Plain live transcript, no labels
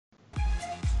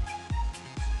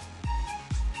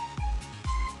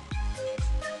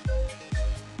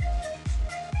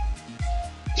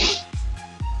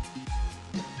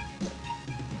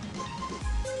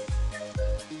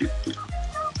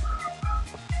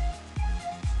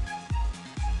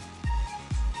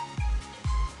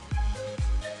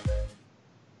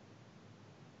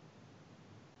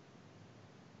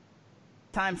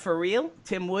Time for real.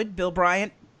 Tim Wood, Bill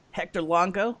Bryant, Hector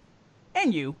Longo,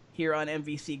 and you here on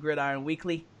MVC Gridiron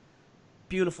Weekly.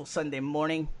 Beautiful Sunday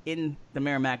morning in the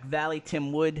Merrimack Valley.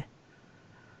 Tim Wood.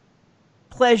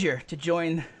 Pleasure to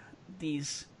join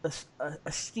these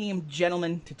esteemed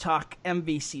gentlemen to talk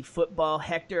MVC football.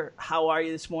 Hector, how are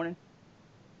you this morning?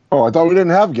 Oh, I thought we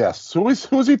didn't have guests. Who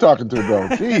is he talking to, Bill?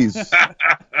 Jeez.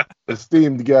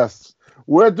 Esteemed guests.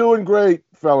 We're doing great,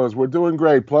 fellas. We're doing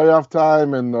great. Playoff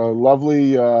time in the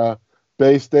lovely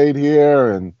Bay State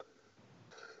here, and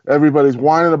everybody's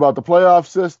whining about the playoff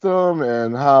system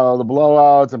and how the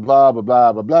blowouts and blah, blah,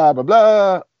 blah, blah, blah, blah,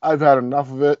 blah. I've had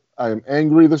enough of it. I am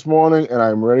angry this morning, and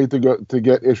I'm ready to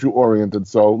get issue-oriented.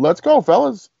 So let's go,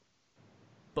 fellas.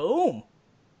 Boom.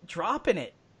 Dropping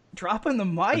it. Dropping the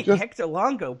mic. Hector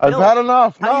Longo. Bill, I've had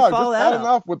enough. I've had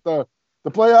enough with the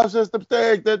playoff system.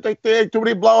 They too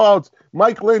many blowouts.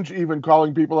 Mike Lynch even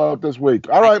calling people out this week.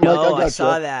 All right, Mike, I got you. I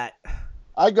saw that.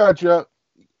 I got you.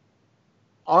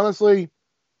 Honestly,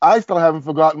 I still haven't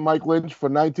forgotten Mike Lynch for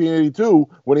 1982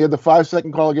 when he had the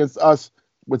 5-second call against us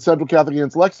with Central Catholic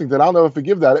against Lexington. I'll never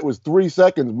forgive that. It was 3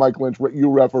 seconds, Mike Lynch, you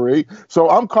referee. So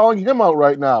I'm calling him out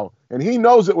right now, and he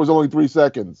knows it was only 3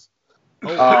 seconds.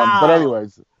 Oh, wow. But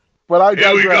anyways. But I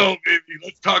digress. Here we go, baby.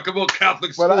 Let's talk about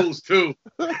Catholic schools, too.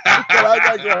 But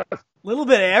I digress. A little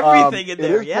bit of everything in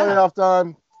there, yeah. Playoff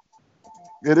time.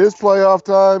 It is playoff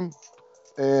time.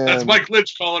 And that's Mike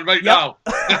Lynch calling right now.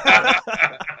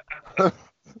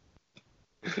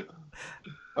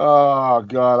 Oh,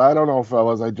 God. I don't know,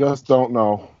 fellas. I just don't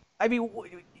know. I mean,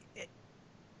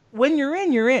 when you're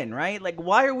in, right? Like,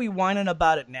 why are we whining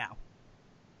about it now?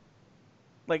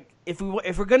 Like, if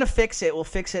we're gonna fix it, we'll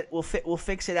fix it. We'll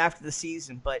fix it after the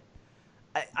season. But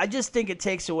I just think it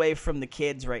takes away from the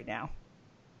kids right now.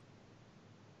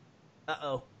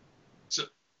 So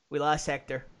we lost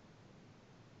Hector.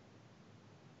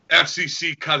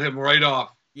 FCC cut him right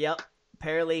off. Yep.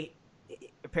 Apparently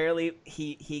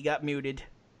he got muted.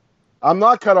 I'm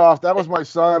not cut off. That was my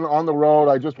son on the road.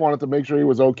 I just wanted to make sure he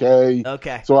was okay.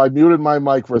 Okay. So I muted my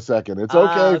mic for a second. It's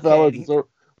okay, fellas.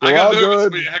 I got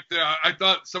nervous, Hector. I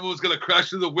thought someone was going to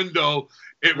crash through the window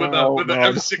with the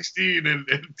M16 and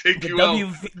take you out.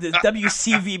 The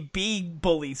WCVB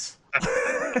bullies.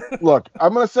 Look,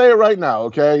 I'm going to say it right now,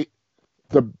 okay?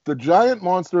 The giant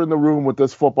monster in the room with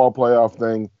this football playoff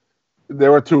thing,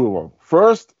 there are 2 of them.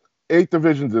 First, 8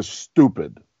 divisions is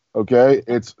stupid, okay?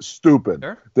 It's stupid.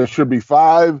 Sure. There should be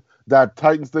 5. That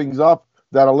tightens things up.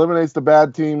 That eliminates the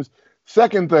bad teams.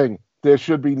 Second thing, there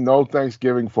should be no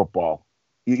Thanksgiving football.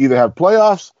 You either have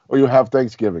playoffs or you have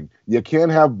Thanksgiving. You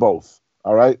can't have both,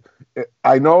 all right?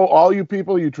 I know all you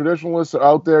people, you traditionalists are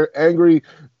out there angry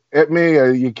at me.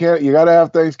 You got to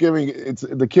have Thanksgiving.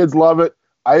 The kids love it.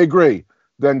 I agree.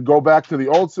 Then go back to the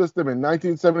old system in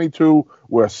 1972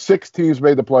 where 6 teams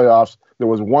made the playoffs. There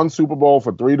was 1 Super Bowl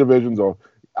for 3 divisions, or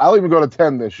I'll even go to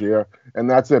 10 this year, and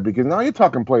that's it. Because now you're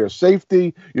talking player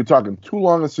safety. You're talking too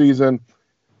long a season.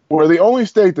 We're the only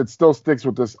state that still sticks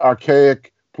with this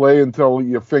archaic play until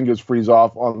your fingers freeze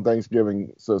off on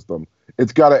Thanksgiving system.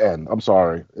 It's got to end. I'm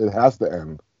sorry. It has to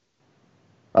end.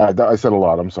 I said a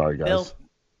lot. I'm sorry, guys. Bill,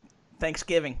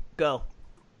 Thanksgiving, go.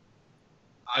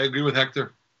 I agree with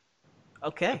Hector.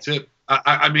 Okay. That's it.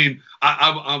 I mean,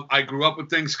 I grew up with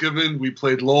Thanksgiving. We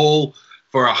played Lowell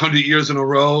for 100 years in a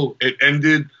row. It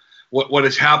ended. What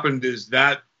has happened is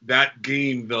that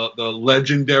game, the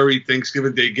legendary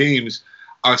Thanksgiving Day games,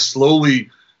 are slowly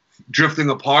drifting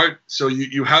apart. So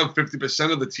you have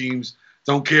 50% of the teams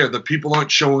don't care. The people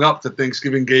aren't showing up to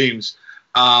Thanksgiving games.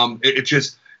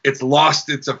 It's lost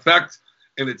its effect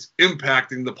and it's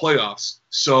impacting the playoffs.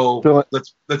 So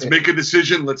let's make a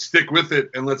decision. Let's stick with it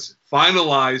and let's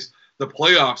finalize the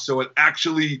playoffs so it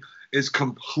actually is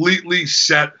completely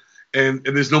set and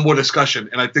there's no more discussion.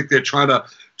 And I think they're trying to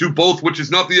do both, which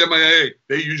is not the MIA.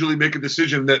 They usually make a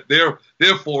decision that they're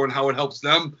for and how it helps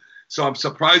them. So I'm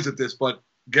surprised at this, but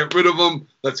get rid of them.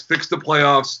 Let's fix the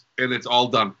playoffs, and it's all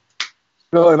done.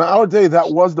 Bill, in our day,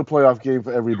 that was the playoff game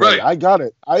for everybody. Right. I got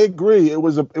it. I agree. It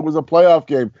was a playoff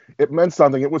game. It meant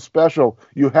something. It was special.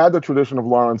 You had the tradition of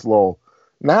Lawrence Lowell.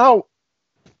 Now,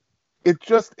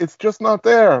 it's just not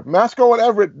there. Masco and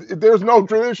Everett, there's no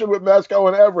tradition with Masco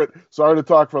and Everett. Sorry to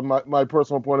talk from my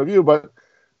personal point of view, but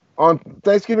on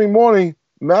Thanksgiving morning,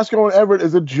 Masco and Everett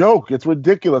is a joke. It's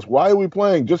ridiculous. Why are we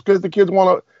playing? Just because the kids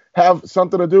want to have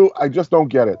something to do? I just don't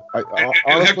get it.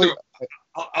 Honestly, Hector,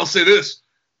 I'll say this.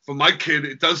 For my kid,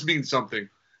 it does mean something.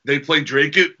 They play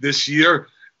Drake it this year.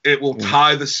 It will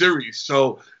tie the series.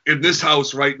 So in this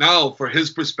house right now, for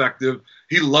his perspective,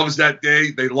 he loves that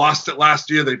day. They lost it last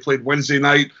year. They played Wednesday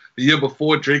night. The year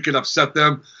before, Drake had upset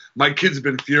them. My kids have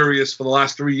been furious for the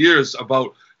last 3 years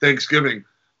about Thanksgiving.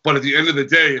 But at the end of the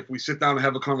day, if we sit down and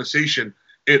have a conversation,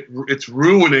 it's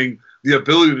ruining the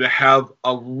ability to have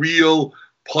a real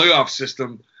playoff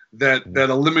system that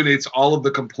eliminates all of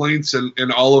the complaints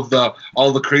and all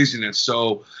the craziness.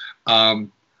 So, you're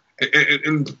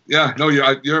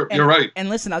right. And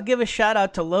listen, I'll give a shout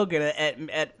out to Logan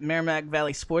at Merrimack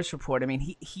Valley Sports Report. I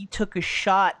mean, he took a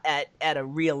shot at a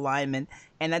realignment,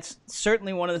 and that's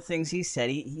certainly one of the things he said.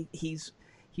 He's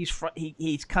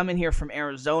coming here from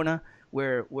Arizona,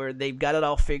 where they've got it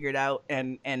all figured out,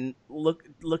 and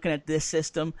looking at this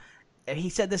system. He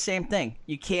said the same thing.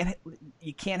 You can't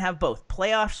have both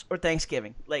playoffs or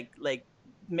Thanksgiving.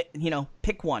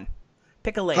 Pick one.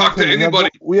 Pick a lane. Talk to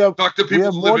anybody. Talk to people. We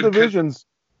have more divisions.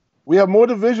 We have more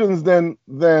divisions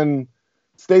than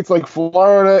states like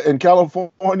Florida and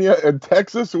California and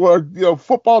Texas, who are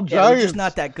football giants. We're just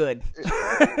not that good.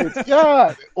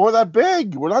 Or that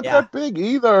big. We're not that big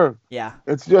either. Yeah.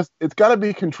 It's got to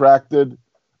be contracted,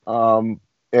 and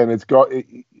it's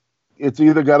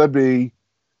either got to be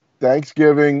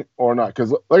Thanksgiving or not.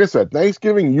 Because, like I said,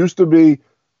 Thanksgiving used to be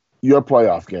your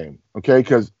playoff game, okay?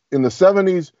 Because in the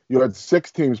 70s, you had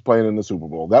 6 teams playing in the Super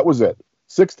Bowl. That was it.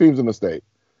 6 teams in the state.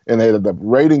 And they had the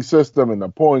rating system and the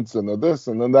points and the this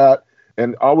and then that.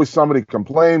 And always somebody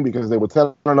complained because they were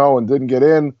 10-0 and didn't get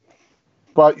in.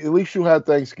 But at least you had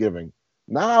Thanksgiving.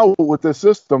 Now, with this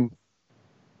system,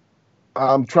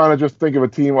 I'm trying to just think of a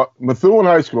team. Methuen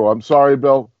High School, I'm sorry,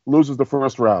 Bill, loses the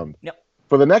first round. Yep.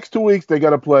 For the next 2 weeks, they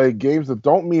got to play games that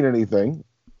don't mean anything,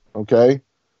 okay,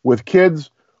 with kids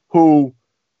who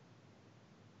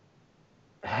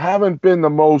haven't been the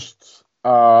most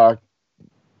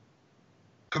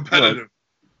competitive,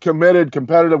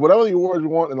 competitive, whatever the word you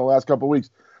want in the last couple of weeks.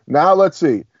 Now, let's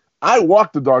see. I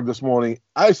walked the dog this morning.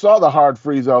 I saw the hard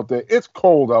freeze out there. It's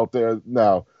cold out there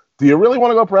now. Do you really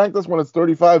want to go practice when it's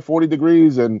 35, 40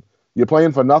 degrees and you're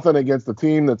playing for nothing against a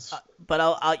team that's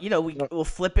But we'll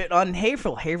flip it on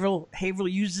Haverhill. Haverhill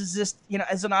uses this,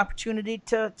 as an opportunity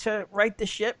to right the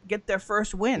ship, get their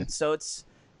first win. So it's,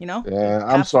 Yeah,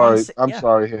 I'm sorry. I'm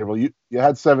sorry, Haverhill. You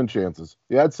had 7 chances.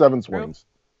 You had 7 swings.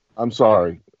 I'm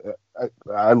sorry.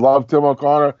 I love Tim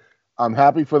O'Connor. I'm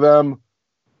happy for them,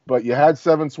 but you had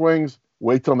 7 swings.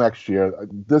 Wait till next year.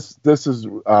 This is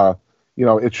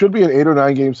it should be an 8 or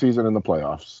 9 game season in the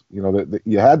playoffs.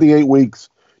 You had the 8 weeks.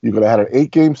 You could have had an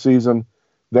 8-game season.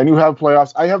 Then you have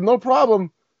playoffs. I have no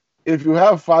problem if you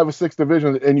have 5 or 6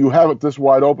 divisions and you have it this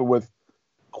wide open with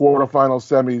quarterfinals,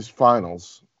 semis,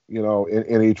 finals,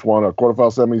 in each one, or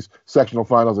quarterfinals, semis, sectional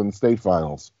finals, and state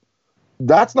finals.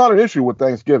 That's not an issue with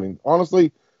Thanksgiving.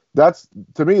 Honestly,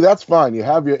 to me, that's fine. You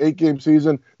have your 8-game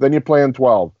season, then you're playing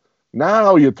 12.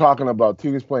 Now you're talking about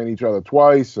teams playing each other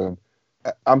twice, and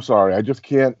I'm sorry, I just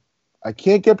can't. I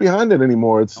can't get behind it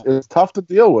anymore. It's tough to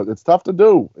deal with. It's tough to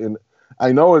do, and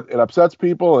I know it upsets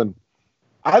people. And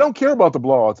I don't care about the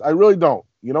blowouts. I really don't.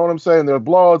 You know what I'm saying? There are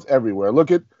blowouts everywhere.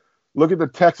 Look at the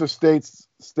Texas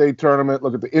State tournament.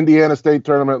 Look at the Indiana State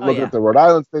tournament. Look at the Rhode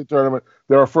Island State tournament.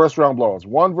 There are first round blowouts.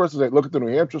 1 versus 8. Look at the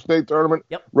New Hampshire State tournament.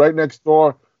 Yep. Right next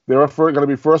door. There are going to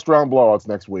be first round blowouts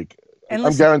next week.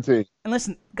 I'm guaranteeing. And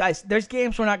listen, guys, there's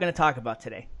games we're not going to talk about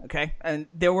today. Okay, and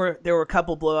there were a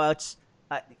couple blowouts.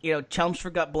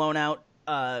 Chelmsford got blown out.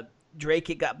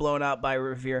 Drake got blown out by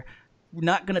Revere. We're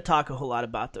not going to talk a whole lot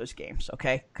about those games,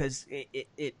 okay? Because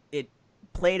it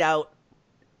played out.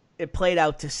 It played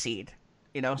out to seed,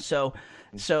 So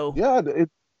yeah,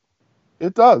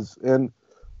 it does, and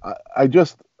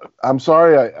I'm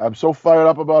sorry, I'm so fired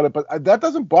up about it, but that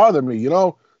doesn't bother me.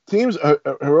 Teams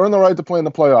earn the right to play in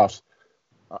the playoffs.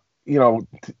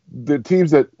 The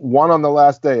teams that won on the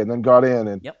last day and then got in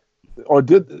and. Yep. Or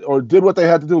did what they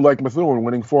had to do, like Methuen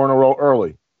winning 4 in a row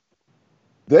early.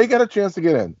 They got a chance to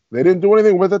get in. They didn't do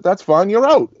anything with it. That's fine. You're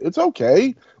out. It's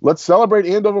okay. Let's celebrate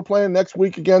Andover playing next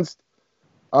week against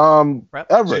Everett.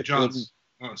 St. John's.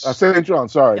 St. John.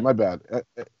 Sorry, my bad.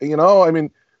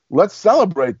 Let's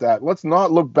celebrate that. Let's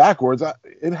not look backwards.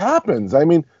 It happens.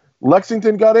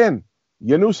 Lexington got in.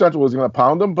 You knew Central was going to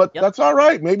pound them, but that's all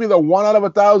right. Maybe the 1 out of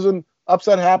 1,000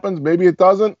 upset happens. Maybe it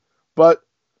doesn't. But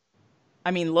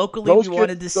locally, we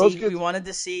wanted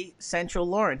to see Central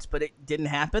Lawrence, but it didn't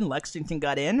happen. Lexington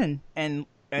got in, and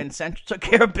Central took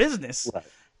care of business.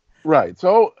 Right.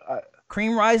 So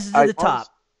cream rises to the top.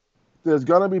 There's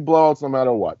gonna be blowouts no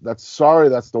matter what. That's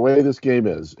the way this game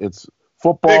is. It's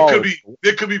football.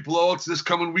 There could be blowouts this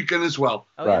coming weekend as well.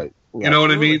 Oh, right. You know what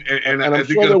I mean? And I'm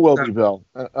sure there will be, Bill.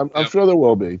 I'm sure there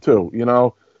will be too.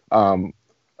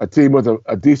 a team with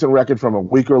a decent record from a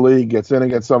weaker league gets in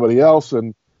against somebody else,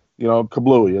 and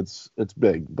kablooey, it's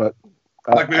big. But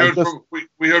like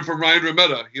we heard from Ryan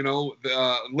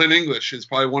Remetta, Lynn English is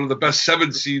probably one of the best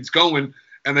 7 seeds going,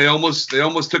 and they almost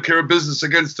took care of business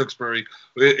against Tewksbury,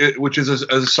 which is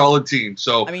a solid team.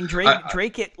 So I mean,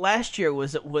 Drake last year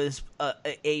was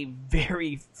a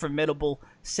very formidable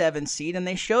 7 seed, and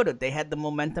they showed it. They had the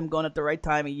momentum going at the right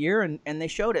time of year, and they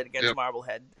showed it against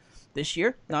Marblehead. This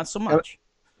year, not so much.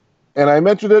 And I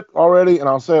mentioned it already, and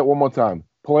I'll say it one more time.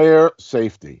 Player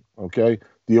safety, okay?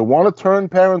 Do you want to turn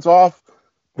parents off?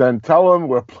 Then tell them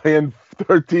we're playing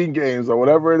 13 games or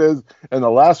whatever it is, and the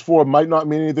last 4 might not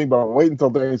mean anything, but wait until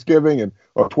Thanksgiving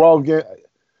or 12 games.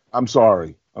 I'm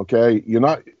sorry, okay?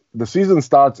 The season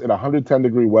starts in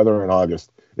 110-degree weather in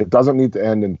August. It doesn't need to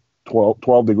end in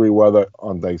 12-degree weather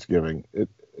on Thanksgiving. It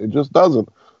just doesn't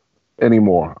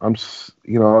anymore.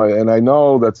 And I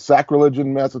know that's sacrilege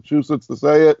in Massachusetts to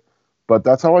say it, but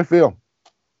that's how I feel.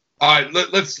 All right,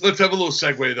 let's have a little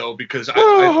segue though, because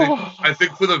I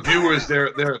think for the viewers,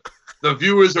 the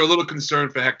viewers are a little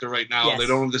concerned for Hector right now. Yes. They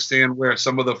don't understand where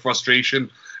some of the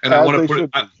frustration, and I want to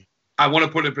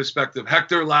put it in perspective.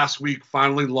 Hector last week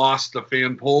finally lost the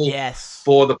fan poll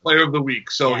for the Player of the Week,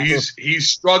 so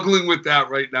he's struggling with that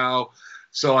right now.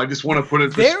 So I just want to put it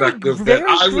in perspective.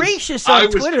 Very gracious on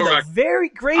Twitter, though. Very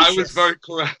gracious. I was very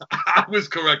correct. I was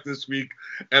correct this week,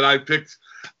 and I picked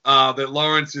that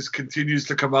Lawrence continues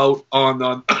to come out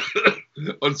on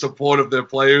on support of their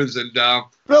players. And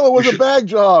Bill, it was a bag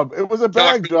job. It was a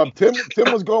bag job. Tim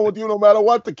was going with you no matter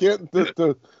what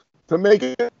to make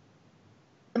it.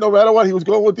 No matter what, he was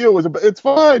going with you. It's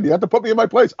fine. You have to put me in my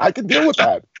place. I can deal with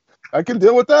that. I can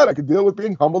deal with with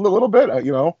being humbled a little bit.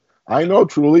 I know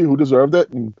truly who deserved it,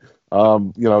 and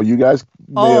you guys.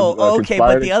 Okay,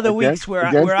 but the other weeks where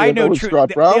I know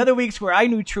the other weeks where I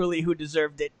knew truly who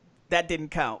deserved it, that didn't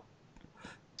count.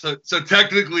 So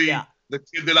technically, the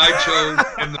kid that I chose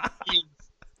and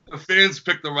the fans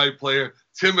picked the right player.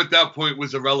 Tim at that point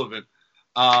was irrelevant.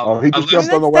 He just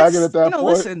jumped on the wagon at that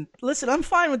point. Listen, I'm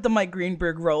fine with the Mike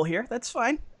Greenberg role here. That's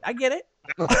fine. I get it.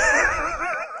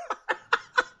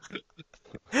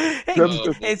 Hey,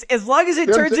 as long as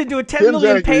it turns into a $10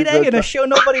 million payday and a show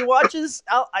nobody watches,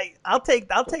 I'll take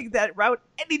that route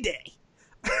any day.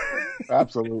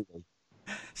 Absolutely.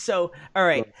 So, all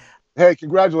right. Hey,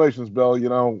 congratulations, Bill.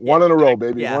 One in a row,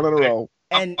 baby. One in a row.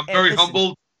 I'm very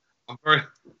humbled.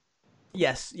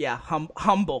 Yes,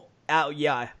 humble.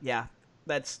 Yeah.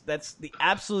 That's the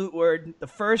absolute word. The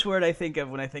first word I think of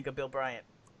when I think of Bill Bryant.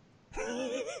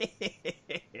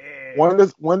 When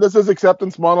does his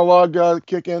acceptance monologue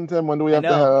kick in, Tim? When do we have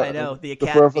to have? I know the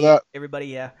Academy for that? Everybody,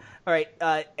 yeah. All right,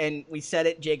 and we said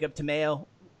it. Jacob Tomeo,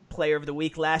 Player of the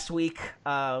Week last week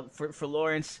for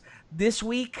Lawrence. This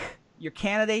week, your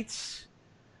candidates.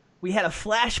 We had a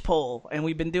flash poll, and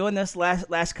we've been doing this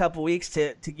last couple weeks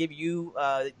to give you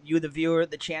the viewer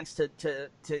the chance to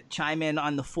chime in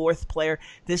on the 4th player.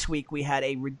 This week we had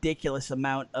a ridiculous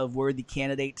amount of worthy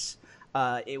candidates.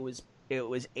 It was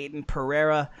Aiden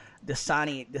Pereira,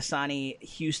 Dasani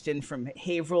Houston from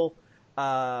Haverhill,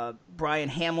 Brian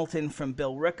Hamilton from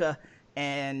Billerica,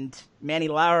 and Manny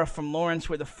Lara from Lawrence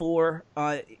were the 4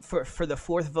 for the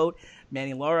 4th vote.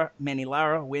 Manny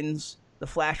Lara wins the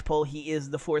flash poll. He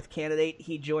is the 4th candidate.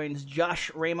 He joins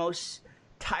Josh Ramos,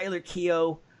 Tyler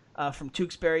Keogh from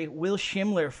Tewksbury, Will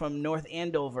Schimler from North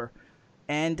Andover,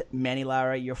 and Manny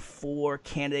Lara, your 4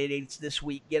 candidates this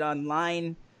week. Get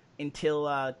online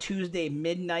until Tuesday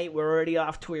midnight. We're already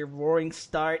off to a roaring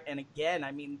start. And again,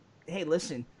 I mean, hey,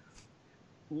 listen,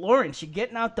 Lawrence, you're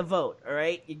getting out the vote, all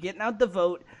right? You're getting out the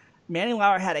vote. Manny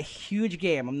Lara had a huge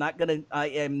game. I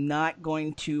am not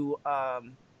going to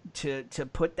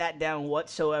put that down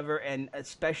whatsoever, and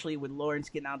especially with Lawrence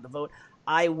getting out the vote.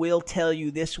 I will tell you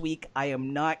this week, I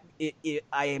am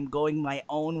going my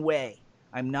own way.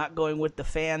 I'm not going with the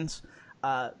fans.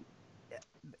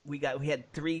 We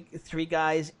had three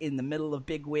guys in the middle of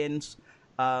big wins,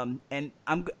 and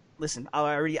I'll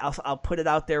put it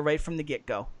out there right from the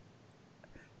get-go.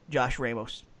 Josh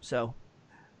Ramos. So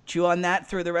chew on that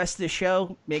through the rest of the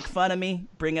show. Make fun of me.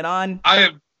 Bring it on.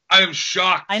 I am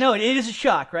shocked. I know it is a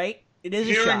shock, right? It is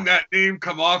hearing a shock. That name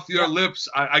come off your lips.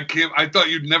 I can't. I thought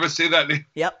you'd never say that name.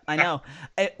 Yep, I know.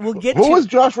 We'll get. Who was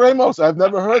Josh Ramos? I've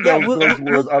never heard that. We'll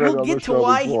get to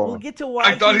why. We'll get to why.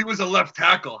 I thought he was a left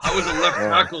tackle. How was a left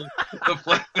tackle?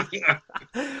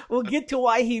 We'll get to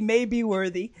why he may be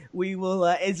worthy. We will,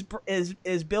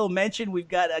 as Bill mentioned, we've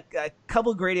got a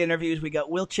couple great interviews. We got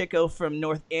Will Chico from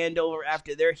North Andover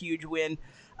after their huge win.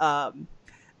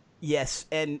 Yes,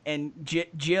 and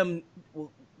Jim.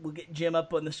 we'll get Jim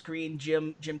up on the screen.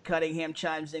 Jim Cunningham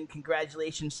chimes in.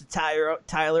 Congratulations to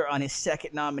Tyler on his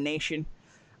second nomination.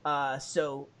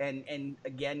 And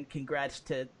again, congrats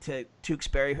to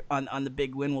Tewksbury on the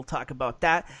big win. We'll talk about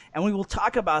that, and we will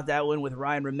talk about that one with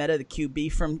Ryan Remetta, the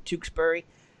QB from Tewksbury,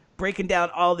 breaking down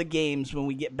all the games when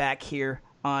we get back here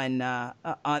on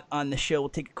the show. We'll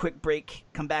take a quick break,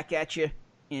 come back at you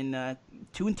in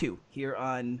 2 and 2 here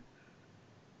on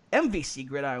MVC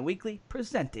Gridiron Weekly,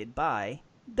 presented by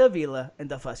Davila and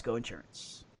DeFusco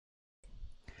Insurance.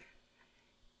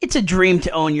 It's a dream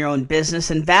to own your own business,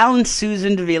 and Val and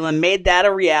Susan Davila made that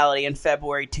a reality in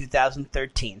February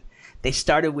 2013. They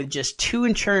started with just 2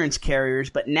 insurance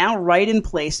carriers, but now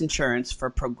right-in-place insurance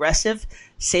for Progressive,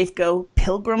 Safeco,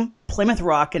 Pilgrim, Plymouth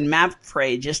Rock, and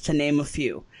MAPFRE, just to name a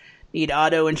few. Need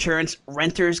auto insurance,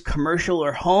 renters, commercial,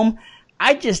 or home?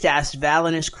 I just asked Val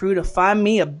and his crew to find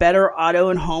me a better auto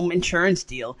and home insurance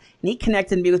deal, and he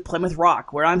connected me with Plymouth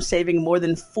Rock, where I'm saving more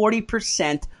than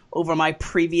 40% over my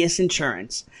previous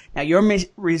insurance. Now, your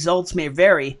results may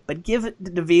vary, but give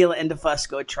Davila and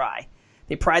DeFusco a try.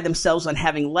 They pride themselves on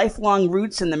having lifelong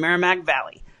roots in the Merrimack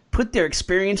Valley. Put their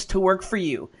experience to work for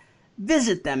you.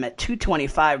 Visit them at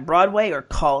 225 Broadway or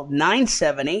call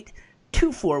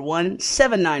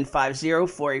 978-241-7950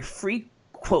 for a free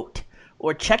quote,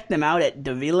 or check them out at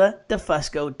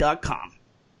daviladefusco.com.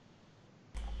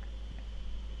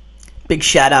 Big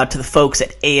shout out to the folks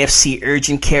at AFC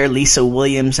Urgent Care, Lisa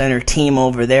Williams and her team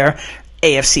over there.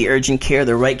 AFC Urgent Care,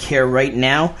 the right care right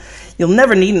now. You'll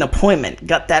never need an appointment.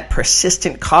 Got that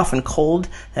persistent cough and cold,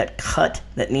 that cut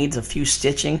that needs a few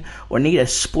stitching, or need a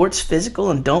sports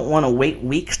physical and don't want to wait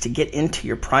weeks to get into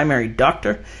your primary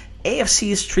doctor?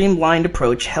 AFC's streamlined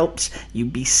approach helps you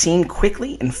be seen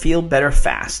quickly and feel better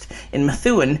fast. In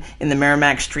Methuen, in the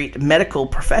Merrimack Street Medical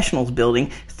Professionals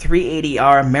Building,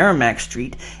 380R Merrimack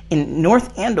Street, in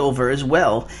North Andover as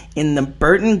well, in the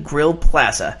Burton Grill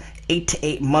Plaza, 8 to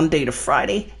 8 Monday to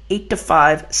Friday, 8 to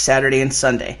 5 Saturday and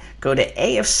Sunday. Go to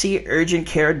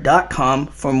afcurgentcare.com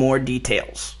for more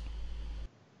details.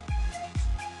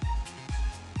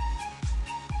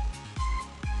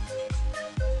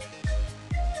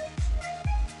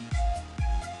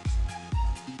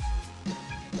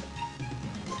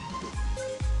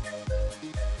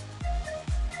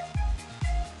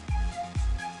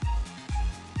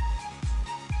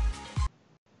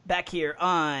 Back here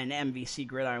on MVC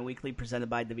Gridiron Weekly, presented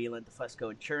by Davila and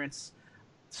DeFusco Insurance.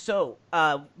 So,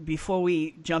 before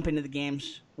we jump into the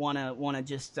games, wanna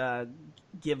just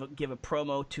give a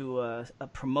promo to a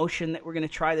promotion that we're gonna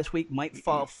try this week. Might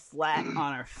fall flat on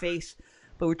our face,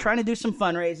 but we're trying to do some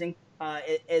fundraising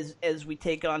as we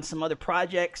take on some other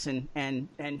projects and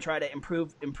try to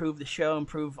improve the show,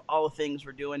 improve all the things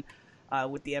we're doing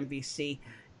with the MVC.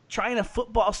 Trying a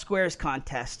football squares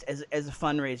contest as a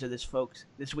fundraiser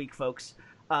this week, folks.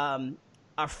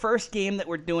 Our first game that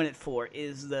we're doing it for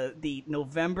is the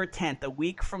November 10th, a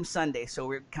week from Sunday. So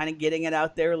we're kind of getting it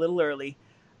out there a little early.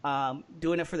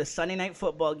 Doing it for the Sunday night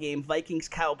football game,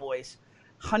 Vikings-Cowboys.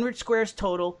 100 squares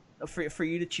total for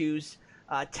you to choose.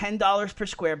 $10 per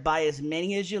square. Buy as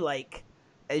many as you like.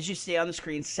 As you see on the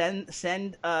screen, send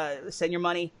your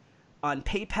money on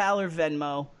PayPal or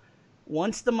Venmo.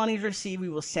 Once the money is received, we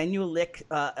will send you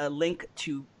a link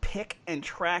to pick and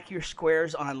track your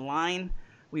squares online.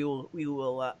 We will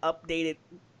update it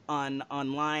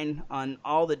online on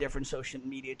all the different social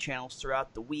media channels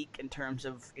throughout the week in terms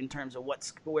of what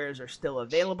squares are still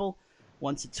available.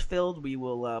 Once it's filled, we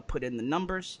will put in the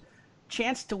numbers.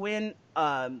 Chance to win: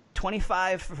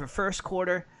 25 for first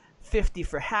quarter, 50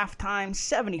 for halftime,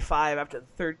 75 after the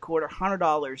third quarter,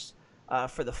 $100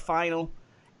 for the final,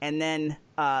 and then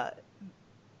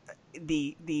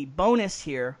the bonus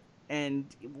here and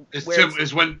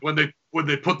is when they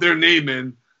put their name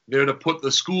in, they're to put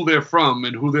the school they're from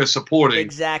and who they're supporting.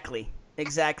 Exactly.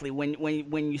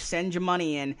 When you send your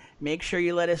money in, make sure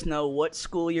you let us know what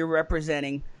school you're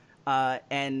representing,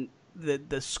 and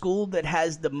the school that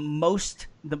has the most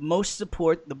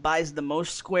support, that buys the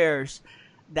most squares,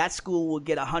 that school will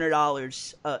get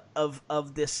 $100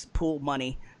 of this pool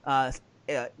money.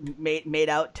 Made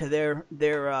out to their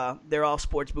all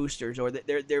sports boosters or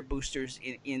their boosters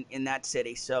in that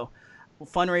city. So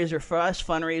fundraiser for us,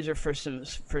 fundraiser for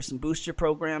some booster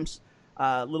programs,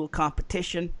 little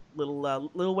competition,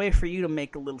 little way for you to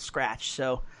make a little scratch.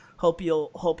 So hope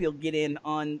you'll get in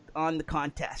on the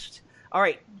contest. All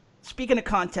right, speaking of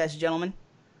contests, gentlemen,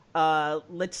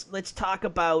 let's talk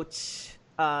about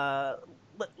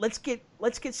let's get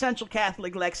Central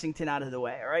Catholic Lexington out of the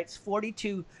way. All right, it's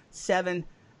 42-7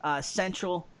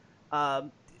 Central.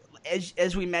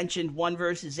 as we mentioned, 1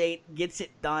 versus 8 gets it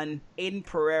done. Aiden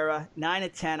Pereira, 9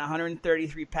 of 10,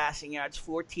 133 passing yards,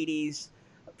 4 TDs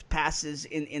passes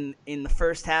in the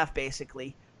first half,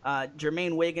 basically.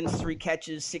 Jermaine Wiggins, 3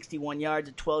 catches, 61 yards,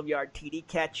 a 12-yard TD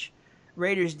catch.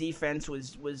 Raiders defense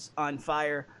was on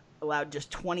fire, allowed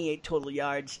just 28 total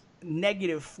yards,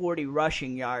 negative 40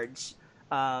 rushing yards,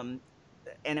 and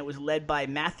it was led by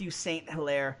Matthew St.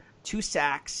 Hilaire, 2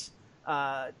 sacks,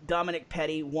 Dominic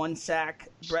Petty, 1 sack,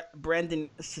 Brendan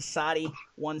Sasati,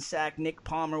 1 sack, Nick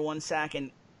Palmer, 1 sack,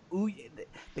 and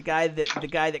the guy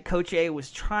that Coach A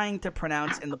was trying to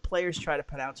pronounce and the players try to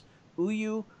pronounce,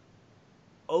 Uyu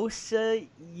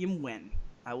Osayimwen.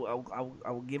 I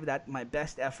will give that my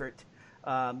best effort.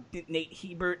 Nate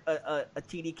Hebert, a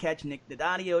TD catch. Nick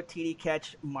Donadio, TD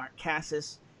catch. Mark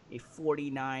Cassis, a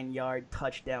 49-yard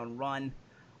touchdown run.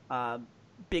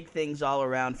 Big things all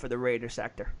around for the Raider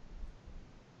sector.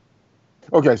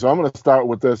 Okay, so I'm going to start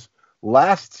with this.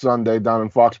 Last Sunday down in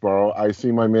Foxborough, I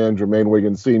see my man Jermaine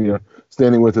Wiggins Sr.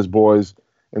 standing with his boys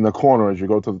in the corner as you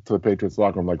go to the Patriots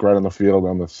locker room, like right on the field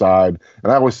on the side.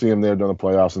 And I always see him there during the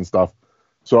playoffs and stuff.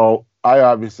 So I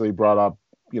obviously brought up,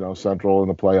 Central in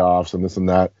the playoffs and this and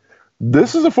that.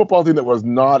 This is a football team that was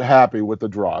not happy with the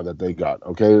draw that they got.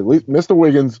 Okay, at least Mr.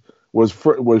 Wiggins was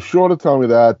sure to tell me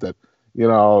that that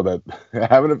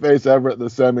having to face Everett in the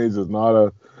semis is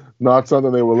not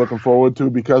something they were looking forward to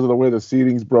because of the way the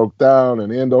seedings broke down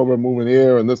and Andover moving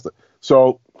here and this.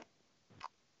 So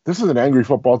this is an angry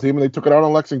football team, and they took it out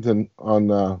on Lexington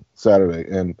on Saturday,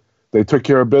 and they took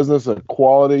care of business. A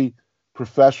quality,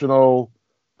 professional.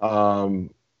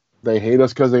 They hate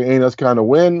us because they ain't us kind of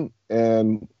win,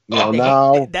 and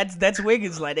now that's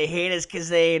Wiggins' line. They hate us because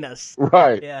they ain't us.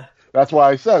 Right. Yeah. That's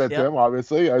why I said it, Tim.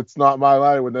 Obviously, it's not my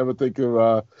line. I would never think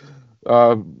of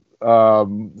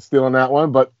stealing that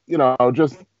one, but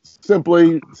just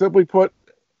simply put,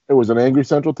 it was an angry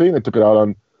Central team. They took it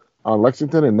out on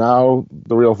Lexington, and now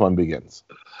the real fun begins.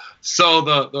 So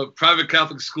the private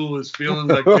Catholic school is feeling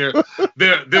like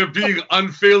they're being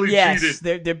unfairly treated. Yes,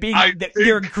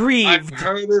 they're grieved. I've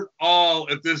heard it all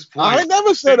at this point. I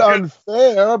never said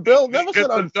unfair. Bill never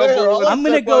said unfair. I'm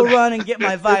gonna go run and get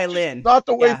my violin. Not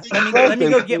the way. Let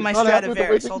me go get my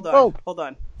Stradivarius. Hold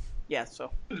on. Yeah.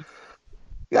 So.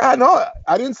 Yeah, no,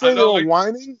 I didn't say they were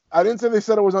whining. I didn't say they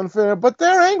said it was unfair, but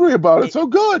they're angry about it. So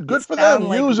good for them.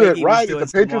 Use it, right? The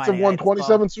Patriots have won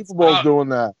 27 Super Bowls doing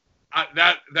that.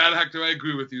 That Hector, I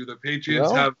agree with you. The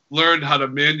Patriots have learned how to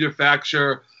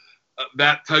manufacture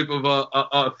that type of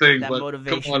a thing. That but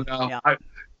motivation. Come on now, yeah.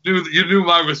 You knew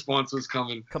my response was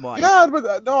coming. Come on. Yeah,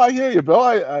 but no, I hear you, Bill.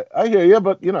 I hear you,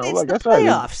 but it's like the I said,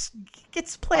 playoffs.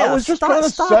 It's playoffs. I was just trying to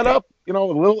set up, a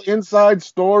little inside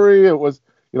story. It was,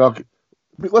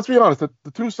 let's be honest.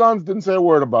 The two sons didn't say a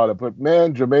word about it, but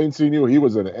man, Jermaine Sr., he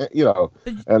was and he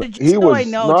was I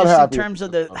know not just happy. in terms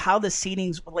of how the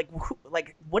seedings, like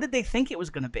what did they think it was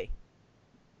going to be?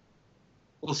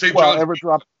 Well, St. John's Everett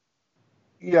dropped.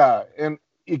 Yeah, and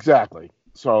exactly.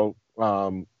 So,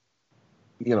 Central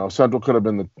could have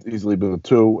easily been the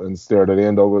 2 and stared at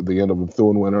Andover, the Andover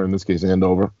Thune winner, in this case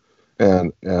Andover,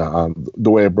 and the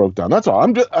way it broke down. That's all.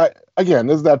 Again,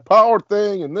 there's that power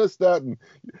thing and this, that, and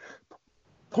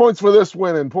points for this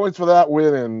win and points for that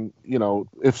win, and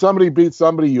if somebody beats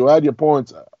somebody, you add your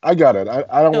points. I got it.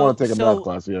 I don't want to take a math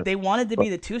class here. They wanted to be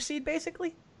the 2 seed,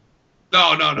 basically.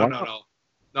 No.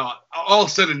 All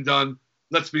said and done,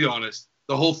 let's be honest.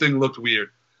 The whole thing looked weird.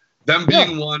 Them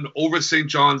being 1 over St.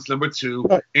 John's, number 2,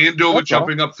 right. Andover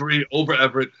jumping up 3 over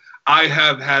Everett. I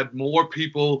have had more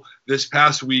people this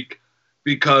past week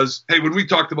because, hey, when we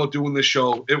talked about doing this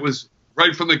show, it was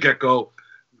right from the get-go,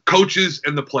 coaches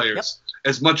and the players. Yep.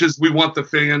 As much as we want the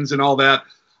fans and all that,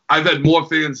 I've had more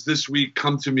fans this week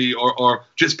come to me or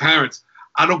just parents.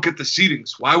 I don't get the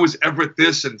seedings. Why was Everett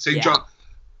this and St. John?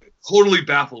 Totally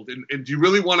baffled. And do you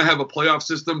really want to have a playoff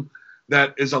system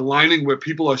that is aligning where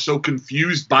people are so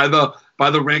confused by the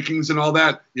rankings and all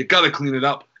that? You got to clean it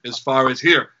up as far as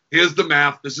here's the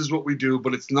math. This is what we do,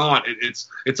 but it's not.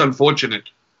 It's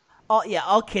unfortunate.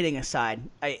 All kidding aside,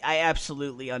 I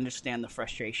absolutely understand the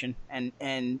frustration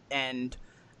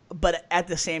but at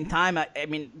the same time, I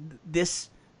mean, this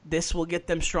will get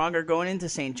them stronger going into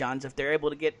St. John's if they're able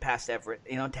to get past Everett.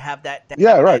 To have that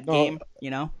game.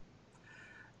 Yeah,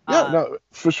 no,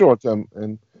 for sure, Tim.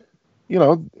 And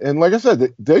and like I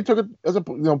said, they took it as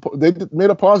they made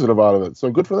a positive out of it. So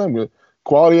good for them.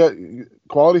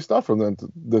 Quality stuff from them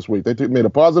this week. They made a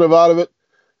positive out of it,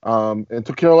 and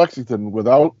took care of Lexington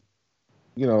without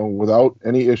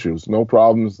any issues, no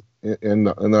problems. And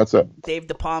that's it. Dave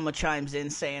DePalma chimes in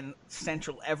saying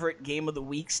Central Everett game of the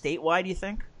week statewide, you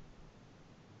think?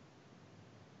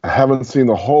 I haven't seen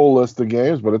the whole list of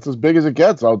games, but it's as big as it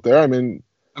gets out there. I mean,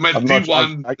 I mean, I'm not,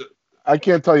 D1. I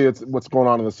can't tell you what's going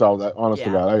on in the South. Honest to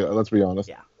Yeah. God, let's be honest.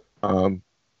 Yeah.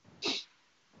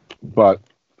 But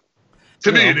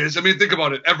to me, it is. I mean, think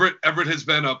about it. Everett has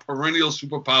been a perennial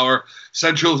superpower.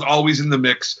 Central's always in the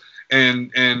mix,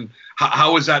 and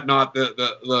how is that not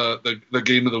the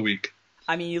game of the week?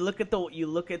 I mean, you look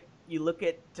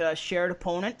at shared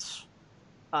opponents.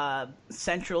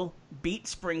 Central beat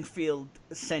Springfield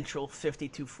Central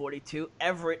 52-42.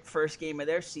 Everett, first game of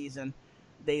their season,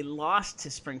 they lost to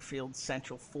Springfield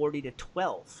Central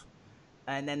 40-12.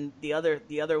 And then the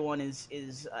other one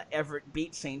is Everett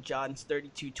beat St. John's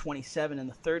 32-27 in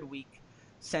the third week.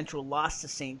 Central lost to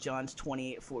St. John's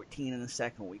 28-14 in the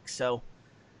second week. So,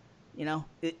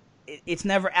 it's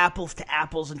never apples to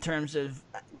apples in terms of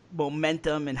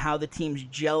momentum and how the team's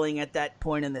gelling at that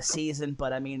point in the season.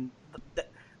 But I mean,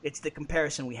 it's the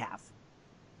comparison we have.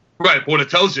 Right. But what it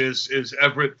tells you is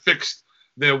Everett fixed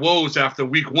their woes after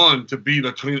week 1 to beat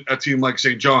a team like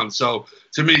St. John's. So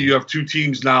to me, you have two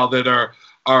teams now that are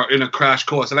in a crash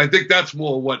course. And I think that's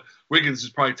more what Wiggins is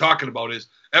probably talking about is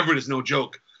Everett is no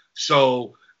joke.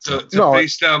 So to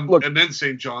face them and then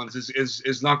St. John's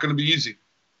is not going to be easy.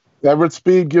 Everett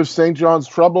speed gives St. John's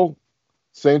trouble.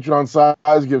 St. John's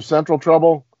size gives Central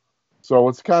trouble. So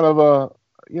it's kind of a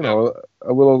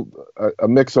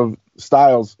mix of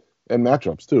styles and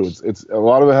matchups too. It's a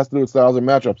lot of it has to do with styles and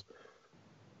matchups.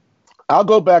 I'll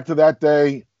go back to that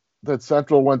day that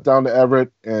Central went down to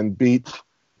Everett and beat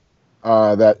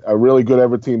a really good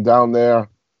Everett team down there.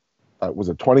 Was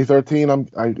it 2013?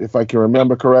 If I can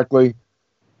remember correctly.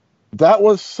 That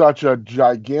was such a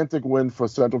gigantic win for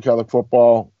Central Catholic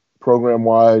football program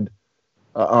wide,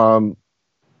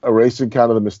 erasing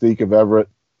kind of the mystique of Everett.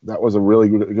 That was a really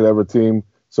good Everett team.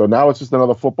 So now it's just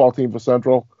another football team for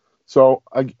Central. So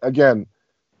again,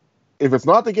 if it's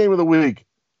not the game of the week,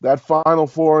 that Final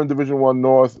Four in Division I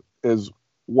North is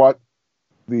what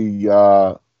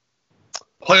the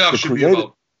playoffs should be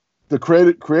about. The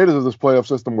creators of this playoff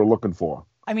system were looking for.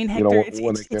 I mean, Hector,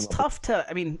 it's tough to.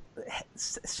 I mean,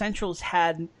 Central's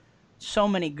had so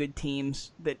many good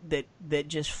teams that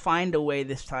just find a way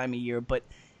this time of year, but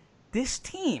this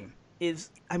team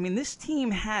is. I mean, this team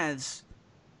has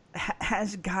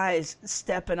guys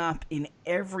stepping up in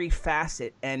every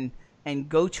facet and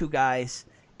go-to guys.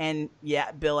 And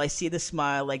yeah, Bill, I see the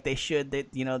smile like they should. That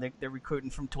they're recruiting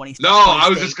from 20. No, I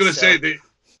was just going to say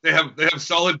they have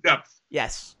solid depth.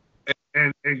 Yes,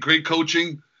 and great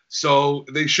coaching, so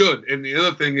they should. And the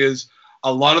other thing is,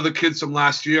 a lot of the kids from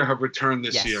last year have returned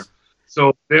this year,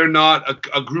 so they're not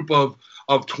a group of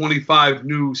 25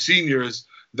 new seniors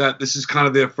that this is kind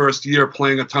of their first year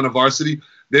playing a ton of varsity.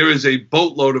 There is a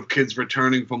boatload of kids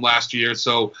returning from last year,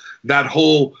 so that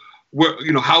whole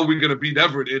how are we going to beat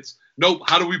Everett? It's nope.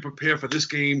 How do we prepare for this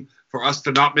game for us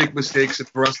to not make mistakes and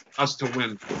for us to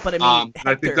win? But I mean, Hector,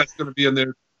 I think that's going to be in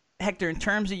there. Hector, in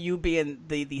terms of you being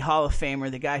the Hall of Famer,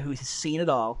 the guy who's seen it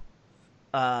all,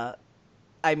 I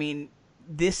mean,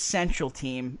 this Central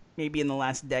team, maybe in the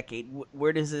last decade,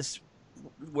 where does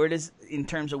in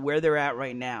terms of where they're at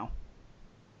right now?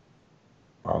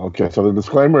 Okay, so the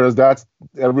disclaimer is that's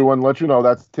everyone let you know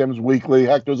that's Tim's weekly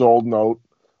Hector's old note.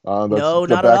 No,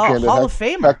 not at all. Hall of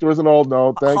Famer. Hector is an old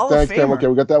note. Thanks, Tim. Okay,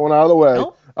 we got that one out of the way.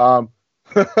 Nope.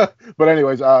 But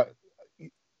anyways,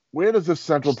 where does this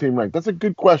Central team rank? That's a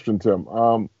good question, Tim.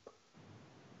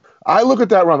 I look at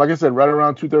that run, like I said, right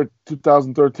around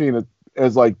 2013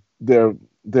 as like their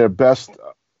best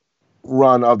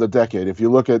run of the decade. If you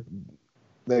look at,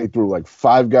 they threw like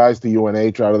 5 guys to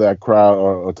UNH out of that crowd,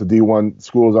 or to D1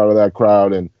 schools out of that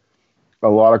crowd, and a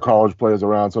lot of college players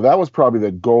around. So that was probably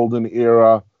the golden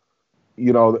era.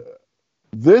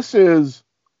 This is,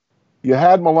 you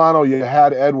had Milano, you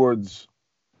had Edwards.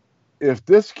 If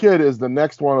this kid is the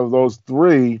next one of those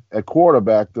 3 at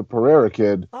quarterback, the Pereira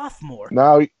kid, sophomore.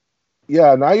 Now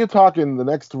you're talking the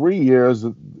next 3 years.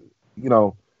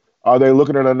 Are they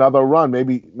looking at another run?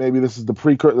 Maybe this is this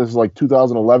is like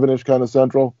 2011ish kind of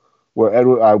Central, where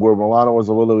Milano was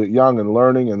a little bit young and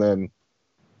learning, and then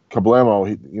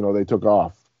Kablamo, they took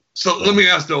off. So let me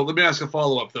ask a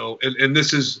follow-up, though, and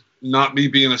this is not me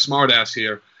being a smartass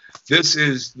here. This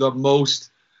is the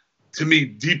most, to me,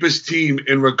 deepest team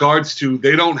in regards to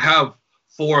they don't have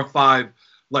 4 or 5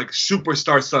 like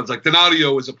superstar studs. Like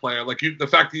Donadio is a player. Like the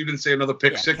fact that you didn't say another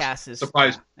pick six, Cassis,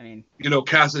 surprised. Yeah, I mean,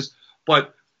 Cassis,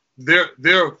 but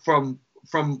they're from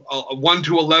 1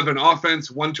 to 11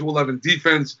 offense, 1 to 11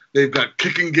 defense. They've got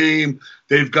kicking game.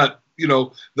 They've got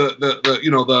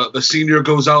the senior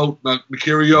goes out,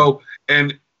 Mercurio,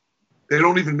 and they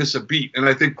don't even miss a beat. And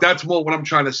I think that's more what I'm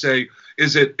trying to say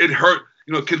is it hurt.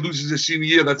 a kid loses his senior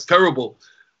year. That's terrible.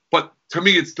 But to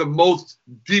me, it's the most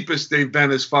deepest they've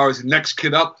been as far as next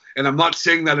kid up. And I'm not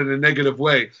saying that in a negative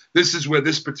way. This is where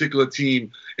this particular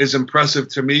team is impressive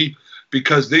to me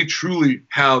because they truly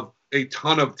have a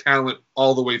ton of talent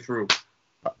all the way through.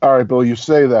 All right, Bill, you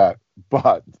say that,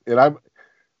 but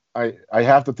I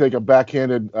have to take a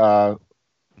backhanded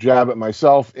jab at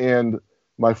myself and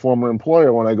my former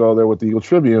employer when I go there with the Eagle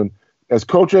Tribune. As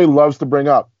Coach A loves to bring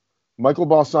up, Michael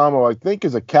Balsamo, I think,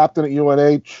 is a captain at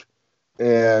UNH,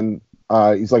 and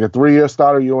he's like a 3-year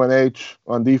starter at UNH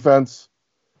on defense.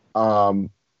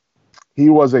 He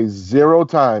was a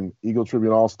 0-time Eagle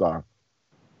Tribune All-Star,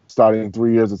 starting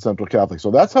 3 years at Central Catholic.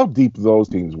 So that's how deep those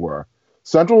teams were.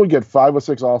 Central would get 5 or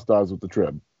 6 All-Stars with the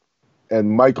Trib,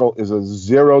 and Michael is a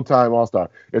 0-time All-Star.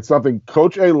 It's something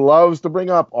Coach A loves to bring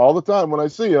up all the time when I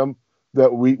see him,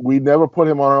 that we never put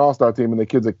him on an All-Star team, and the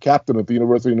kid's a captain at the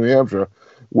University of New Hampshire,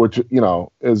 which,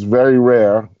 is very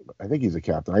rare. I think he's a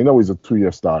captain. I know he's a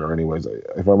 2-year starter anyways.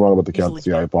 If I'm wrong about the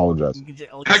captaincy, I apologize.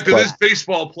 Heck, there's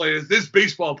baseball players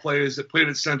that played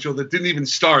at Central that didn't even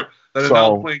start that are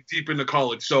now playing deep into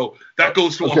college. So that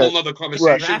goes to a whole other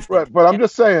conversation. Right. But I'm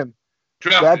just saying,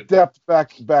 Drafted. that depth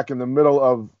back in the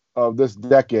middle of this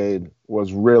decade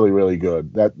was really, really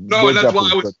good. And that's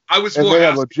why I was and more they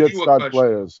have asking legit you a stud question.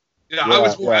 players. Yeah, I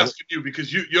was more asking you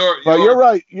because you're. But you're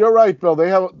right. You're right, Bill. They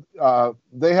have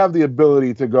the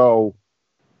ability to go.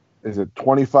 Is it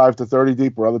 25 to 30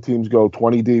 deep, where other teams go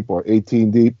 20 deep or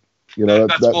 18 deep?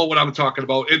 That's all what I'm talking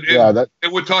about. And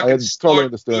we're talking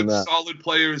solid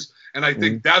players, and I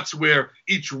think that's where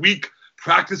each week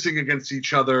practicing against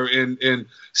each other in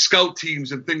scout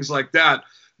teams and things like that,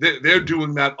 they're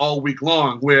doing that all week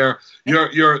long. Where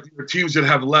your teams that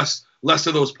have less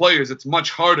of those players, it's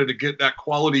much harder to get that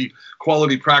quality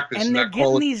practice. And they're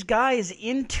getting these guys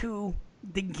into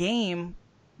the game.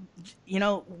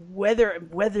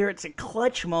 Whether it's a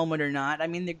clutch moment or not, I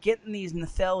mean, they're getting these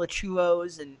Nathel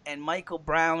Achuos and Michael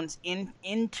Browns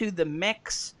into the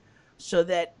mix so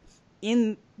that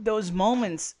in those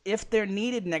moments, if they're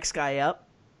needed next guy up,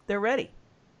 they're ready.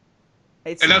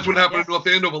 And that's what happened in North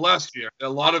Andover last year. A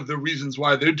lot of the reasons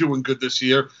why they're doing good this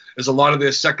year is a lot of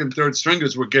their second, third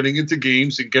stringers were getting into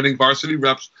games and getting varsity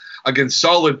reps against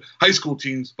solid high school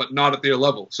teams, but not at their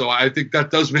level. So I think that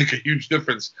does make a huge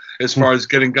difference as far as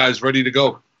getting guys ready to go.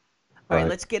 All right,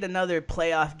 let's get another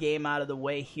playoff game out of the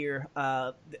way here.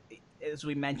 As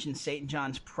we mentioned, St.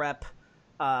 John's Prep,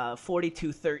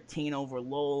 42-13 over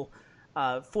Lowell.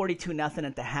 42-0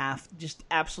 at the half, just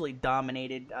absolutely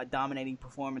dominating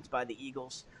performance by the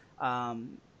Eagles.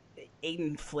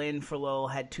 Aiden Flynn for Lowell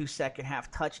had 2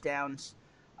 second-half touchdowns,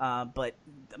 but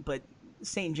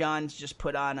St. John's just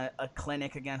put on a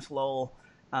clinic against Lowell,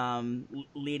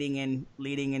 leading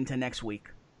into next week.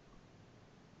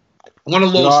 One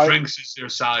of Lowell's strengths is their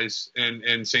size,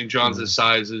 and St. John's'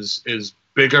 size is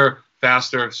bigger,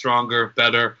 faster, stronger,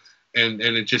 better, and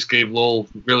it just gave Lowell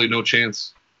really no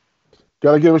chance.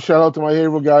 Got to give a shout out to my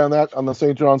Haverhill guy on the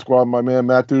St. John squad, my man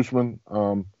Matt Dushman,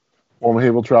 former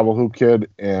Haverhill travel hoop kid,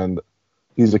 and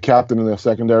he's a captain in their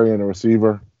secondary and a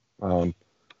receiver.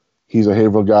 He's a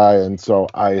Haverhill guy, and so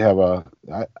I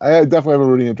definitely have a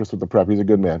rooting interest with the Prep. He's a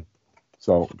good man,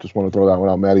 so just want to throw that one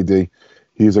out. Matty D,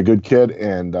 he's a good kid,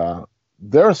 and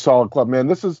they're a solid club, man.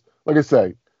 This is, like I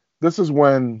say, this is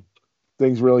when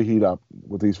things really heat up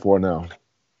with these four now.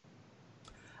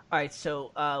 All right,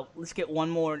 so let's get one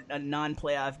more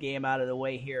non-playoff game out of the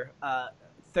way here.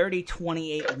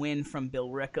 30-28 win from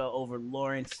Billerica over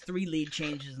Lawrence. 3 lead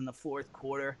changes in the fourth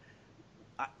quarter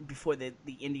before the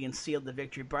Indians sealed the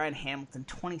victory. Brian Hamilton,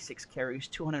 26 carries,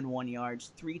 201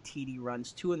 yards, 3 TD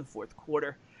runs, 2 in the fourth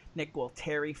quarter. Nick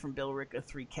Gualteri from Billerica,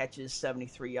 3 catches,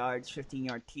 73 yards,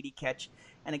 15-yard TD catch,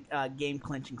 and a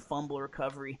game-clinching fumble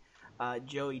recovery.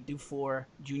 Joey Dufour,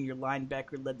 junior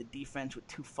linebacker, led the defense with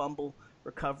 2 fumble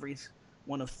recoveries,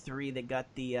 1 of 3 that got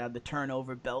the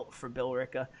turnover belt for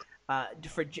Billerica.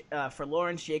 For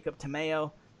Lawrence, Jacob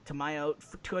Tamayo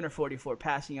for 244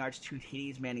 passing yards, 2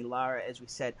 TDs. Manny Lara, as we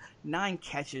said, 9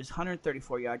 catches,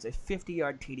 134 yards, a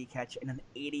 50-yard TD catch, and an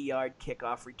 80-yard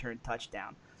kickoff return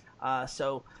touchdown.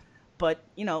 But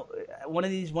one of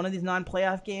these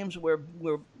non-playoff games where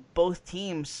both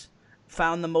teams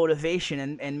found the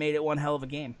motivation and made it one hell of a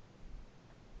game.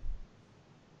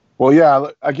 Well, yeah,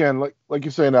 again, like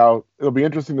you say now, it'll be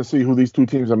interesting to see who these two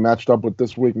teams are matched up with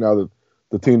this week now that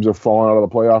the teams have fallen out of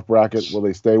the playoff bracket. Will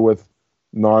they stay with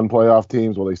non-playoff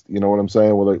teams? Will they, you know what I'm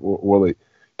saying? Will they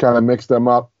kind of mix them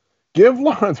up? Give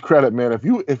Lawrence credit, man.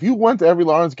 If you went to every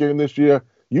Lawrence game this year,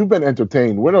 you've been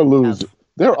entertained, win or lose.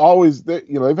 They're always, they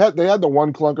had the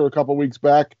one clunker a couple weeks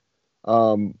back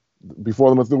before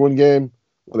the Methuen game,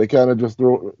 They kind of just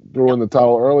threw in the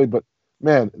towel early, but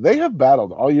man, they have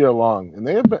battled all year long and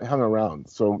they have been hung around.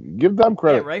 So give them Yeah,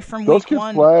 credit. right from Those week kids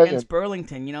one play, and against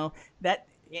Burlington, that,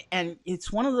 and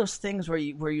it's one of those things where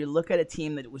you look at a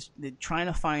team that was trying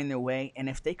to find their way, and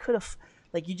if they could have,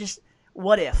 like, you just,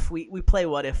 what if we play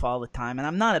what if all the time, and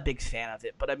I'm not a big fan of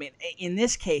it, but I mean, in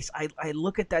this case, I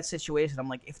look at that situation, I'm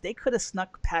like, if they could have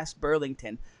snuck past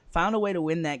Burlington, found a way to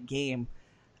win that game,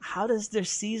 how does their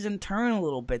season turn a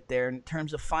little bit there in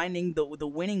terms of finding the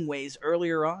winning ways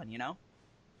earlier on? Yeah,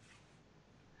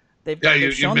 They've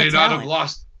you shown the may not have talent.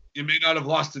 lost. You may not have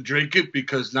lost to Drake it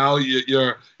because now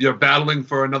you're battling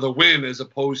for another win as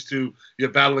opposed to you're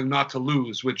battling not to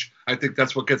lose, which I think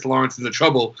that's what gets Lawrence into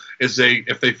trouble. Is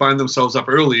if they find themselves up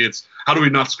early, it's how do we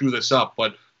not screw this up?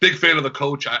 But big fan of the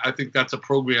coach. I think that's a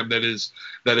program that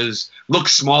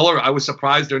looks smaller. I was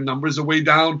surprised their numbers are way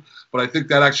down, but I think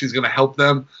that actually is going to help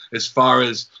them as far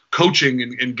as coaching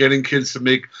and getting kids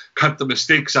to cut the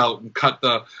mistakes out and cut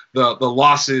the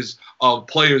losses of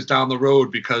players down the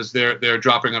road because they're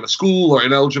dropping out of school or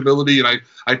ineligibility. And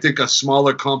I think a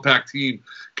smaller, compact team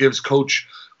gives Coach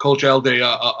Alday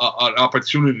an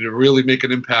opportunity to really make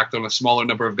an impact on a smaller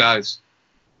number of guys.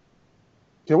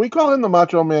 can we call him the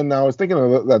Macho Man now? I was thinking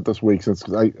of that this week since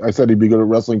I said he'd be good at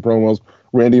wrestling promos.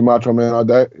 Randy Macho Man all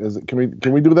day. Can we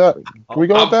do that? Can we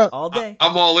go with that? All day.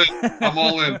 I'm all in. I'm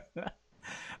all in.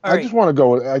 I just want to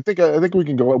go. I think we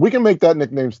can go. We can make that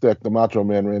nickname stick, the Macho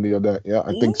Man, Randy Odette. Yeah,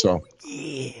 I think so.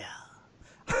 Yeah.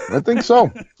 I think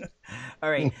so. All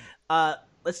right.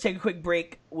 Let's take a quick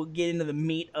break. We'll get into the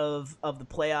meat of the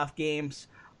playoff games.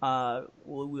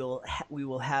 We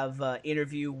will have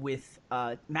interview with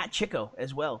Matt Chico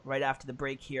as well right after the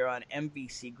break here on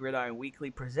MVC Gridiron Weekly,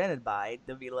 presented by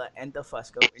Davila and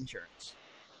DeFusco Insurance.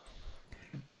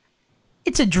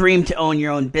 It's a dream to own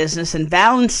your own business, and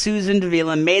Val and Susan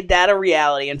Davila made that a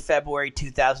reality in February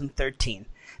 2013.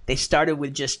 They started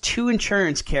with just 2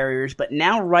 insurance carriers, but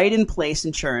now right-in-place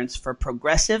insurance for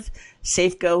Progressive,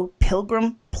 Safeco,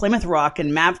 Pilgrim, Plymouth Rock,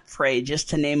 and MAPFRE, just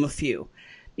to name a few.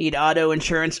 Need auto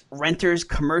insurance, renters,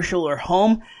 commercial, or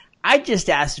home? I just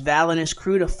asked Val and his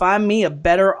crew to find me a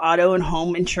better auto and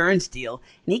home insurance deal,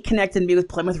 and he connected me with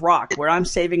Plymouth Rock, where I'm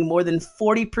saving more than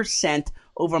 40%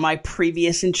 over my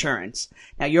previous insurance.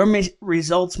 Now, your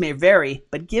results may vary,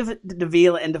 but give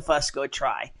Davila and DeFusco a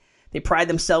try. They pride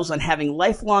themselves on having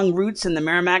lifelong roots in the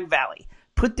Merrimack Valley.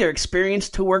 Put their experience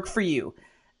to work for you.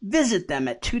 Visit them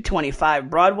at 225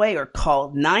 Broadway or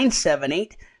call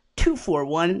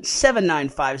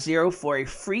 978-241-7950 for a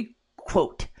free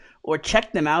quote, or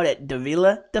check them out at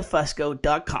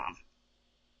daviladefusco.com.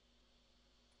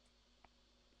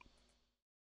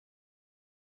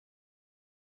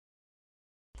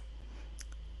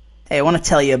 Hey, I want to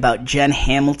tell you about Jen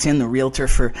Hamilton, the realtor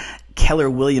for Keller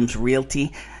Williams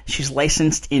Realty. She's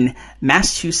licensed in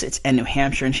Massachusetts and New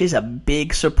Hampshire, and she's a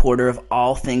big supporter of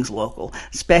all things local,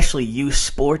 especially youth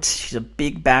sports. She's a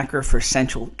big backer for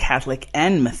Central Catholic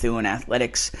and Methuen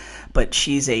Athletics, but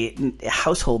she's a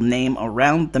household name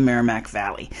around the Merrimack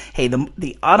Valley. Hey,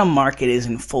 the autumn market is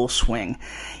in full swing.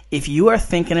 If you are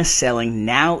thinking of selling,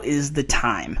 now is the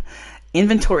time.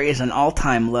 Inventory is an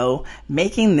all-time low,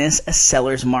 making this a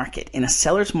seller's market. In a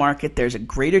seller's market, there's a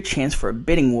greater chance for a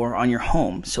bidding war on your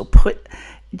home. So put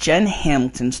Jen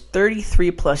Hamilton's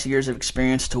 33-plus years of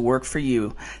experience to work for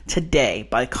you today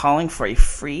by calling for a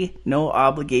free,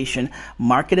 no-obligation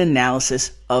market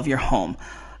analysis of your home.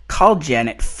 Call Jen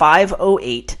at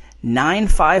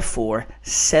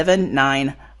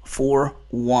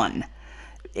 508-954-7941.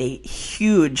 A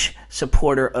huge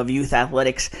supporter of youth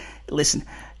athletics. Listen,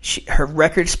 her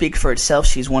record speaks for itself.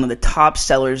 She's one of the top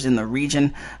sellers in the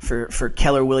region for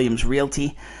Keller Williams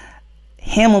Realty.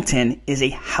 Hamilton is a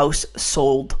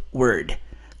household word.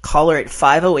 Call her at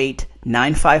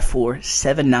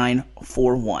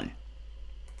 508-954-7941.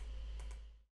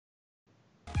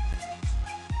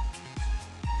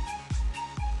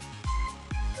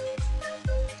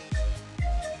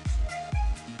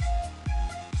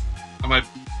 All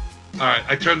right,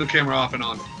 I turned the camera off and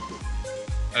on.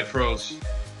 I froze.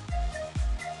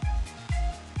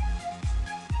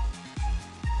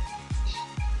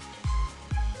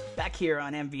 Back here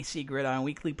on MVC Gridiron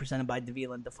Weekly, presented by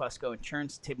Davila and DeFusco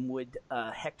Insurance. Tim Wood,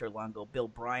 Hector Longo, Bill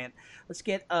Bryant. Let's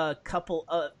get a couple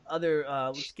other.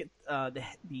 Let's get the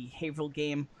Haverhill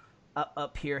game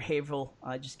up here. Haverhill.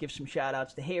 Just give some shout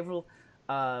outs to Haverhill.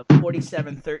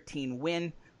 47-13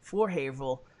 win for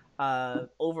Haverhill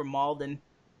over Malden.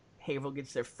 Haverhill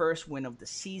gets their first win of the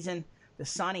season. The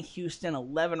Sonny Houston,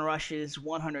 11 rushes,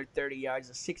 130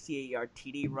 yards, a 68-yard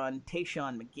TD run.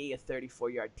 Tayshawn McGee, a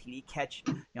 34-yard TD catch.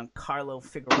 Giancarlo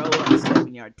Figueroa, a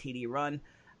 7-yard TD run.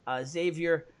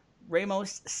 Xavier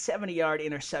Ramos, 70-yard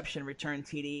interception return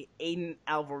TD. Aiden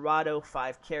Alvarado,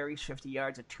 5 carries, 50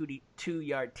 yards, a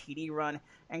 2-yard TD run.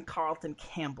 And Carlton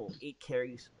Campbell, 8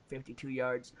 carries, 52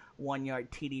 yards, 1-yard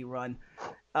TD run.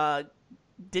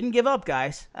 Didn't give up,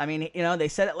 guys. I mean, they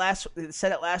said it last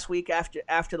week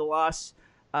after the loss.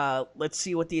 Let's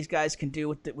see what these guys can do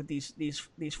with these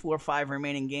 4 or 5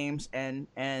 remaining games, and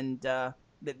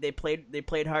they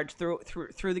played hard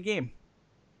through the game.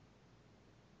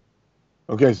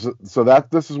 Okay, so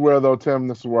this is where, though, Tim,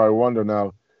 this is where I wonder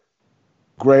now.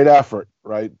 Great effort,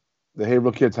 right? The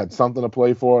Haverhill kids had something to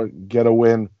play for, get a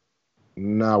win.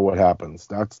 Now what happens?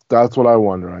 That's what I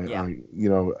wonder.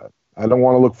 I don't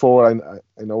want to look forward.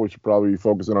 I know we should probably be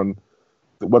focusing on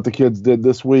what the kids did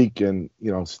this week and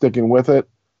sticking with it.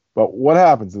 But what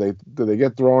happens? Do they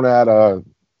get thrown at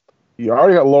you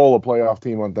already got Lowell, a playoff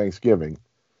team, on Thanksgiving.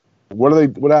 What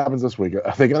happens this week?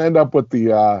 Are they going to end up with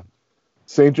the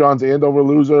St. John's Andover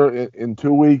loser in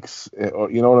 2 weeks? Or,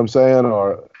 you know what I'm saying?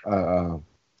 Or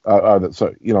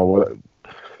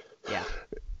yeah.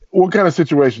 What kind of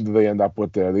situation do they end up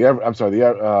with there? I've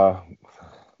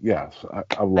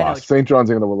lost. St.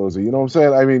 John's Andover loser. You know what I'm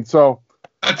saying? I mean, so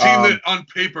a team that on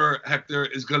paper, Hector,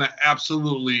 is going to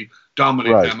absolutely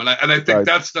dominate them, and I think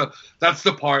that's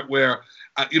the part where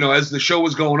as the show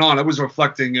was going on, I was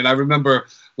reflecting, and I remember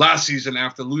last season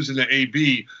after losing to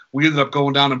AB, we ended up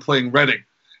going down and playing Reading,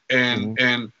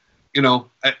 and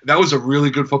that was a really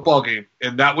good football game,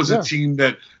 and that was a team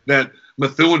that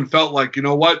Methuen felt like,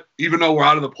 even though we're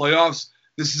out of the playoffs,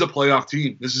 this is a playoff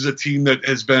team. This is a team that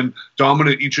has been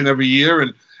dominant each and every year,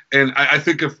 and I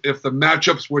think if the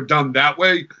matchups were done that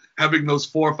way, having those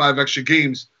 4 or 5 extra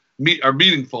games are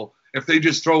meaningful. If they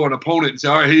just throw an opponent and say,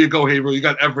 all right, here you go, Haverhill, you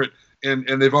got Everett, and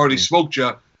they've already smoked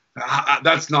you,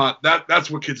 that's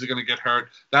where kids are going to get hurt.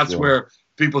 That's where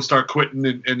people start quitting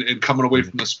and coming away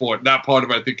from the sport. That part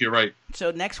of it, I think you're right.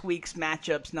 So next week's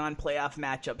matchups, non-playoff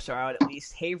matchups, are out at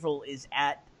least. Haverhill is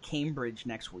at Cambridge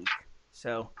next week.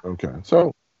 So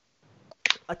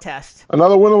a test.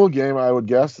 Another winnable game, I would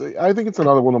guess. I think it's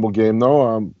another winnable game,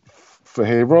 though, for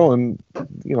Haverhill, and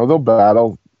they'll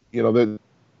battle.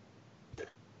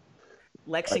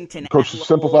 Lexington. Coach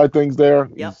simplified things there.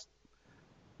 Yep.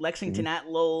 Lexington at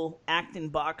Lowell, Acton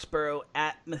Boxborough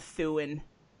at Methuen,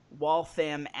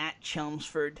 Waltham at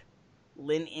Chelmsford,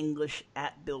 Lynn English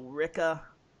at Billerica.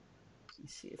 Let me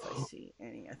see if I see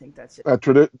any. I think that's it. That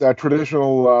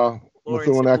traditional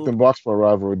Methuen-Acton Boxborough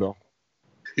rivalry, though.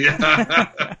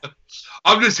 Yeah.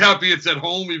 I'm just happy it's at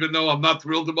home, even though I'm not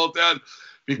thrilled about that,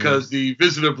 because the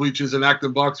visitor bleachers in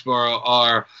Acton Boxborough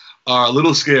are a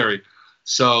little scary.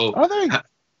 So are they?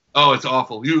 Oh, it's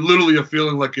awful. You literally are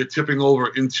feeling like you're tipping over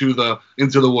into the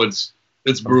woods.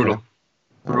 It's brutal. Okay.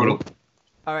 Brutal.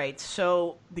 All right.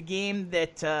 So the game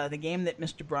that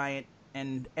Mr. Bryant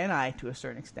and I, to a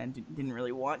certain extent, didn't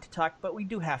really want to talk about, we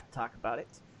do have to talk about it.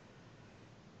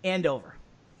 Andover.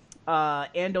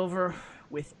 Andover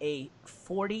with a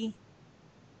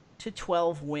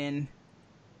 40-12 win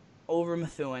over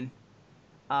Methuen.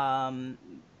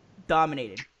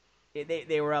 Dominated.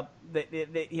 They were up.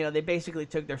 They basically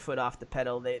took their foot off the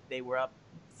pedal. They were up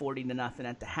 40-0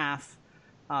 at the half.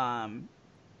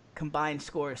 Combined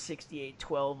score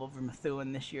 68-12 over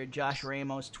Methuen this year. Josh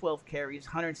Ramos, 12 carries,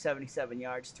 177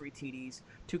 yards, 3 TDs,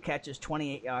 2 catches,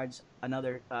 28 yards,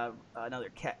 another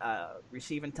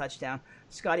receiving touchdown.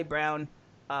 Scotty Brown,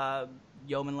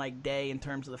 yeoman-like day in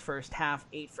terms of the first half,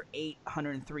 8 for 8,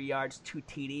 103 yards, 2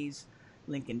 TDs.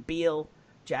 Lincoln Beal,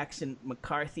 Jackson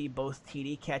McCarthy, both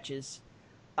TD catches.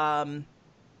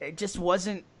 It just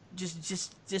wasn't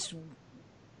just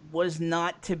was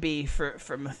not to be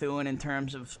for Methuen in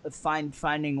terms of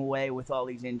finding a way with all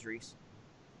these injuries.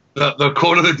 The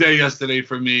quote of the day yesterday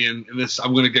for me, and this,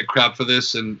 I'm going to get crap for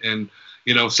this, and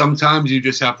sometimes you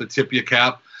just have to tip your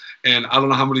cap. And I don't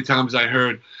know how many times I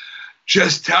heard,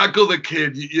 just tackle the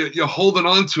kid. You're holding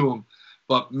on to him.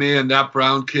 But, man, that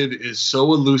Brown kid is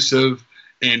so elusive,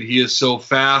 and he is so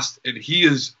fast, and he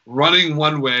is running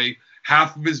one way.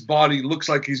 Half of his body looks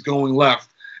like he's going left,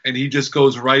 and he just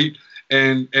goes right.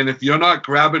 And if you're not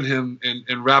grabbing him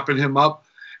and wrapping him up,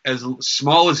 as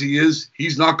small as he is,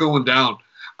 he's not going down.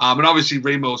 And obviously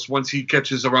Ramos, once he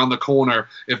catches around the corner,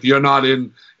 if you're not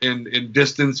in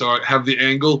distance or have the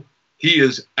angle, he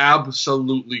is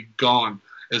absolutely gone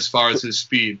as far as his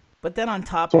speed. But then on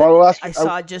top, I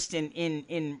saw just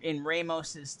in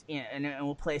Ramos's, and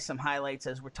we'll play some highlights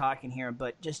as we're talking here,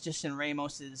 but just in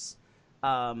Ramos's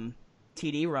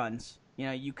TD runs,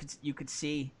 you could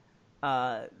see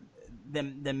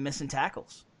them missing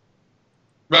tackles.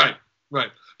 Right.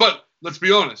 But let's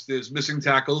be honest. There's missing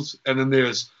tackles, and then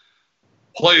there's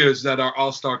players that are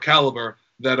all-star caliber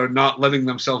that are not letting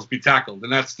themselves be tackled.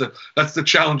 And that's the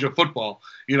challenge of football.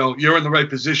 You know, you're in the right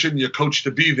position, you're coached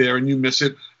to be there, and you miss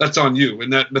it, that's on you.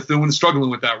 And that Methuen's struggling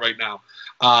with that right now.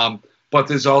 But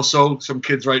there's also some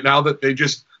kids right now that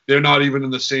they're not even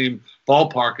in the same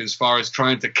ballpark as far as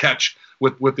trying to catch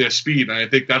with their speed. And I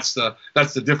think that's the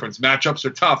difference. Matchups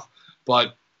are tough,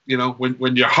 but you know,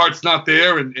 when your heart's not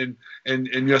there and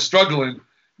you're struggling,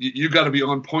 you got to be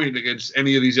on point against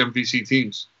any of these MVC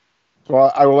teams. So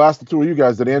I will ask the two of you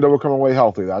guys: did Andover come away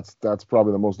healthy? That's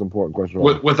probably the most important question.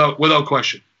 Without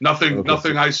question, nothing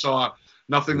I saw.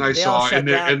 They all shut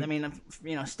down. I mean,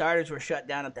 you know, starters were shut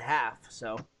down at the half.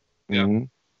 So yeah,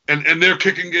 and their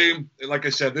kicking game, like I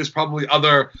said, there's probably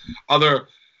other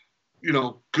you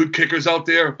know, good kickers out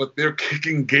there, but their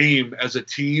kicking game as a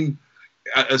team,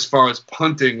 as far as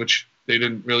punting, which they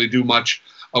didn't really do much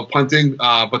of punting,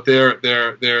 but their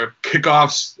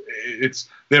kickoffs,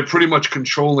 they're pretty much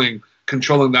controlling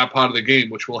that part of the game,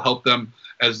 which will help them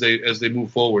as they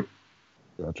move forward.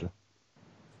 Gotcha.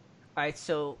 All right,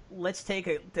 so let's take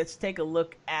a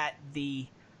look at the.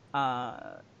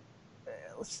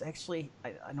 Let's actually,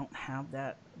 I don't have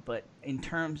that, but in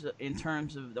terms of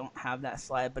don't have that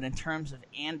slide, but in terms of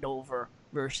Andover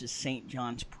versus St.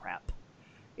 John's Prep,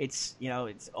 it's, you know,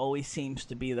 it's always seems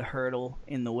to be the hurdle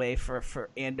in the way for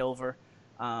Andover.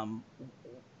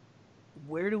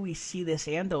 Where do we see this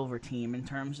Andover team in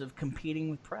terms of competing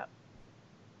with Prep?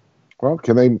 Well,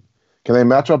 can they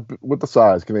match up with the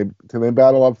size? Can they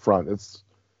battle up front?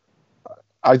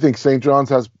 I think St. John's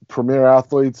has premier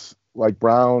athletes like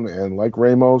Brown and like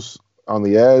Ramos on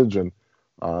the edge, and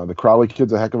the Crowley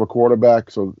kid's a heck of a quarterback.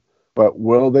 So, but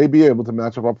will they be able to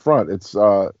match up front? It's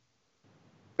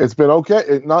been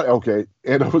okay. Not okay.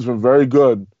 Andover's been very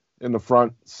good in the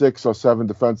front 6 or 7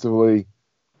 defensively.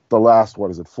 The last,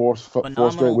 what is it, four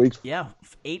straight weeks? Yeah,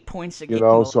 8 points a game in the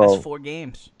last 4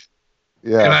 games.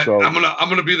 Yeah, I'm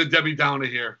gonna be the Debbie Downer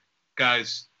here,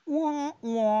 guys.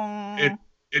 It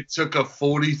took a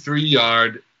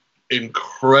 43-yard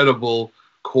incredible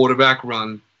quarterback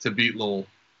run to beat Lowell.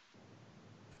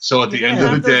 So at the end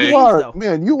of the day, you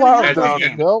are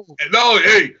down, Bill. No,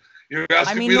 hey, you're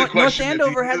asking me the question. North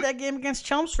Andover had that game against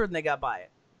Chelmsford and they got by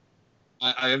it.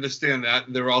 I understand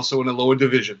that. They're also in a lower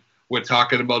division. We're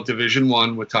talking about Division I.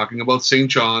 We're talking about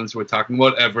St. John's. We're talking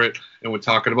about Everett, and we're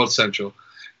talking about Central.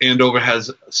 Andover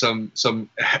has some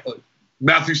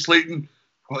Matthew Slayton,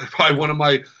 probably one of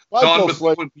my Michael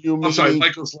Slayton.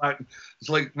 It's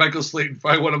like Michael Slayton,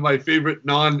 probably one of my favorite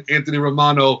non-Anthony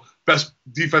Romano best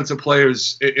defensive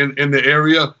players in the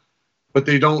area, but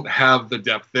they don't have the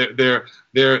depth.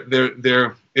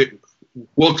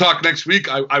 We'll talk next week.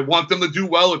 I want them to do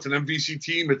well. It's an MVC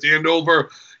team. It's Andover.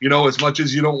 You know, as much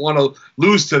as you don't want to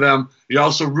lose to them, you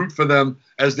also root for them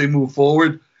as they move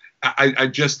forward. I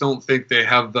just don't think they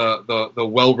have the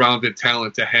well-rounded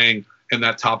talent to hang in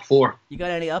that top 4. You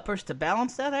got any uppers to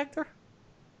balance that, Hector?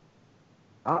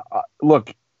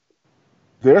 Look,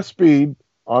 their speed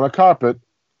on a carpet,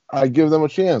 I give them a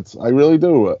chance. I really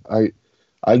do.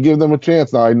 I give them a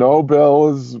chance. Now, I know Bill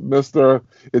is Mr.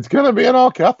 It's going to be an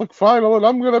all-Catholic final, and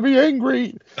I'm going to be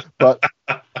angry. But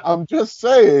I'm just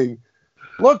saying,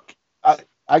 look,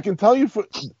 I can tell you,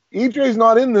 EJ's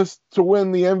not in this to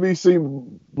win the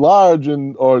MVC large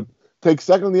or take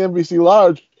second in the MVC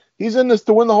large. He's in this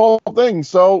to win the whole thing.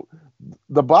 So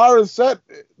the bar is set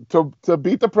to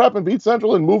beat the Prep and beat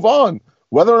Central and move on.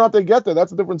 Whether or not they get there,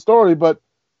 that's a different story. But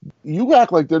you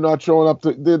act like they're not showing up.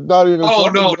 They're not even.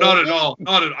 Oh no, not at all.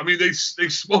 I mean, they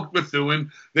smoked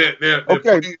Methuen. They're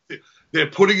okay. They're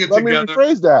putting it Let together. Let me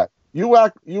rephrase that.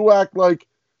 You act like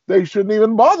they shouldn't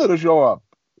even bother to show up.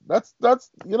 That's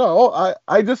you know.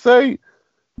 I just say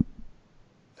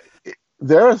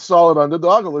they're a solid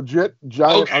underdog, a legit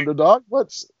giant underdog.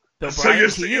 So you're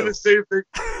saying the same thing.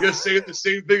 You're saying the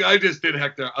same thing I just did,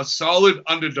 Hector. A solid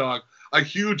underdog, a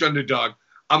huge underdog.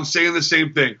 I'm saying the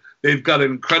same thing. They've got an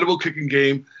incredible kicking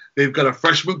game. They've got a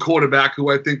freshman quarterback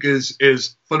who I think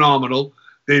is phenomenal.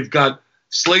 They've got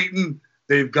Slayton.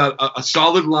 They've got a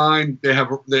solid line. They have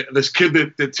this kid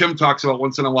that Tim talks about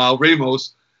once in a while,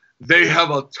 Ramos. They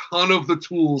have a ton of the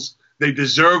tools. They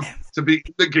deserve to be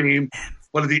in the game.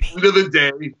 But at the end of the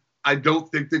day, I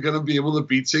don't think they're going to be able to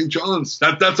beat St. John's.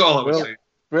 That's all I was saying.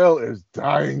 Bill is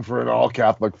dying for an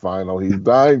all-Catholic final. He's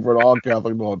dying for an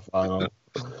all-Catholic North final.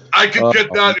 I can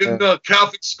get that in the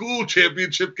Catholic school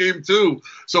championship game too.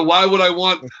 So why would I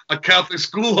want a Catholic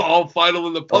school all final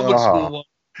in the public school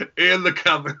one and the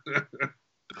Catholic?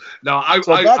 No,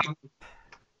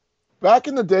 back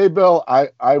in the day, Bill,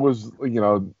 I was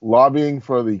lobbying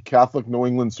for the Catholic New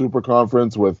England Super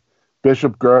Conference with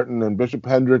Bishop Girton and Bishop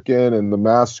Hendricken and the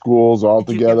mass schools all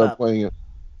Did you give together up? playing it.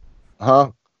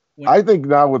 Huh? I think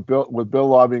now with Bill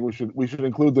lobbying, we should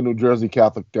include the New Jersey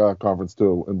Catholic Conference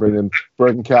too, and bring in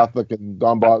Bergen Catholic and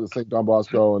St. Don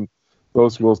Bosco and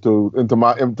those schools too into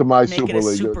my Make Super it a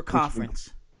League. super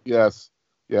conference. Yes.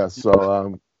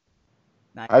 So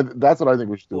Nice. that's what I think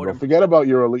we should do. Fordham. But forget about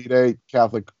your Elite Eight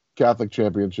Catholic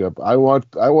championship. I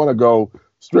want to go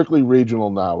strictly regional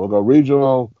now. We'll go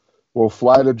regional. We'll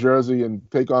fly to Jersey and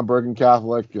take on Bergen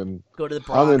Catholic and Go to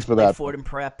the I'm in Bronx, for play that. Fordham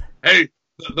Prep. Hey,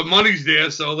 the money's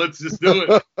there, so let's just do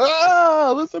it.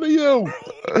 Listen to you.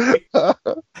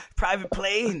 Private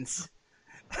planes.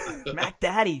 Mac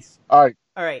Daddies. All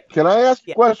right. Can I ask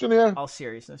Yeah. a question here? All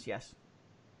seriousness, yes.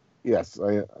 Yes,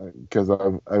 because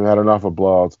I've had enough of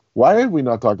blowouts. Why have we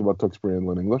not talked about Tewksbury and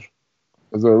Lynn English?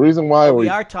 Is there a reason why? We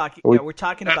are talking. Yeah, we're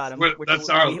talking about him. That's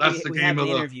the we game have of an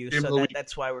the interview, game so of the week.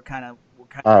 that's why we're kind of.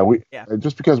 All right, Yeah.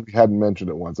 just because we hadn't mentioned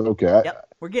it once. Okay. Yep,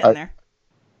 we're getting there.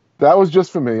 That was just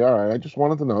for me. All right, I just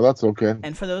wanted to know. That's okay.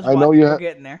 And for those I know we're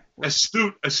getting there.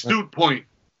 Astute point.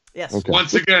 Yes. Okay.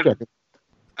 Once Just again, checking.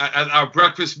 at our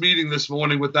breakfast meeting this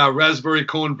morning with our raspberry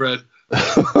cornbread.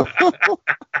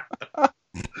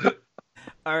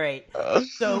 All right.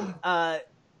 So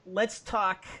let's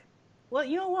talk. Well,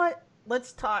 you know what?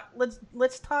 Let's talk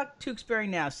Tewksbury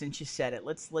now, since you said it.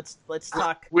 Let's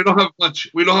talk. We don't have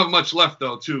much left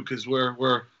though, too, because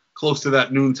we're close to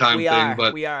that noontime thing.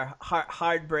 But we are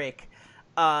hard break.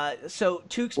 So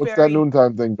Tewksbury. What's that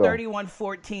noontime thing, Bill?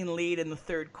 31-14 lead in the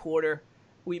third quarter.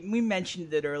 We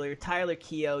mentioned it earlier. Tyler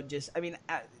Keogh just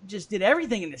did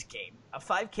everything in this game.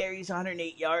 5 carries,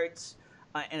 108 yards,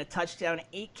 and a touchdown.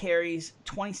 8 carries,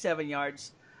 27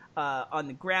 yards on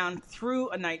the ground. Threw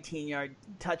a 19-yard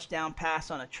touchdown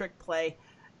pass on a trick play.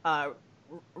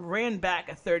 Ran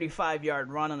back a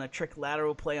 35-yard run on a trick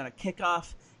lateral play on a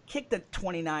kickoff. Kicked a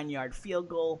 29-yard field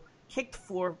goal. Kicked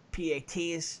 4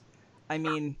 PATs. I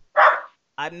mean,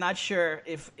 I'm not sure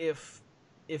if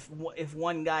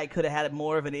one guy could have had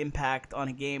more of an impact on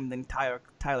a game than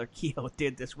Tyler Keogh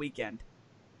did this weekend.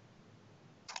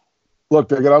 Look,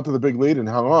 they got out to the big lead and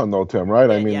hung on, though, Tim. Right?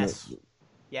 I mean,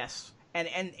 yes,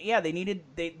 and yeah, they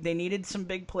needed some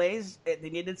big plays. They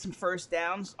needed some first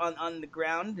downs on the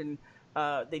ground, and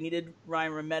they needed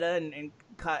Ryan Rometta and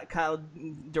Kyle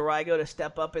Dorigo to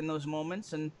step up in those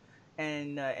moments, and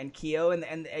Keogh,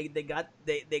 and they got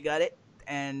it,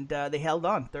 and they held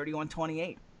on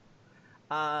 31-28.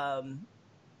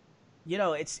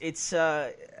 It's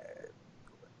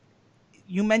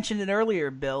you mentioned it earlier,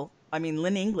 Bill. I mean,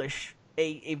 Lynn English,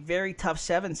 a very tough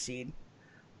 7 seed.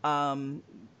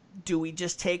 Do we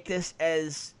just take this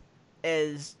as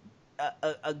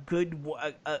a good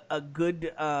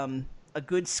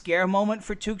scare moment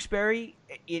for Tewksbury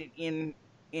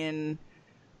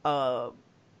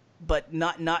but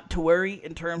not to worry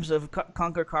in terms of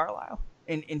conquer Carlisle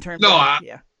in terms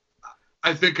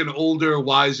I think an older,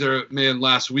 wiser man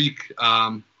last week,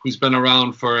 who's been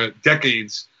around for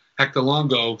decades, Hector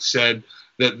Longo, said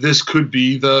that this could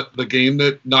be the game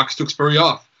that knocks Tewksbury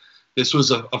off. This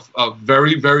was a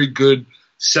very, very good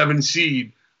 7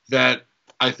 seed that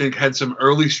I think had some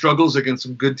early struggles against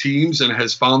some good teams and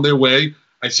has found their way.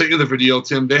 I sent you the video,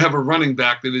 Tim. They have a running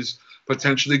back that is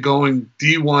potentially going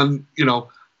D1,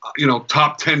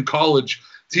 top 10 college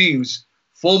teams.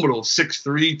 Formidable,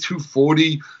 6'3",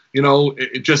 240.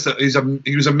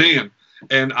 He was a man.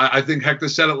 And I think Hector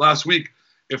said it last week.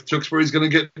 If Tewksbury's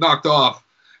going to get knocked off,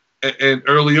 and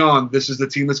early on, this is the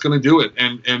team that's going to do it.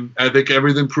 And I think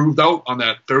everything proved out on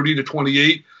that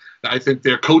 30-28. I think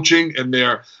their coaching and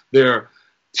their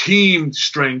team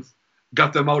strength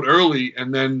got them out early,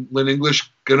 and then Lynn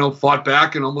English, fought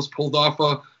back and almost pulled off.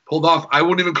 I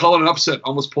wouldn't even call it an upset.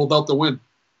 Almost pulled out the win.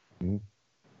 Mm-hmm.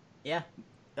 Yeah.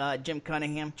 Jim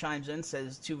Cunningham chimes in,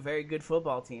 says 2 very good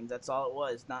football teams. That's all it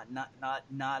was. Not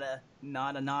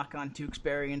a knock on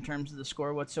Tewksbury in terms of the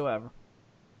score whatsoever.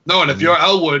 No, and if you're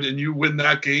Elwood and you win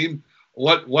that game,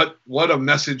 what a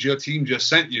message your team just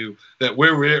sent you, that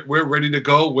we're ready to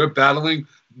go. We're battling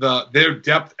their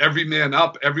depth, every man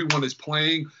up, everyone is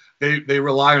playing. They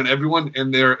rely on everyone,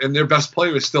 and their best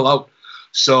player is still out.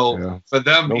 So for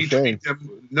them,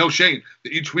 no shame.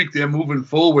 Each week they're moving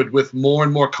forward with more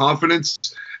and more confidence,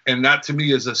 and that to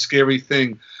me is a scary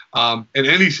thing in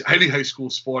any high school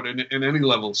sport in any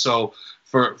level. So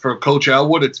for Coach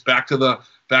Elwood, it's back to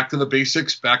the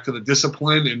basics, back to the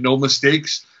discipline and no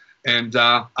mistakes. And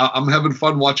I'm having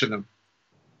fun watching them.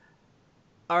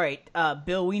 All right,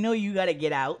 Bill, we know you got to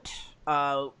get out.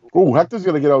 Hector's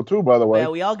going to get out too, by the way. Yeah,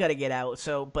 we all got to get out.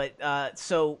 So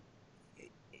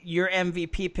your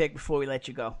MVP pick before we let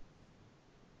you go.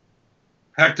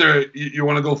 Hector, you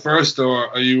want to go first, or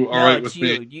are you all No, right it's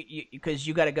with me? you because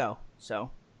you got to go. So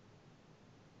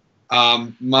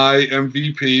My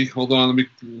MVP. Hold on,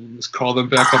 let's call them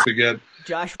back up again.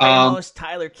 Josh Um, Ramos,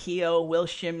 Tyler Keogh, Will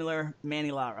Schindler,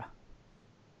 Manny Lara.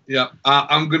 yeah,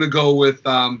 I'm gonna go with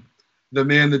the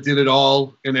man that did it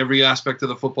all in every aspect of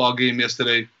the football game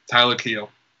yesterday, Tyler Keogh.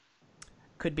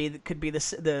 Could be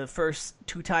the first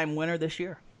 2-time winner this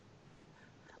year.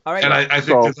 All right, And I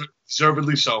think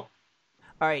deservedly so.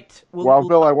 all right. Well,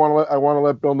 Bill, I want to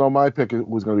let Bill know my pick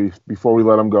was going to be before we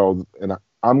let him go, and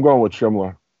I'm going with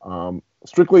Schindler.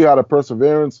 Strictly out of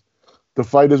perseverance to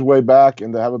fight his way back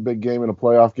and to have a big game in a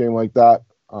playoff game like that.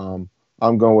 I'm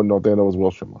going with North Andover's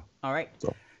Will Schindler. All right.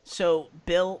 So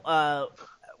Bill,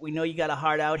 we know you got a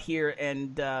heart out here,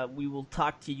 and we will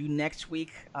talk to you next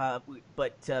week.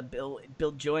 But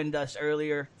Bill joined us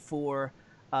earlier for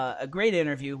a great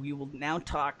interview. We will now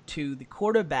talk to the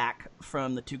quarterback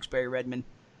from the Tewksbury Redmen,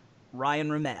 Ryan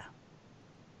Rometta.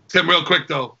 Tim, real quick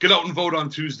though, get out and vote on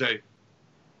Tuesday.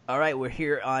 All right, we're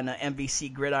here on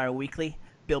MVC Gridiron Weekly.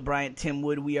 Bill Bryant, Tim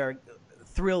Wood. We are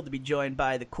thrilled to be joined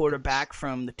by the quarterback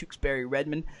from the Tewksbury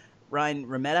Redmen, Ryan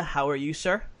Rometta. How are you,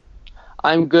 sir?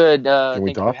 I'm good. Thank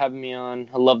you for having me on.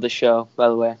 I love the show, by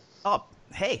the way. Oh,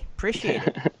 hey, appreciate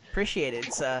it. Appreciate it.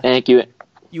 It's, Thank you.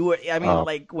 You were, I mean,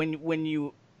 like when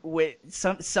you with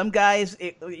some guys,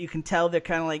 you can tell they're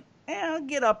kind of like, I'll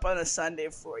get up on a Sunday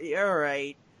for you. All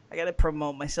right, I got to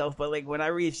promote myself. But like when I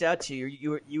reached out to you,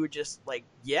 you were just like,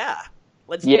 yeah,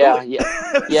 let's do it.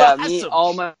 Yeah. Awesome.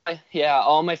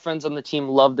 All my friends on the team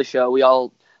love the show. We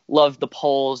all love the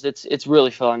polls. It's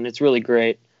really fun. It's really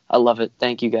great. I love it.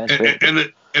 Thank you guys.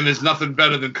 And there's nothing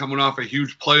better than coming off a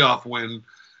huge playoff win.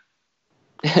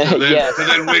 To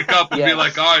then wake up and be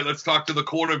like, all right, let's talk to the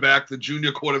quarterback, the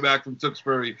junior quarterback from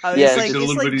Tewksbury. It's like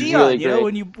Dion, really, you know,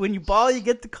 when you ball, you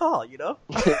get the call, you know?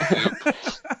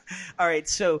 All right,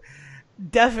 so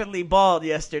definitely balled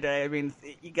yesterday. I mean,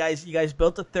 you guys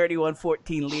built a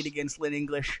 31-14 lead against Lynn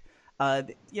English.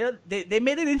 They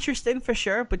made it interesting for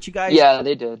sure, but you guys,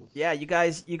 they did. Yeah, you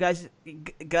guys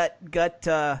got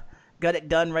it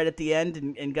done right at the end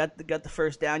and got the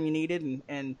first down you needed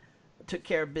and took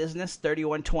care of business,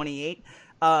 31-28.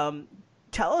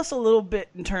 Tell us a little bit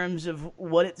in terms of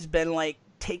what it's been like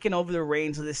taking over the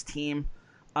reins of this team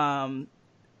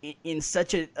in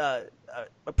such a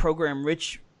program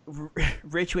rich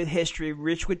with history,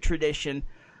 rich with tradition.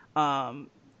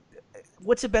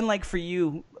 What's it been like for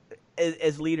you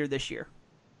as leader this year?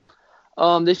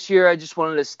 This year, I just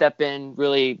wanted to step in,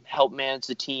 really help manage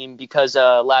the team because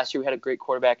last year we had a great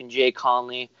quarterback in Jay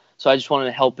Conley. So I just wanted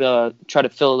to help try to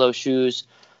fill those shoes.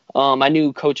 I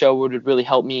knew Coach Elwood would really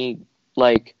help me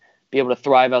be able to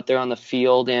thrive out there on the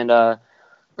field. And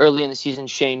early in the season,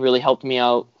 Shane really helped me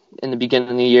out in the beginning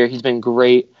of the year. He's been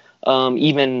great.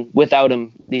 Even without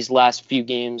him, these last few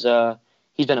games,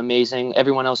 he's been amazing.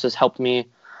 Everyone else has helped me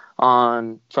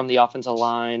from the offensive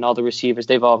line, all the receivers.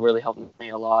 They've all really helped me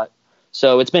a lot.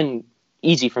 So it's been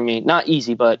easy for me. Not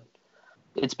easy, but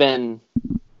it's been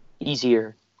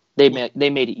easier. They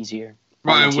made it easier.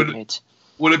 Ryan,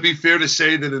 would it be fair to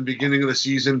say that in the beginning of the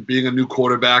season, being a new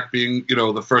quarterback, being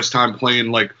the first time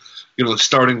playing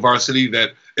starting varsity,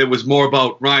 that it was more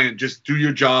about Ryan, just do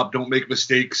your job, don't make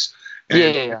mistakes,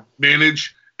 and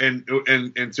manage, and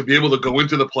to be able to go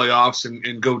into the playoffs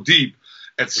and go deep.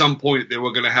 At some point, they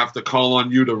were going to have to call on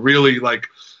you to really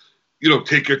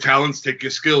take your talents, take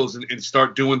your skills, and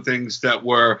start doing things that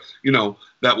were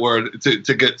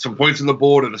to get some points on the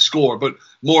board and a score, but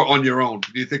more on your own.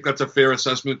 Do you think that's a fair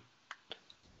assessment?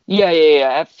 Yeah.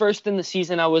 At first in the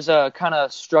season, I was kind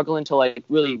of struggling to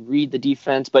really read the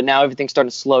defense, but now everything's starting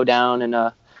to slow down, and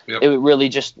it would really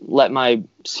just let my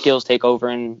skills take over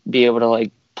and be able to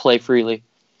play freely.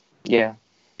 Yeah.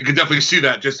 You can definitely see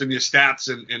that just in your stats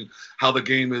and how the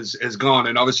game has gone.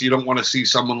 And obviously you don't want to see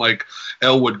someone like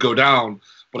Elwood go down.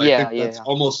 But I think that's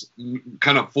almost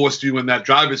kind of forced you in that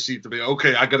driver's seat to be,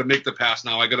 okay, I got to make the pass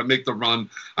now. I got to make the run.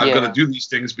 I've got to do these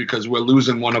things because we're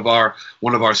losing one of our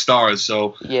stars.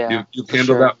 So you've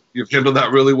handled that. You've handled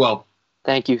that really well.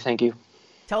 Thank you.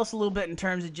 Tell us a little bit in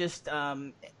terms of just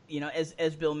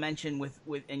as Bill mentioned with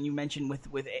and you mentioned with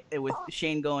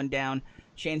Shane going down.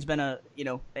 Shane's been a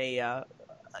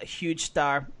huge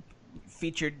star,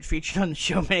 featured on the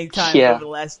show many times over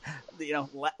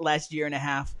the last year and a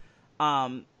half.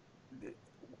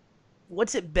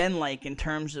 What's it been like in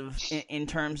terms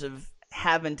of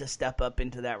having to step up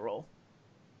into that role?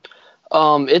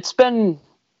 It's been,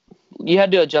 you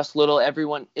had to adjust a little.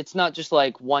 Everyone, it's not just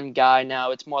one guy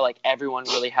now. It's more like everyone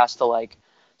really has to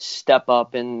step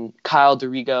up. And Kyle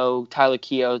Dorigo, Tyler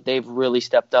Keogh, they've really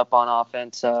stepped up on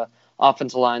offense.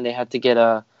 offensive line, they have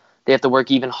to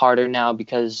work even harder now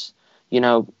because,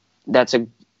 that's a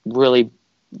really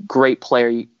great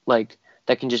player, like,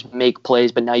 that can just make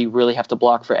plays, but now you really have to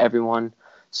block for everyone.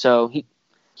 So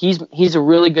he's a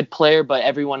really good player, but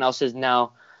everyone else has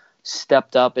now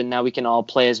stepped up, and now we can all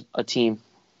play as a team.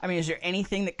 I mean, is there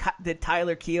anything that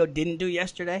Tyler Keogh didn't do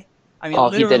yesterday? I mean,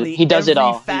 literally, he does it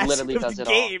all. He literally does it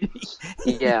game,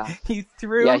 all. Yeah, he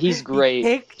threw. Yeah, he's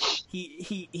great.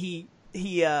 He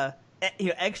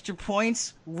extra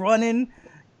points, running,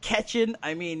 catching.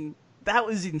 I mean, that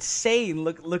was insane.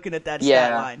 Looking at that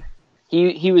stat line.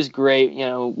 He was great.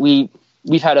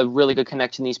 We've had a really good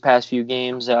connection these past few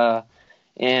games,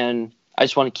 and I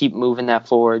just want to keep moving that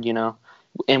forward.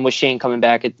 And with Shane coming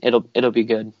back, it'll be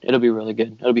good. It'll be really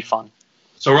good. It'll be fun.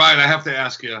 So, Ryan, I have to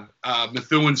ask you,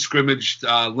 Methuen scrimmaged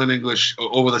Lynn English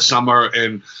over the summer,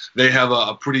 and they have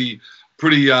a pretty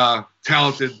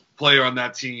talented player on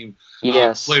that team.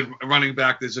 Yes. Played running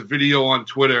back. There's a video on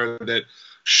Twitter that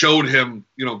showed him,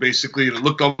 basically it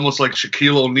looked almost like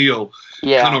Shaquille O'Neal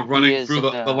kind of running through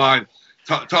the line.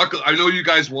 Talk. I know you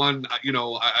guys won.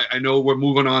 I know we're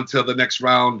moving on to the next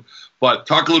round, but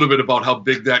talk a little bit about how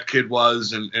big that kid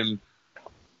was and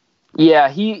Yeah,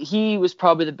 he was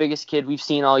probably the biggest kid we've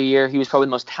seen all year. He was probably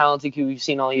the most talented kid we've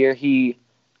seen all year. He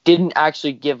didn't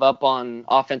actually give up on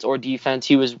offense or defense.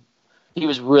 He was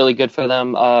really good for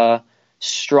them.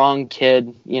 Strong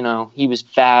kid. He was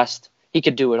fast. He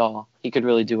could do it all. He could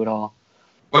really do it all.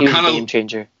 He was a game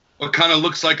changer. What kind of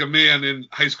looks like a man in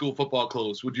high school football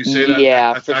clothes? Would you say that?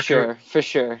 Yeah, for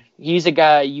sure. He's a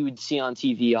guy you would see on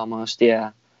TV almost.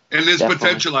 Yeah. And there's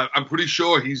potential. I'm pretty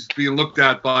sure he's being looked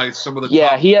at by some of the.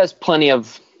 Yeah, he has plenty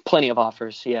of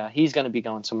offers. Yeah, he's going to be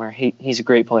going somewhere. He's a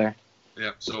great player.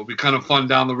 Yeah, so it'll be kind of fun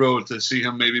down the road to see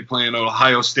him maybe playing at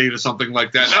Ohio State or something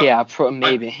like that. Yeah,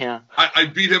 maybe. I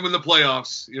beat him in the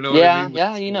playoffs. You know. Yeah, what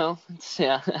I mean?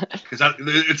 yeah, Because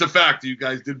it's a fact. You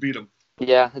guys did beat him.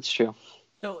 Yeah, that's true.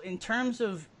 So in terms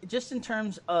of,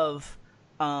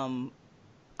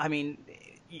 I mean,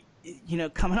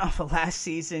 coming off of last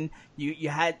season, you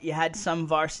had some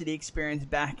varsity experience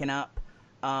backing up,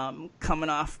 coming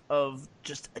off of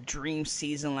just a dream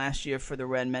season last year for the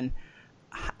Redmen.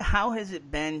 How has it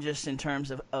been just in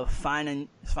terms of finding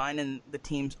the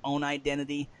team's own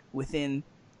identity within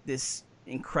this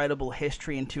incredible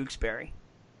history in Tewksbury?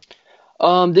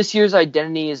 This year's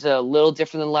identity is a little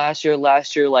different than last year.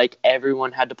 Last year, like,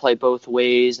 everyone had to play both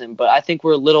ways, but I think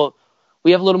we have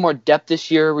a little more depth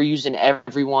this year. We're using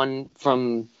everyone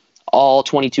from all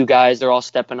 22 guys. They're all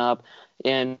stepping up,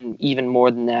 and even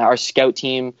more than that, our scout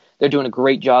team, they're doing a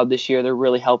great job this year. They're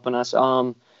really helping us.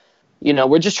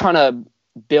 We're just trying to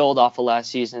build off of last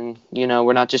season.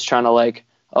 We're not just trying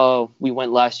to we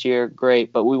went last year,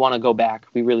 great, but we want to go back.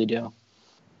 We really do.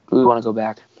 We want to go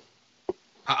back.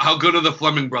 How good are the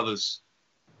Fleming brothers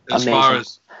as Amazing. far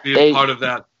as being part of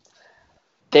that?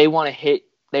 They want to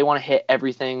hit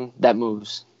everything that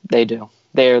moves. They do.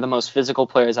 They are the most physical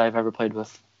players I've ever played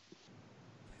with.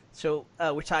 So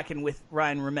we're talking with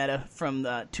Ryan Rometta from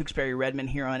the Tewksbury Redmen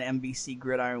here on NBC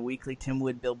Gridiron Weekly. Tim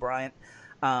Wood, Bill Bryant.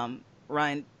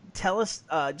 Ryan, tell us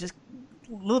just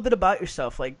a little bit about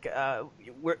yourself. Like,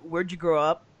 where'd you grow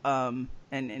up, and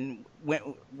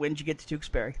when'd you get to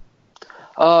Tewksbury?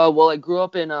 Well, I grew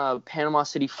up in Panama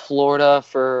City, Florida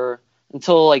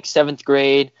until 7th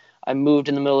grade. I moved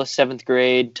in the middle of 7th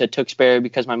grade to Tewksbury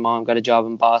because my mom got a job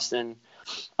in Boston.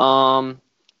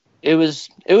 It was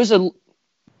a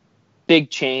big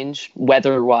change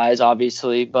weather-wise,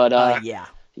 obviously, but yeah.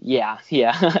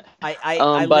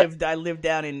 I lived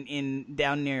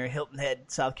down near Hilton Head,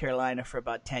 South Carolina for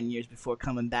about 10 years before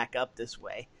coming back up this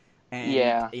way. And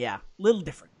a little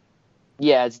different.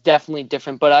 Yeah, it's definitely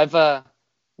different, but I've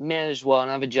managed well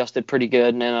and I've adjusted pretty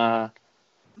good, and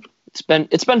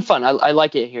it's been fun. I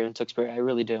like it here in Tewksbury. I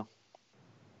really do.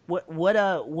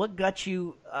 What got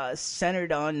you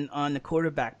centered on the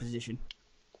quarterback position?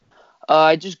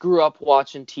 I just grew up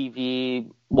watching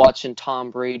TV, watching Tom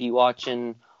Brady,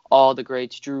 watching all the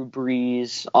greats, Drew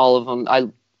Brees, all of them.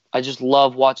 I just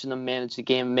love watching them manage the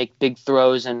game, make big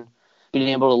throws, and being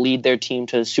able to lead their team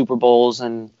to Super Bowls,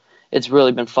 and it's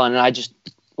really been fun. And I just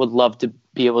would love to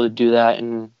be able to do that,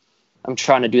 and I'm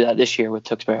trying to do that this year with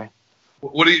Tewksbury.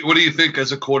 What do you think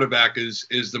as a quarterback is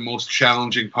the most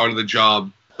challenging part of the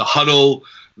job? The huddle,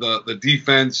 the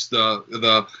defense,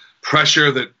 the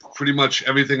pressure that pretty much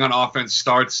everything on offense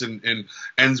starts and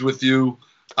ends with you.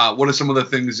 What are some of the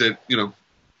things that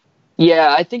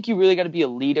Yeah, I think you really got to be a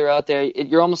leader out there.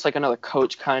 You're almost like another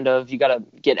coach, kind of. You got to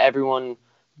get everyone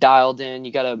dialed in.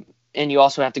 And you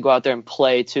also have to go out there and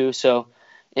play too. So,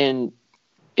 and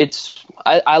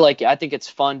I like it. I think it's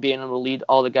fun being able to lead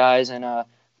all the guys and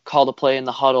call the play in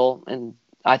the huddle. And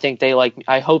I think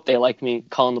I hope they like me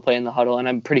calling the play in the huddle, and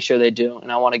I'm pretty sure they do.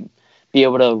 And I want to be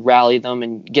able to rally them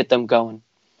and get them going.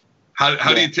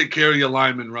 How do you take care of your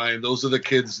linemen, Ryan? Those are the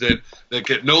kids that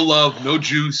get no love, no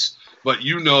juice, but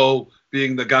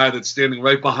being the guy that's standing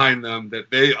right behind them,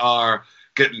 that they are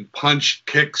getting punched,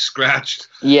 kicked, scratched,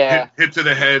 hit to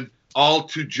the head, all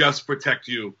to just protect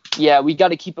you. Yeah, we got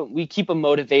to keep them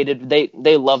motivated.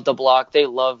 They love the block. They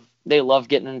love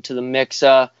getting into the mix.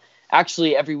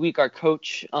 Actually, every week our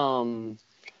coach,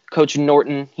 Coach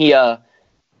Norton, he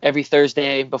every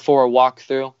Thursday before a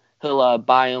walkthrough, he'll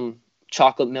buy them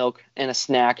chocolate milk and a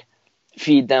snack,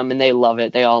 feed them, and they love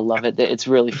it. They all love it. It's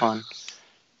really fun.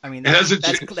 I mean,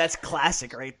 that's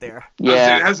classic right there.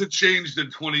 Yeah. It hasn't changed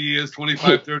in 20 years,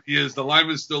 25, 30 years. The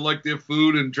linemen still like their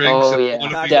food and drinks. Oh,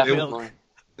 and yeah, definitely.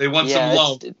 They want some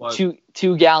love. But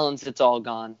 2 gallons, it's all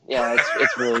gone. Yeah,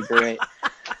 it's really great.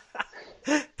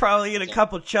 Probably in a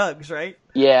couple chugs, right?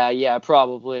 Yeah,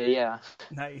 probably, yeah.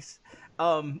 Nice.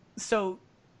 So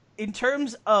in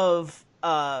terms of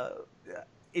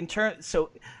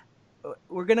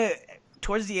we're gonna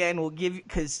towards the end we'll give you,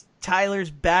 because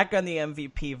Tyler's back on the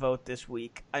MVP vote this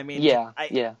week. I mean,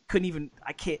 I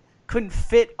couldn't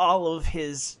fit all of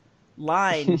his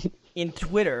line in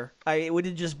Twitter. It would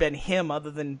have just been him, other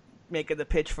than making the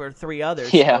pitch for 3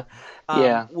 others. Yeah,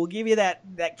 so, we'll give you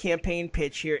that campaign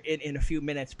pitch here in a few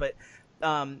minutes, but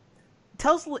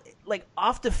tell us, like,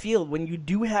 off the field, when you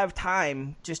do have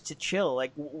time just to chill,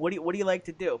 like, what do you like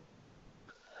to do?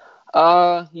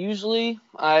 Usually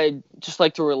I just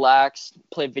like to relax,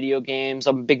 play video games.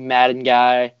 I'm a big Madden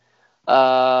guy.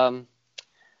 Right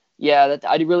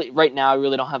now I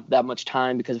really don't have that much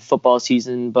time because of football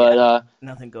season, but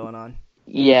nothing going on.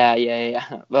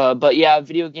 Yeah. But yeah,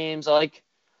 video games. I like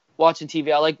watching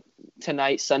TV. I like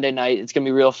tonight, Sunday night. It's gonna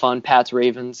be real fun. Pats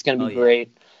Ravens. It's gonna be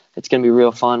great. It's gonna be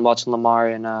real fun watching Lamar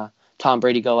and Tom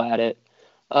Brady go at it.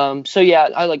 I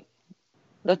like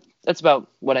that. That's about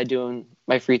what I do in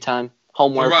my free time.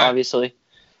 Homework, obviously.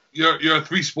 You're a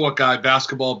 3-sport guy: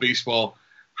 basketball, baseball.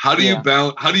 How do you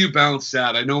balance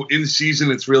that? I know in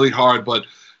season it's really hard, but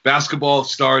basketball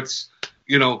starts,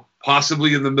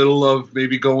 possibly in the middle of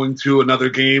maybe going to another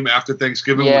game after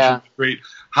Thanksgiving, which is great.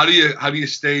 How do you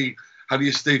stay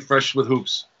fresh with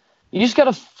hoops? You just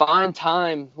gotta find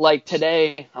time. Like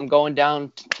today, I'm going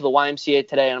down to the YMCA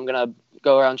today, and I'm gonna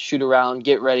go around, shoot around,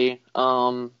 get ready.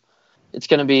 It's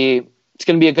gonna be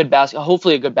a good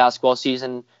hopefully a good basketball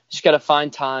season. Just gotta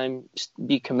find time, just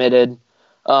be committed.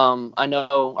 I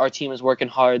know our team is working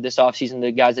hard this offseason,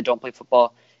 the guys that don't play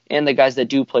football and the guys that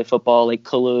do play football, like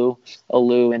Kalu,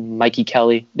 Alu, and Mikey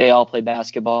Kelly. They all play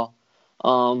basketball.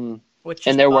 Which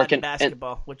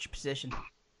Which position?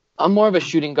 I'm more of a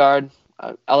shooting guard.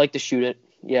 I like to shoot it.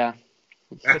 Yeah.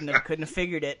 Couldn't have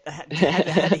figured it. I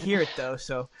had to hear it though.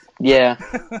 So. Yeah.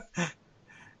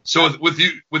 So with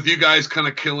you guys kind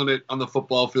of killing it on the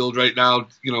football field right now,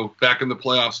 back in the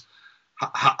playoffs,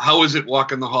 how is it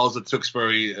walking the halls at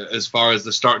Tewksbury as far as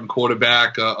the starting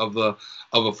quarterback of a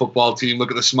football team?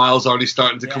 Look at the smiles already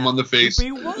starting to come on the face.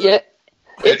 Yeah.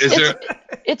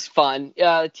 It's fun.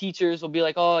 Teachers will be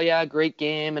like, "Oh yeah, great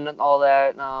game," and all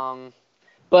that.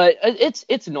 But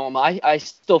it's normal. I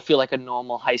still feel like a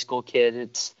normal high school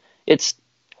kid. It's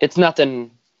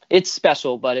nothing. It's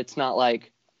special, but it's not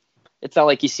like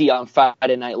you see on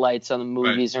Friday Night Lights on the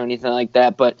movies or anything like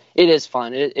that. But it is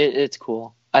fun. It's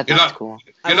cool. I think it's cool.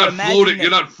 You're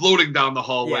not floating down the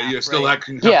hallway. You're still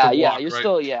acting.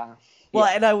 Well,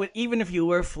 and I would, even if you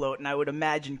were floating, I would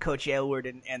imagine Coach Aylward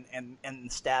and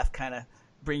staff kind of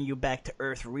bring you back to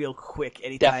earth real quick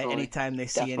anytime they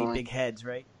see any big heads,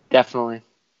 right? Definitely.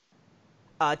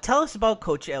 Tell us about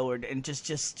Coach Aylward and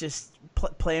just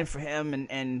playing for him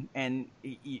and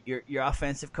your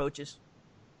offensive coaches.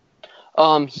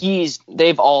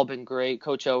 They've all been great.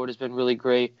 Coach Aylward has been really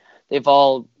great. They've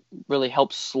all really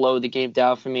helped slow the game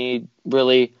down for me.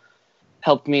 Really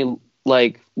helped me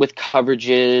like with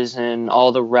coverages and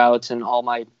all the routes and all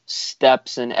my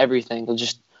steps and everything.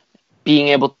 Just being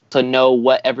able to know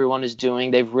what everyone is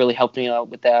doing. They've really helped me out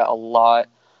with that a lot.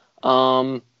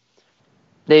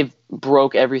 They've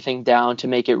broke everything down to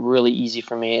make it really easy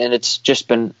for me, and it's just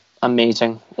been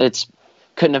amazing.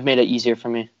 Couldn't have made it easier for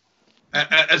me.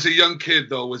 As a young kid,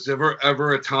 though, was there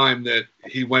ever a time that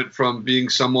he went from being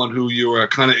someone who you were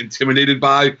kind of intimidated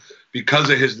by because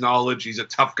of his knowledge? He's a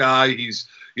tough guy. He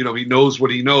knows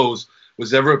what he knows.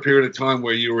 Was there ever a period of time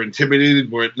where you were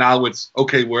intimidated, where now it's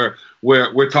okay, we're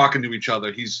talking to each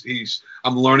other?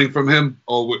 I'm learning from him,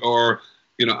 or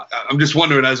I'm just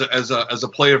wondering as a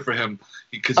player for him,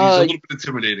 because he's a little bit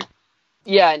intimidating.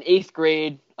 Yeah, in 8th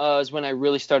grade is when I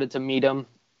really started to meet him.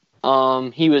 I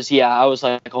was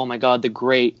like, oh my God, the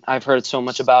great. I've heard so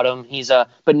much about him.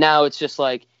 But now it's just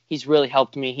like he's really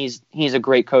helped me. He's a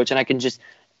great coach, and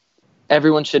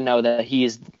everyone should know that he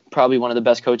is probably one of the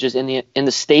best coaches in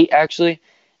the state actually,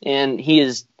 and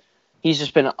he's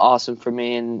just been awesome for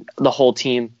me and the whole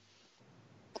team.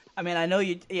 I mean, I know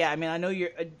you. Yeah, I mean, I know you're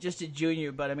just a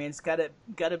junior, but I mean, it's gotta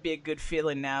be a good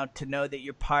feeling now to know that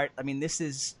you're part. I mean,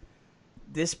 this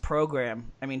program.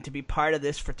 I mean, to be part of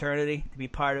this fraternity, to be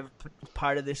part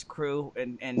of this crew,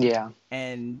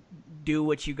 and do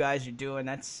what you guys are doing.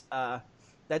 That's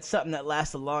something that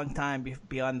lasts a long time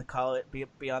beyond the college,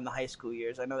 beyond the high school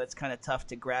years. I know that's kind of tough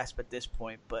to grasp at this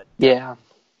point, but yeah.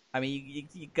 I mean,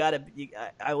 you gotta.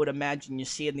 I would imagine you're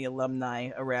seeing the alumni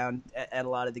around at a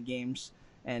lot of the games,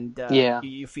 and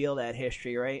you feel that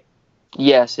history, right?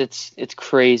 Yes, it's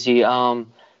crazy.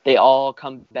 They all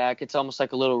come back. It's almost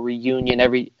like a little reunion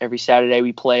every Saturday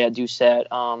we play at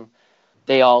Doucette.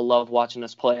 They all love watching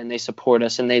us play, and they support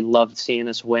us, and they love seeing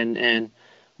us win. And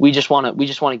we just want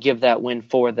to give that win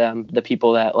for them, the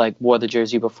people that like wore the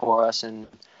jersey before us and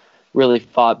really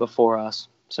fought before us.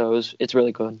 So it's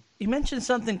really good. You mentioned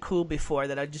something cool before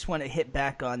that I just want to hit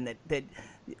back on that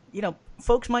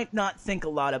folks might not think a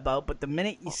lot about, but the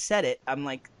minute you said it, I'm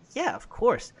like, yeah, of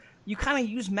course. You kind of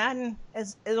use Madden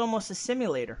as almost a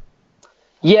simulator.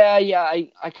 Yeah.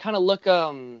 I kind of look.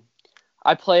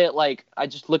 I play it like I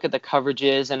just look at the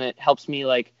coverages, and it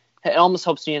almost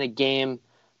helps me in a game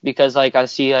because like I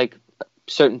see like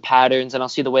certain patterns, and I'll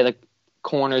see the way the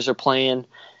corners are playing,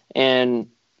 and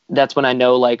that's when I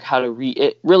know like how to read.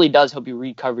 It really does help you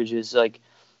read coverages. Like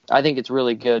I think it's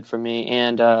really good for me,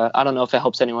 and I don't know if it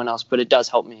helps anyone else, but it does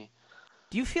help me.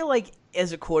 Do you feel like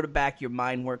as a quarterback your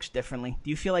mind works differently? Do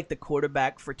you feel like the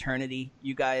quarterback fraternity,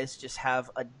 you guys just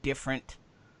have a different,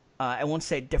 I won't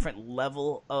say different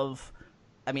level of,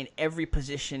 I mean, every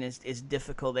position is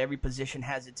difficult. Every position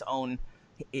has its own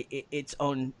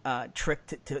trick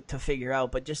to figure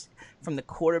out. But just from the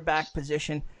quarterback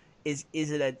position, is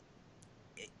it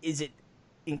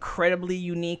incredibly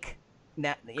unique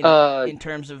in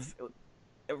terms of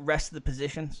the rest of the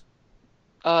positions?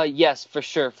 Yes, for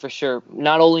sure.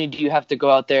 Not only do you have to go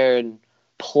out there and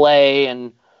play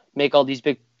and make all these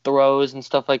big throws and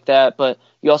stuff like that, but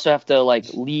you also have to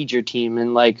like lead your team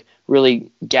and like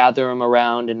really gather them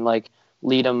around and like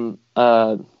lead them,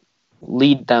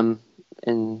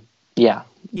 and yeah.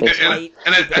 And I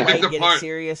think the part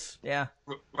serious, yeah.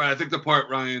 Right, I think the part,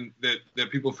 Ryan,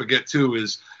 that people forget too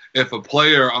is if a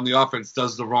player on the offense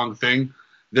does the wrong thing,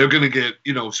 they're going to get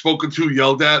spoken to,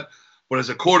 yelled at. But as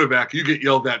a quarterback, you get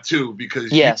yelled at too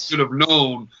because you should have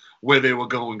known where they were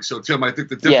going. So, Tim, I think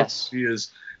the difference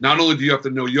is not only do you have to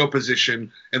know your position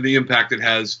and the impact it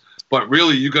has, but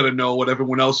really you got to know what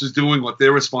everyone else is doing, what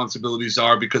their responsibilities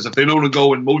are. Because if they don't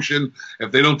go in motion,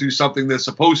 if they don't do something they're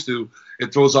supposed to,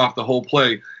 it throws off the whole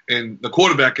play. And the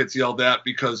quarterback gets yelled at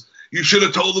because you should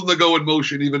have told them to go in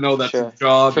motion, even though that's his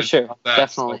job. For sure,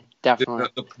 definitely.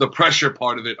 The pressure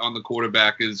part of it on the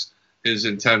quarterback is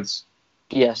intense.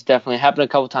 Yes, definitely. It happened a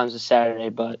couple times this Saturday,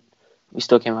 but we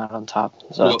still came out on top,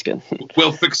 so that's good.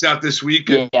 We'll fix that this week.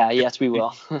 Yes, we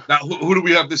will. Now, who do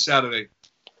we have this Saturday?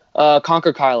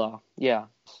 Concord Carlisle. Yeah,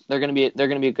 they're gonna be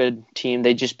a good team.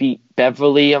 They just beat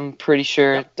Beverly, I'm pretty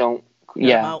sure. They're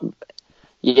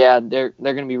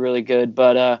gonna be really good.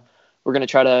 But we're gonna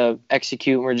try to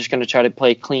execute. We're just gonna try to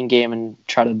play a clean game and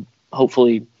try to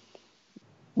hopefully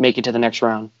make it to the next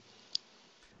round.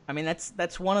 I mean,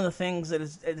 that's one of the things that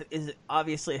is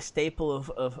obviously a staple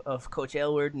of Coach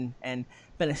Aylward and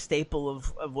been a staple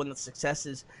of one of the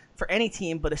successes for any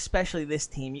team, but especially this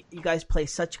team. You guys play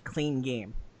such a clean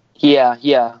game.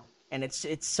 Yeah. And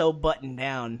it's so buttoned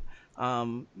down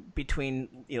between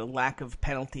lack of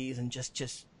penalties and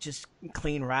just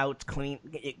clean routes,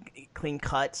 clean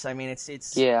cuts. I mean,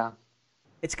 it's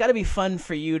got to be fun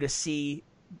for you to see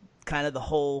kind of the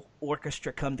whole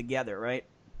orchestra come together, right?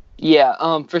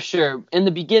 Yeah, for sure. In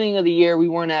the beginning of the year, we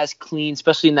weren't as clean,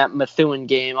 especially in that Methuen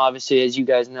game, obviously, as you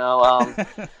guys know.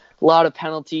 A lot of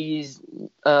penalties.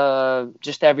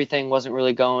 Just everything wasn't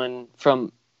really going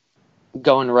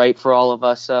right for all of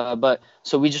us. But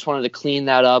so we just wanted to clean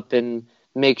that up and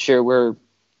make sure we're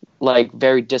like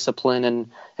very disciplined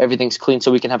and everything's clean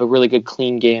so we can have a really good,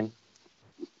 clean game.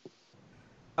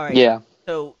 All right. Yeah.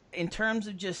 So in terms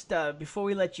of just before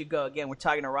we let you go, again, we're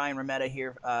talking to Ryan Rometta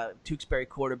here, Tewksbury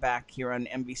quarterback here on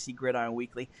MVC Gridiron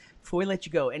Weekly. Before we let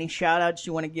you go, any shout-outs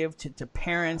you want to give to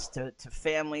parents, to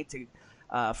family,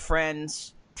 to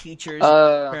friends, teachers,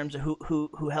 in terms of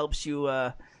who helps you,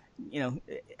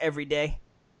 every day?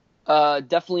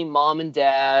 Definitely mom and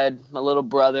dad, my little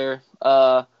brother.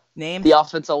 Names? The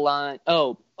offensive line.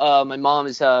 My mom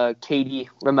is Katie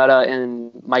Remetta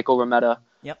and Michael Remetta.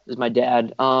 Yep. Is my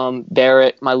dad.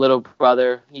 Barrett, my little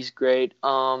brother. He's great.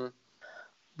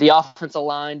 The offensive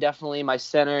line, definitely my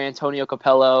center, Antonio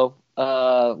Capello.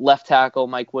 Left tackle,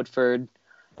 Mike Woodford.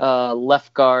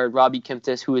 Left guard, Robbie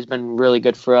Kimtis, who has been really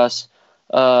good for us,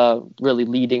 really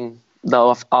leading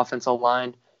the offensive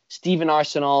line. Steven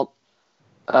Arsenault,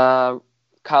 Kyle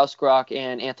Skrock,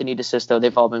 and Anthony DeSisto,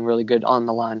 they've all been really good on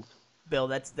the line. Bill,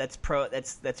 that's pro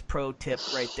tip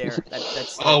right there.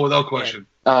 That's without question.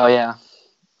 Oh yeah,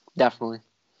 definitely.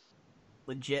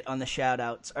 Legit on the shout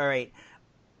outs. All right.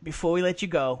 Before we let you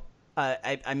go,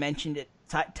 I mentioned it.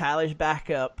 Tyler's back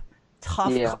up.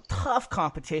 Tough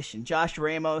competition. Josh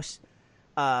Ramos,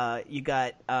 you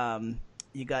got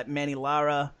Manny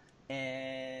Lara,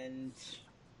 and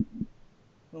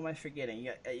who am I forgetting?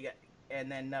 You got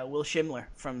and then Will Schindler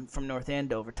from North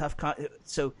Andover.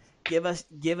 So give us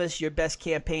your best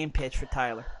campaign pitch for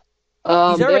Tyler.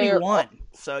 He's already won,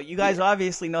 so you guys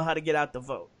obviously know how to get out the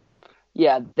vote.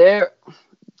 Yeah,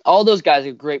 all those guys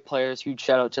are great players. Huge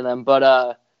shout out to them.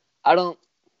 But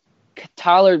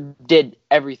Tyler did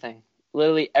everything.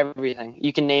 Literally everything.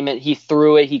 You can name it. He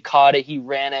threw it. He caught it. He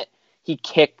ran it. He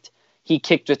kicked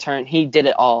return. He did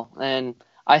it all. And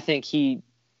I think he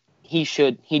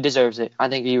deserves it. I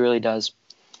think he really does.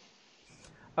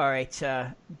 All right.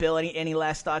 Bill, any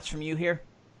last thoughts from you here?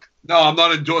 No, I'm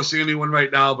not endorsing anyone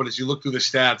right now, but as you look through the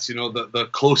stats, the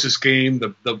closest game,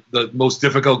 the most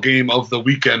difficult game of the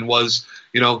weekend was,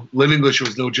 Lynn English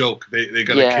was no joke. They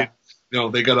got a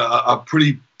kid, they got a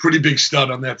pretty big stud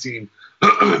on that team.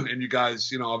 And you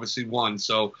guys, obviously won.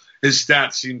 So his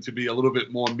stats seem to be a little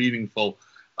bit more meaningful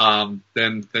than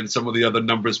some of the other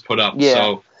numbers put up. Yeah.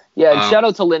 So shout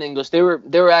out to Lynn English. They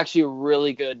were actually a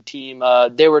really good team.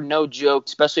 They were no joke,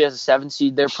 especially as a 7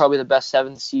 seed. They're probably the best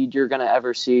 7 seed you're gonna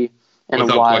ever see in a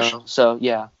while. Question. So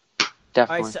yeah,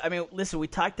 definitely. All right, so, listen, we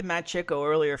talked to Matt Chico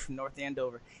earlier from North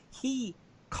Andover. He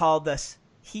called us.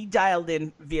 He dialed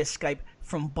in via Skype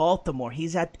from Baltimore.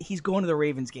 He's going to the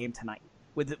Ravens game tonight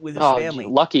with his family.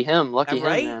 Lucky him,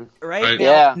 man. Right?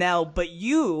 Yeah. Now, but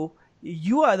you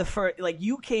are the first. Like,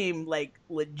 you came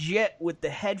legit with the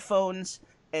headphones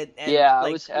and I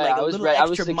was little ready. extra I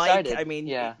was excited. mic.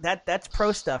 That's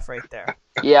pro stuff right there.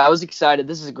 Yeah, I was excited.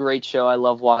 This is a great show. I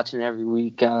love watching it every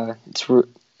week. I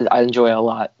enjoy it a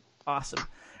lot. Awesome.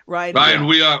 Ryan,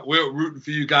 we're rooting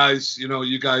for you guys.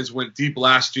 You guys went deep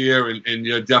last year, and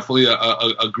you're definitely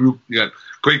a group. You got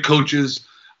great coaches.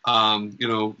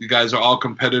 You guys are all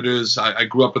competitors. I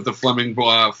grew up with the Fleming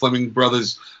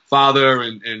brothers' father,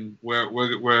 and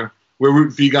we're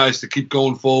rooting for you guys to keep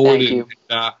going forward and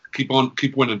keep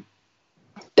winning.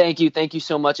 Thank you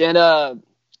so much. And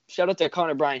shout out to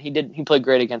Connor Bryan. He played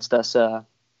great against us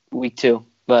week 2.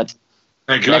 But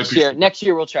thank you. Next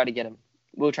year we'll try to get him.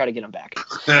 We'll try to get him back.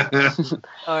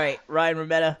 All right, Ryan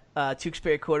Remetta,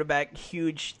 Tewksbury quarterback.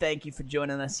 Huge thank you for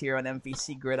joining us here on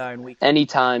MVC Gridiron Week.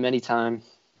 Anytime. All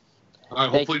right,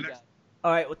 hopefully next.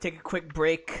 All right, we'll take a quick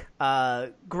break.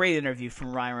 Great interview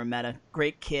from Ryan Remetta.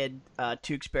 Great kid.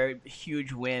 Tewksbury,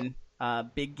 huge win.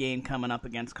 Big game coming up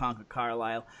against Concord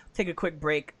Carlisle. Take a quick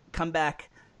break. Come back.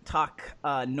 Talk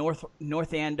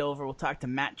North Andover. We'll talk to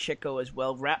Matt Chico as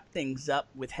well. Wrap things up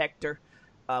with Hector.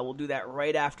 We'll do that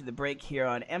right after the break here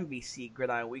on MVC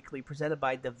Gridiron Weekly, presented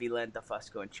by Davila and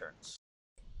DeFusco Insurance.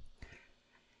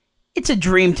 It's a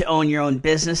dream to own your own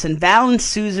business, and Val and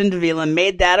Susan Davila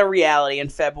made that a reality in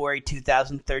February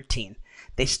 2013.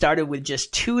 They started with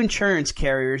just 2 insurance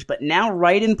carriers, but now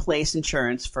right-in-place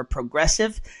insurance for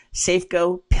Progressive,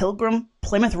 Safeco, Pilgrim,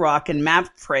 Plymouth Rock, and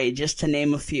MAPFRE, just to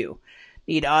name a few.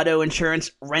 Need auto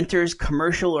insurance, renters,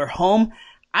 commercial, or home?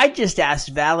 I just asked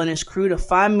Val and his crew to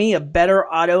find me a better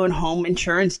auto and home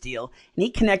insurance deal, and he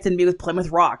connected me with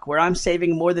Plymouth Rock, where I'm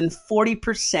saving more than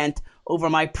 40% over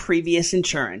my previous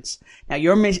insurance. Now,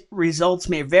 your results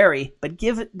may vary, but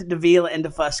give Davila and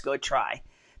DeFusco a try.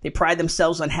 They pride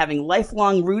themselves on having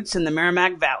lifelong roots in the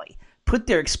Merrimack Valley. Put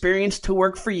their experience to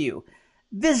work for you.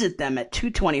 Visit them at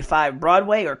 225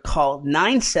 Broadway or call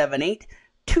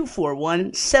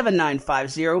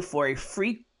 978-241-7950 for a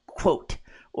free quote,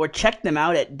 or check them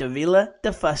out at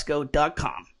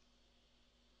daviladefusco.com.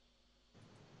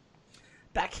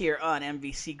 Back here on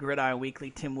MVC Gridiron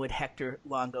Weekly, Tim Wood, Hector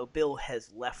Longo. Bill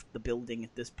has left the building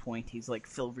at this point. He's like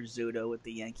Phil Rizzuto at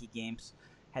the Yankee games.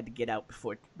 Had to get out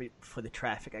before the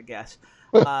traffic, I guess.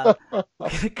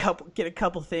 Get a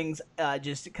couple things,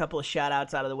 just a couple of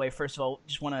shout-outs out of the way. First of all,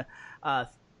 just want to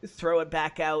throw it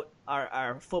back out,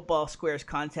 our football squares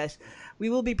contest. We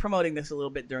will be promoting this a little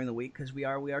bit during the week because we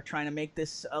are trying to make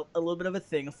this a little bit of a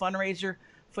thing, a fundraiser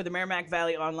for the Merrimack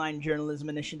Valley Online Journalism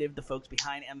Initiative, the folks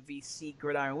behind MVC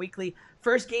Gridiron Weekly.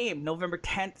 First game, November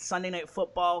 10th, Sunday Night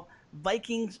Football,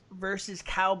 Vikings versus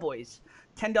Cowboys.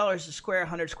 $10 a square,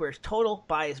 100 squares total.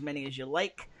 Buy as many as you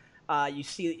like. You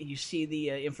see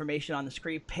the information on the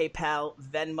screen. PayPal,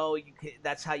 Venmo.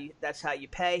 That's how you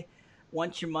pay.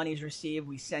 Once your money is received,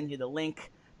 we send you the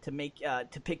link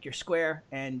to pick your square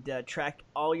and track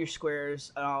all your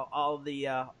squares, all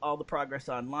the progress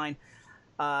online.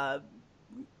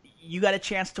 You got a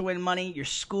chance to win money. Your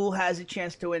school has a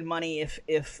chance to win money if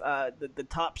the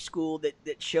top school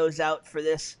that shows out for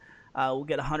this will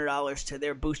get $100 to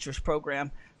their boosters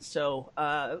program. So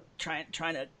trying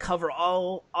to cover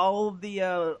all of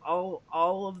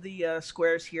the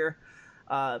squares here.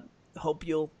 Hope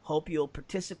you'll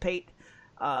participate.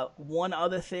 One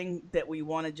other thing that we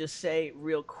want to just say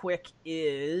real quick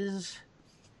is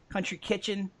Country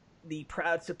Kitchen, the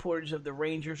proud supporters of the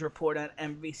Rangers, report on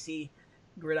MVC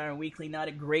Gridiron Weekly. Not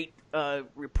a great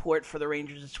report for the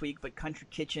Rangers this week, but Country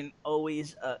Kitchen,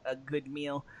 always a good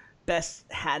meal. Best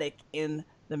haddock in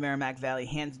the Merrimack Valley,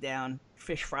 hands down.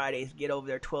 Fish Fridays, get over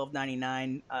there,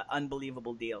 $12.99,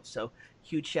 unbelievable deal. So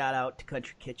huge shout out to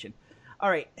Country Kitchen. All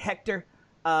right, Hector,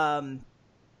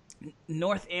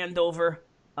 North Andover,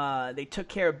 they took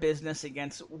care of business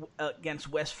against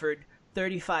Westford,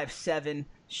 35-7.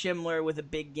 Schindler with a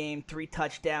big game, 3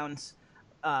 touchdowns,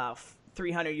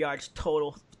 300 yards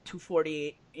total,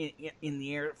 248 in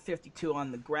the air, 52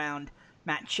 on the ground.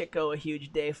 Matt Chico, a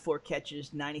huge day, 4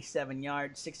 catches, 97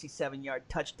 yards, 67-yard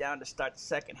touchdown to start the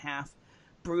second half.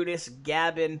 Brutus,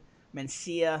 Gavin,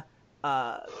 Mencia,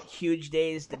 huge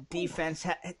days. The defense,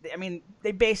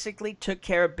 they basically took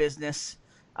care of business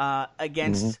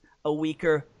against a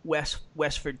weaker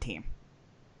Westford team.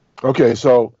 Okay,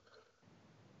 so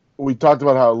we talked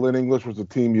about how Lynn English was a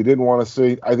team you didn't want to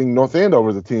see. I think North Andover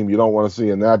is a team you don't want to see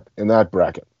in that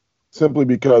bracket, simply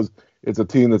because it's a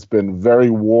team that's been very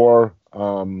war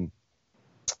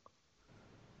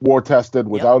tested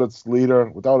without its leader,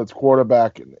 without its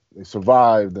quarterback, and they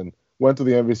survived and went to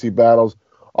the MVC battles.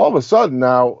 All of a sudden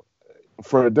now,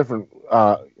 for a different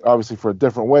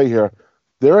way here,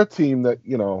 they're a team that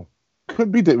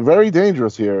could be very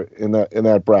dangerous here in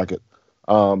that bracket.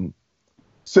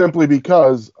 Simply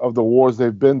because of the wars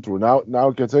they've been through. Now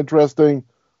it gets interesting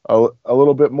a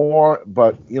little bit more,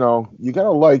 but you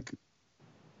gotta like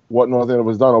what North Andover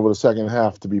has done over the second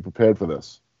half to be prepared for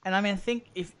this. And I think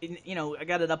if I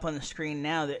got it up on the screen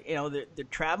now that they're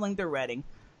traveling to Reading,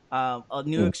 a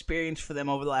new experience for them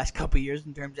over the last couple of years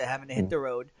in terms of having to hit the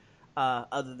road,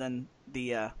 other than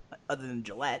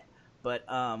Gillette, but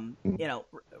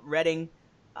Reading,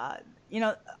 I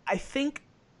think.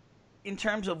 In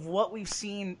terms of what we've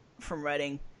seen from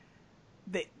Reading,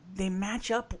 they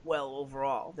match up well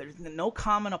overall. There's no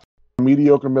common.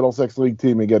 Mediocre Middlesex League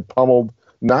team and get pummeled.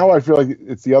 Now I feel like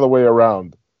it's the other way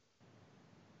around.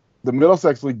 The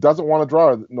Middlesex League doesn't want to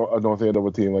draw a North Andover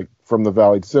team from the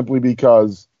Valley simply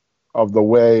because of the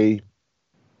way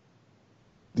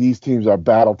these teams are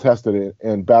battle tested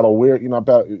and battle weird.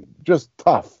 Just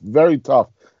tough, very tough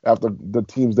after the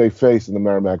teams they face in the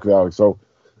Merrimack Valley. So.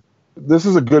 This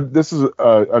is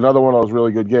another one of those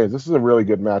really good games. This is a really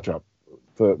good matchup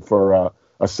for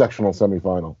a sectional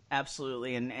semifinal.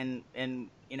 Absolutely, and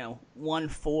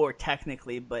 1-4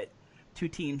 technically, but 2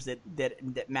 teams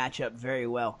that match up very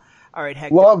well. All right,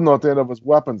 Hector. Love North Andover's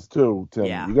weapons too, Tim.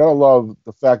 Yeah. You gotta love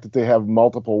the fact that they have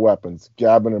multiple weapons.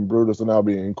 Gavin and Brutus are now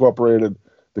being incorporated.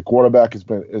 The quarterback has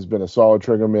been a solid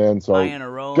trigger man, so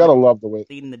gotta love the way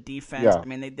leading the defense.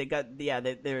 Yeah.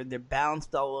 They're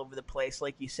balanced all over the place.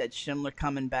 Like you said, Schindler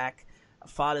coming back,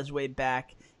 fought his way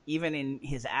back, even in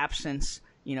his absence.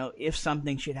 If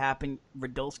something should happen,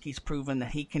 Radulski's proven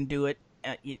that he can do it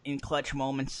in clutch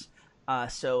moments.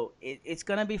 So it's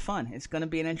gonna be fun. It's gonna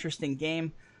be an interesting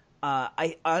game.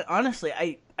 I honestly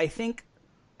think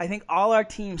all our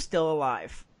teams still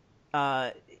alive.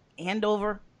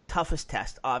 Andover. Toughest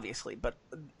test, obviously, but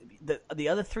the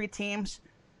other 3 teams,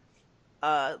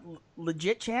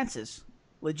 legit chances.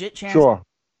 Sure,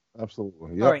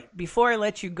 absolutely. Yep. All right, before I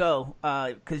let you go,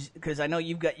 because I know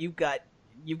you've got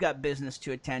business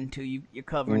to attend to. You're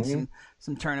covering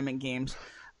some tournament games.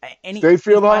 Any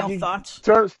State-field final hockey thoughts?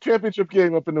 Championship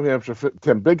game up in New Hampshire.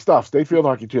 Tim, big stuff. State-field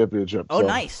hockey championship. Oh, so.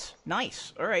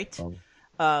 Nice. All right.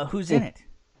 Who's in it?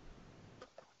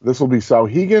 This will be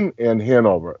Sauhegan and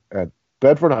Hanover at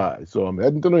Bedford High, so I'm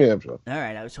heading to New Hampshire. All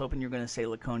right, I was hoping you were going to say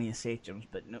Laconia Sachems,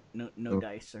 but no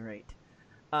dice. All right.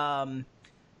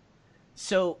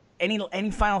 So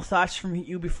any final thoughts from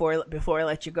you before I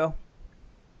let you go?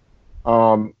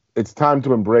 It's time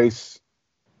to embrace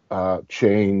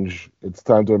change. It's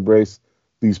time to embrace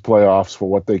these playoffs for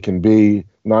what they can be,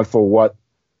 not for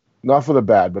the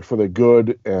bad, but for the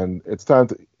good. And it's time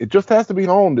to. It just has to be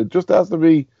honed. It just has to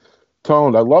be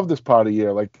toned. I love this part of the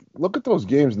year. Like, look at those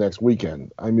games next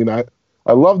weekend. I mean, I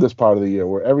love this part of the year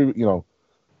where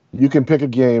you can pick a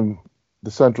game,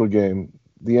 the Central game,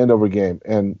 the Andover game,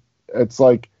 and it's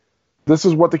like this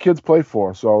is what the kids play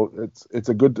for. So it's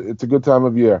a good time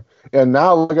of year. And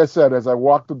now, like I said, as I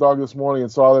walked the dog this morning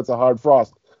and saw that's a hard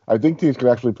frost, I think teams can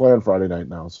actually play on Friday night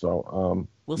now. So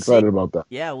we'll excited see. About that.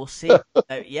 Yeah, we'll see.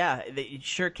 Yeah, they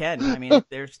sure can. I mean,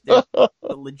 there's a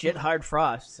legit hard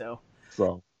frost. So.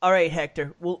 All right,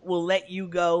 Hector, we'll let you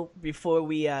go before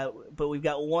but we've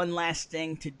got one last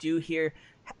thing to do here.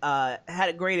 Had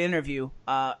a great interview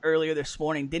earlier this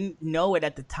morning. Didn't know it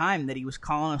at the time that he was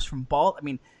calling us from Baltimore. I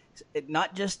mean, it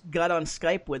not just got on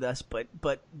Skype with us, but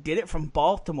did it from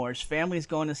Baltimore. His family's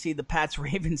going to see the Pats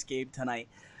Ravens game tonight.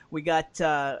 We got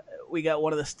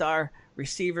one of the star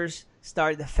receivers,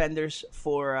 star defenders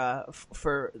for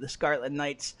the Scarlet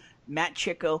Knights, Matt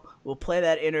Chico. We'll play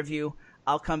that interview.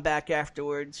 I'll come back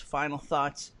afterwards. Final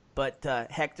thoughts. But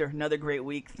Hector, another great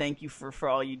week. Thank you for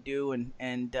all you do,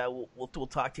 and we'll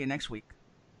talk to you next week.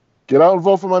 Get out and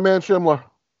vote for my man Schindler.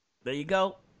 There you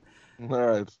go. All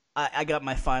right. I got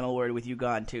my final word with you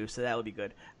gone too, so that would be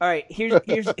good. All right,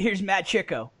 here's Matt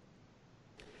Chico.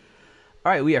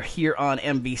 All right, we are here on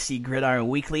MVC Gridiron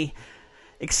Weekly.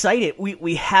 Excited.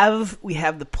 We have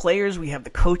the players, we have the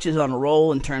coaches on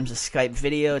roll in terms of Skype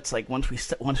video. It's like once we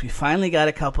finally got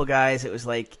a couple guys, it was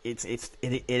like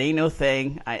it ain't no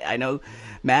thing. I know,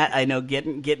 Matt. I know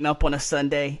getting up on a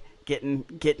Sunday,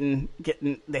 getting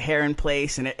the hair in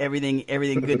place and everything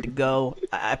good to go.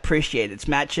 I appreciate it. It's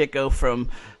Matt Chico from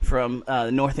the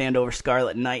North Andover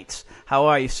Scarlet Knights. How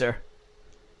are you, sir?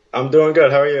 I'm doing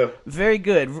good. How are you? Very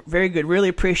good, very good. Really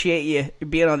appreciate you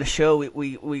being on the show.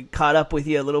 We caught up with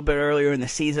you a little bit earlier in the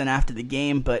season after the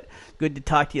game, but good to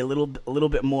talk to you a little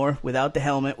bit more without the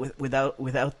helmet,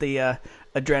 without the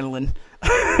adrenaline.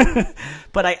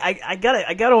 But I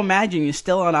gotta imagine you're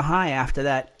still on a high after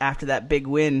that big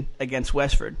win against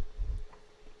Westford.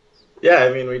 Yeah,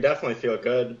 I mean, we definitely feel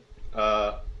good.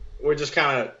 We're just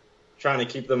kind of trying to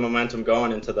keep the momentum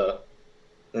going into the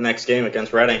next game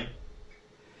against Reading.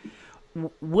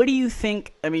 What do you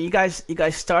think? I mean, you guys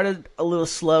started a little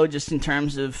slow, just in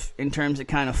terms of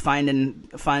kind of finding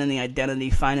the identity,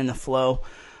 finding the flow.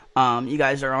 You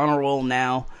guys are on a roll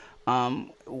now.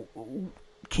 Can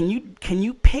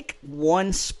you pick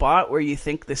one spot where you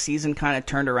think the season kind of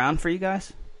turned around for you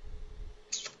guys?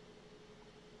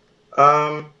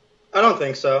 I don't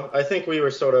think so. I think we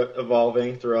were sort of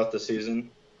evolving throughout the season.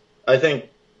 I think,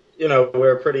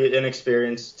 we're a pretty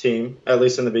inexperienced team, at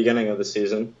least in the beginning of the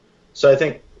season. So I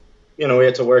think, we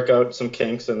had to work out some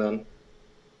kinks, and then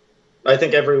I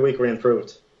think every week we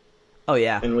improved. Oh,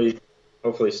 yeah. And we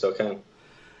hopefully still can.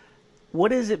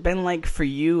 What has it been like for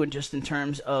you, just in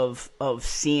terms of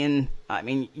seeing? I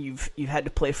mean, you've had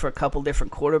to play for a couple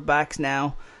different quarterbacks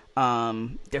now,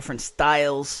 different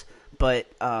styles, but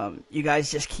you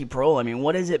guys just keep rolling. I mean,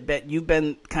 what has it been? You've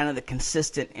been kind of the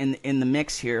consistent in the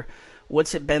mix here.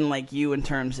 What's it been like you in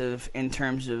terms of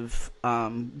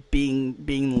being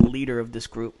the leader of this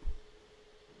group?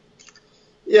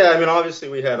 Yeah, I mean, obviously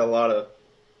we had a lot of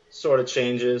sort of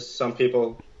changes. Some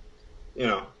people,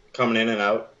 coming in and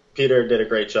out. Peter did a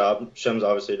great job. Shem's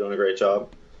obviously doing a great job.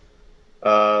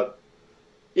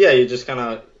 Yeah, you just kind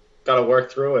of got to work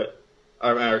through it.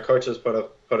 Our coaches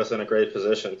put us in a great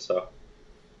position, so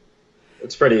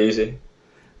it's pretty easy.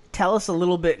 Tell us a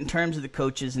little bit in terms of the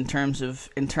coaches, in terms of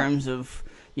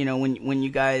when you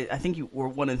guys, I think you were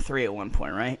 1-3 at one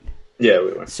point, right? Yeah,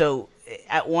 we were. So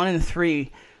at 1-3,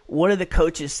 what are the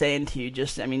coaches saying to you?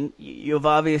 Just, I mean, you've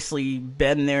obviously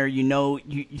been there. You know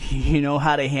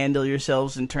how to handle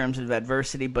yourselves in terms of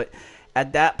adversity. But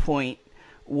at that point,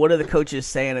 what are the coaches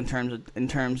saying in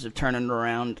terms of turning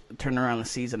around the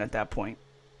season at that point?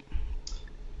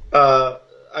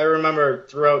 I remember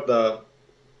throughout the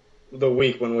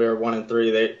week when we were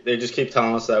 1-3, they just keep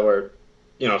telling us that we're,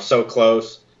 so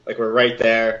close, like we're right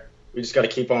there. We just got to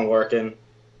keep on working,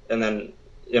 and then,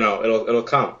 it'll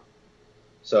come.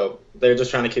 So they're just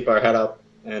trying to keep our head up,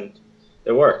 and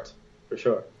it worked for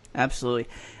sure. Absolutely.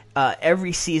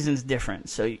 Every season's different,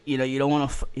 so you don't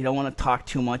want to talk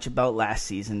too much about last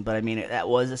season, but I mean that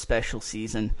was a special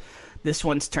season. This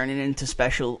one's turning into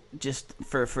special just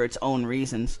for its own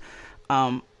reasons.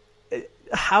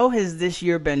 How has this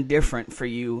year been different for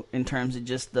you in terms of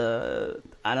just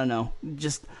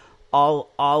just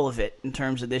all of it in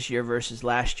terms of this year versus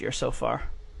last year so far?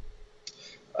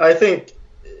 I think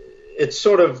it's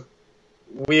sort of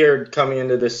weird coming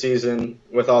into this season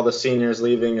with all the seniors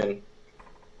leaving and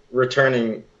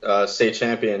returning state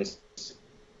champions.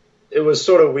 It was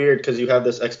sort of weird because you have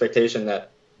this expectation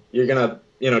that you're gonna,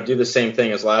 do the same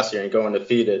thing as last year and go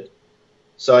undefeated.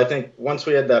 So I think once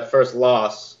we had that first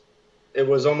loss, it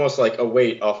was almost like a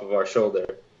weight off of our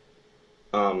shoulder,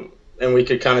 and we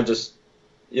could kind of just,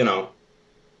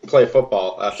 play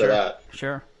football after that.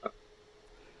 Sure.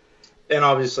 And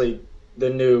obviously the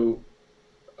new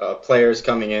players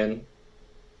coming in,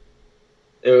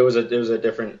 it was a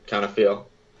different kind of feel,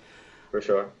 for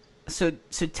sure. So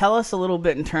tell us a little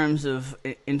bit in terms of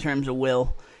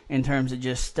Will, in terms of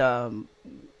just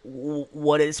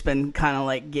what it's been kind of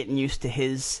like getting used to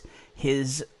his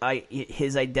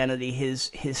identity,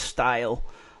 his style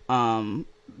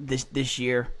this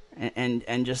year,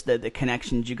 and just the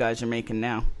connections you guys are making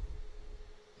now.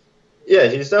 Yeah,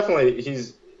 he's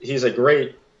a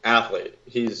great athlete.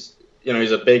 He's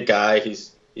a big guy.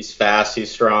 He's fast.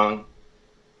 He's strong.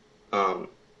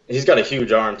 He's got a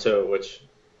huge arm too, which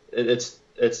it's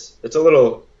a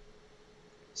little.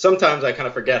 Sometimes I kind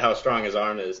of forget how strong his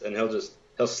arm is, and he'll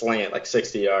sling it like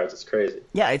 60 yards. It's crazy.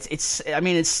 Yeah,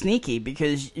 it's sneaky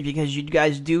because you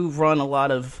guys do run a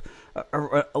lot of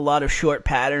short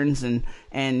patterns and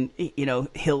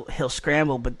he'll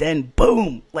scramble, but then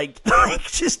boom, like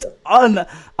just on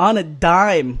a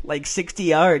dime, like 60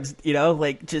 yards,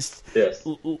 just yes.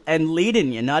 And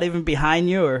leading you, not even behind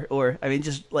you or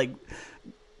just like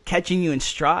catching you in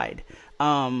stride.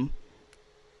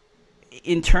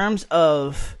 In terms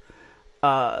of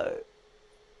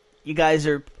you guys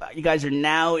are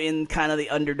now in kind of the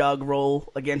underdog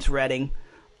role against Reading.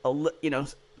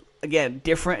 Again,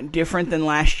 different than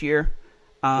last year.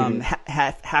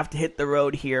 Have to hit the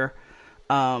road here.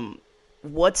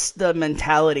 What's the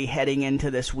mentality heading into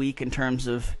this week in terms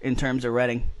of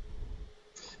Reading?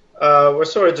 We're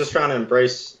sort of just trying to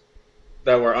embrace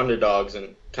that we're underdogs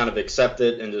and kind of accept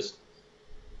it and just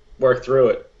work through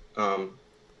it.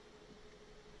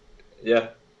 Yeah.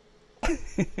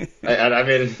 I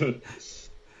mean,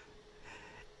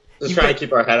 just trying to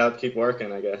keep our head up, keep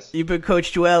working, I guess. You've been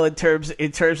coached well in terms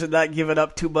of not giving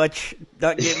up too much,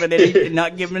 not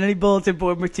giving any bulletin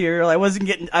board material. I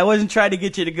wasn't trying to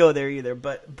get you to go there either,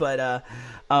 but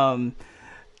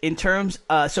in terms,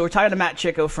 so we're talking to Matt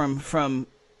Chico from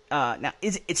now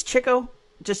it's Chico,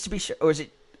 just to be sure, or is it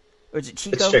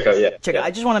Chico? It's Chico, yeah. Chico. Yeah. I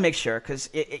just want to make sure because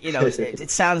it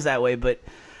sounds that way, but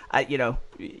you're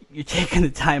taking the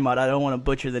time out. I don't want to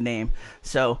butcher the name.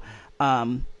 So,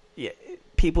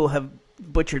 people have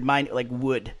butchered mine like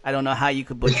Wood. I don't know how you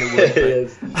could butcher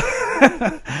Wood.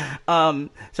 So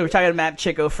we're talking to Matt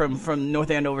Chico from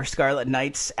North Andover Scarlet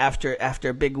Knights after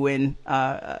a big win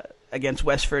against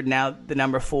Westford. Now the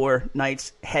number 4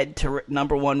 Knights head to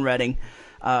number 1 Reading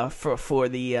for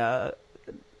the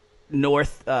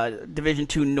North Division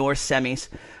II North semis.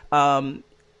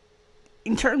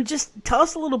 In terms, just tell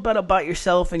us a little bit about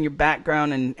yourself and your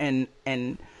background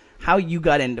and how you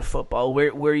got into football,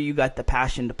 where you got the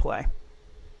passion to play.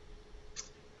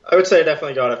 I would say I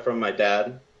definitely got it from my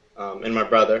dad and my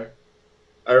brother.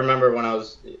 I remember when I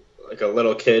was like a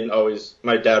little kid,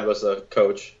 my dad was a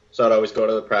coach, so I'd always go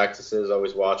to the practices,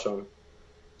 always watch them.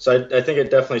 So I think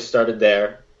it definitely started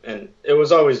there, and it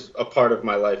was always a part of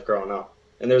my life growing up.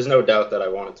 And there's no doubt that I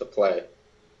wanted to play.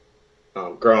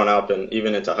 Growing up and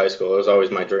even into high school, it was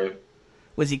always my dream.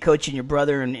 Was he coaching your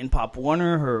brother in Pop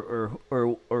Warner,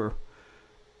 or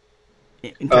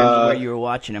in terms of where you were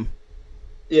watching him?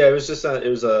 Yeah, it was just it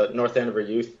was a North Andover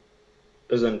youth.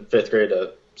 It was in 5th grade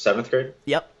to 7th grade.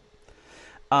 Yep.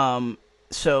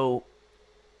 So,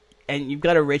 and you've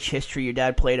got a rich history. Your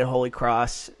dad played at Holy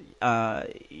Cross.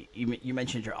 You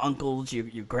mentioned your uncles,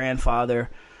 your grandfather,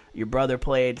 your brother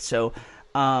played. So,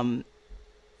 how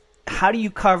do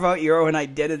you carve out your own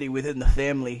identity within the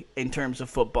family in terms of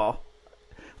football?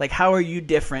 Like, how are you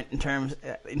different in terms of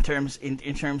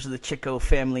the Chico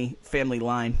family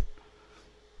line?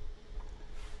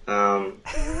 It's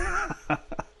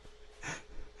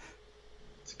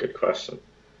a good question.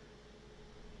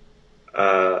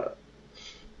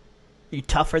 You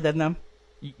tougher than them?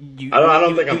 I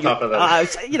don't think I'm tougher than them. I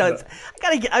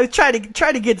was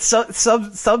trying to get some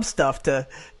stuff to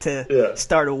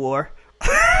start a war.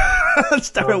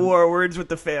 Start a war of words with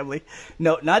the family.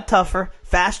 No, not tougher.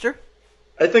 Faster?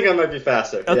 I think I might be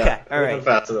faster. Okay, yeah, all right. I'm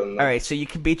faster than them. All right, so you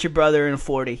can beat your brother in a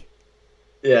 40.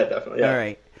 Yeah, definitely.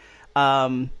 Yeah.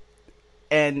 All right.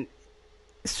 And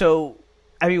so,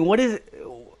 I mean,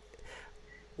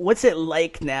 what's it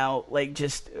like now? Like,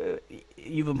 just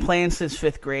you've been playing since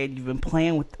 5th grade. You've been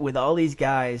playing with all these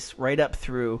guys right up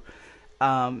through.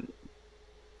 I'm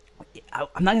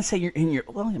not gonna say you're in your.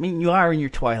 Well, I mean, you are in your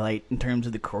twilight in terms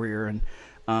of the career, and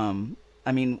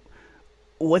I mean,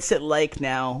 what's it like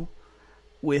now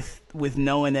with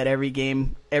knowing that every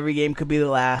game could be the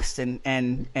last,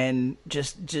 and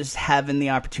just having the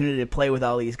opportunity to play with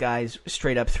all these guys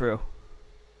straight up through?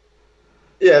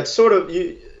 Yeah, it's sort of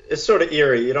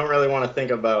eerie. You don't really want to think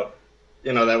about,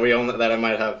 that I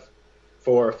might have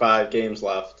 4 or 5 games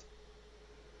left.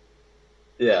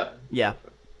 Yeah. Yeah.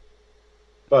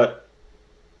 But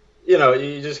you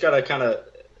just gotta kind of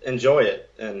enjoy it.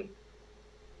 And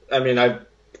I mean, I've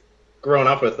grown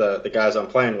up with the guys I'm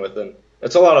playing with, and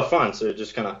it's a lot of fun. So you're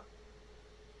just kind of,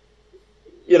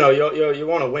 you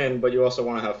want to win, but you also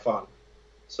want to have fun.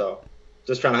 So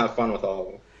just trying to have fun with all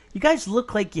of them. You guys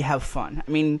look like you have fun.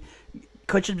 I mean,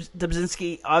 Coach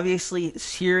Dubzinski, obviously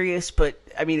serious, but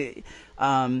I mean,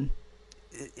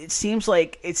 it seems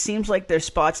like there's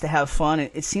spots to have fun.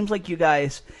 It seems like you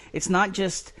guys. It's not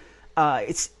just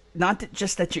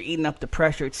that you're eating up the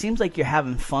pressure. It seems like you're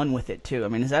having fun with it too. I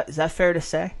mean, is that fair to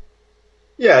say?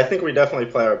 Yeah, I think we definitely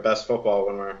play our best football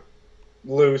when we're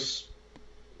loose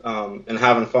and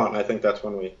having fun. I think that's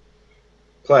when we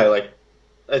play. Like,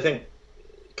 I think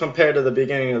compared to the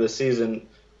beginning of the season,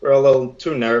 we're a little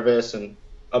too nervous and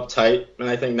uptight, and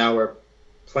I think now we're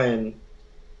playing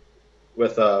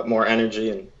with more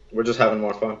energy, and we're just having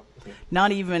more fun.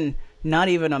 Not even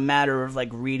a matter of like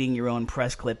reading your own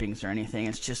press clippings or anything.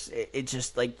 It's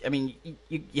just like, I mean,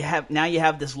 you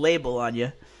have this label on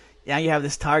you. Now you have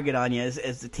this target on you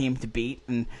as the team to beat,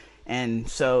 and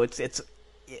so it's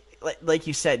like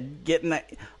you said, getting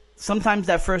that. Sometimes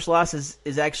that first loss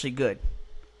is actually good.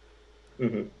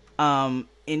 Mm-hmm.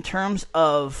 In terms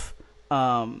of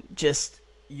just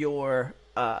your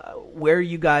where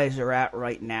you guys are at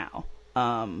right now,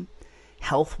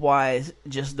 health wise,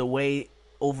 just the way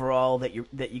overall that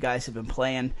you guys have been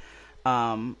playing,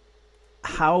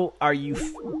 how are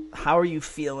you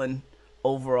feeling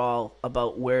overall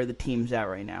about where the team's at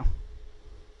right now?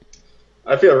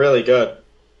 I feel really good.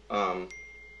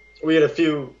 We had a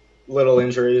few little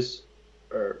injuries,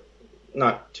 or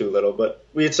not too little, but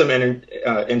we had some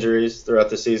injuries throughout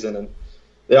the season, and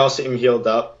they all seem healed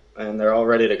up, and they're all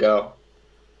ready to go.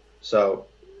 So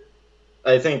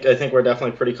I think we're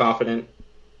definitely pretty confident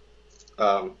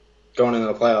going into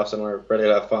the playoffs, and we're ready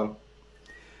to have fun.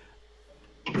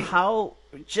 How,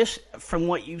 just from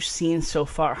what you've seen so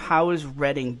far, how is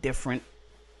Reading different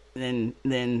than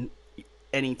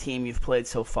any team you've played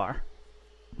so far?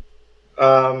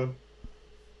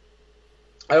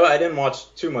 I didn't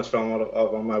watch too much film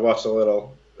of them. I watched a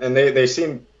little, and their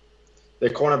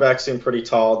cornerbacks seem pretty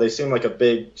tall. They seem like a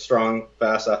big, strong,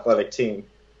 fast, athletic team.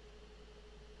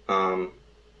 I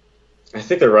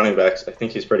think their running backs, I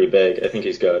think he's pretty big. I think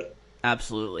he's good.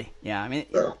 Absolutely, yeah. I mean,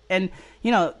 Yeah. and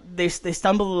they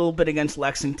stumbled a little bit against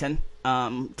Lexington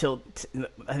till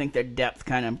I think their depth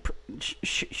kind of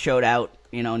showed out,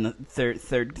 in the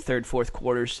third, fourth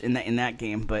quarters in that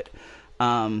game. But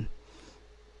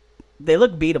they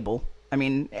look beatable. I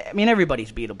mean,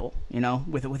 everybody's beatable.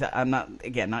 With I'm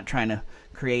not trying to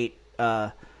create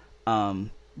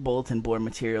bulletin board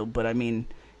material, but I mean,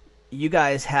 you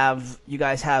guys have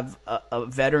a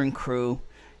veteran crew.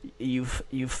 You've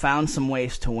found some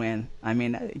ways to win. I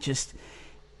mean, just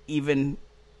even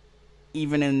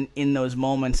in those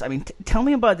moments. I mean, tell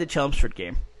me about the Chelmsford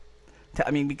game.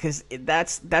 Because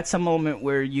that's a moment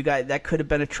where you guys, that could have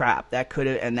been a trap. That could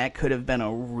have been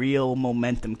a real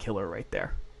momentum killer right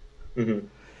there. Mm-hmm.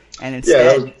 And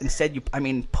instead you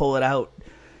pull it out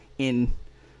in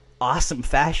awesome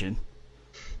fashion.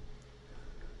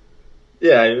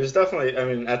 Yeah, it was definitely. I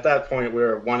mean, at that point we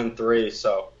were 1-3,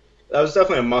 so that was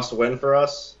definitely a must-win for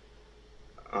us.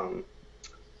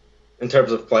 In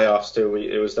terms of playoffs too,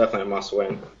 it was definitely a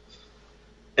must-win.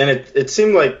 And it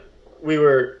seemed like we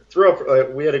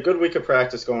had a good week of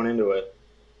practice going into it,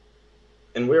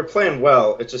 and we were playing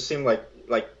well. It just seemed like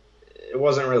it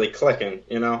wasn't really clicking,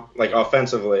 like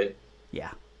offensively.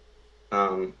 Yeah.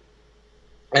 And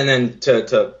then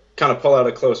to kind of pull out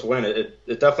a close win,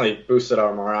 it definitely boosted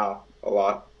our morale a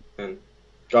lot and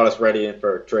got us ready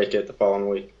for Drake it the following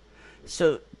week.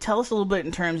 So tell us a little bit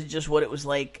in terms of just what it was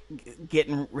like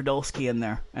getting Radulski in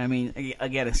there. I mean,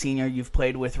 again, a senior you've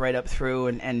played with right up through,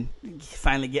 and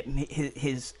finally getting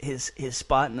his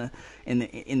spot in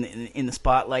the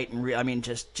spotlight, and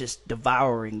just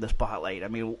devouring the spotlight. I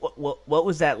mean, what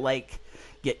was that like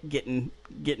getting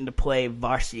to play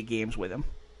varsity games with him?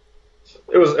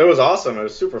 It was awesome. It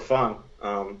was super fun.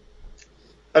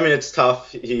 It's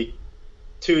tough. He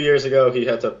 2 years ago he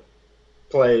had to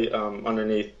play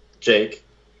underneath Jake,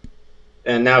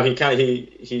 and now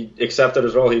he accepted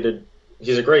his role.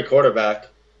 He's a great quarterback.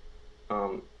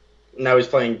 Now he's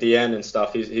playing DN and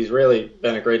stuff. He's really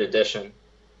been a great addition,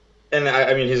 and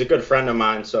I mean he's a good friend of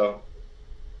mine. So,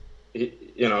 it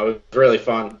was really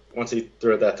fun once he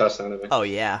threw that touchdown to me. Oh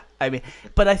yeah, I mean,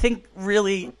 but I think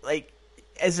really like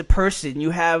as a person, you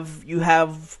have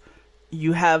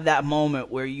that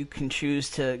moment where you can choose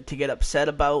to get upset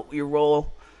about your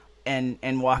role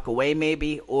and walk away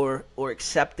maybe, or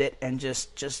accept it and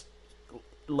just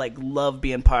like love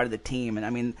being part of the team. And I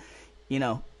mean,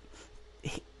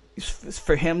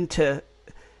 for him to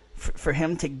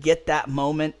get that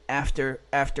moment after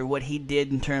what he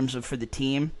did in terms of for the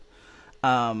team,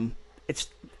 it's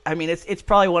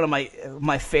probably one of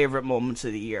my favorite moments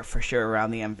of the year for sure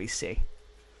around the MVC.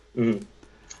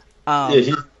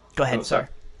 Mm-hmm. Go ahead, sorry.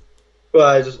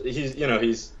 Well,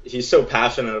 he's so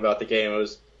passionate about the game. It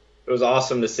was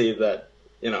awesome to see that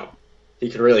he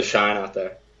could really shine out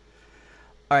there.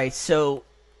 All right, so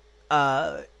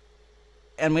I'm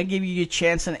going to give you a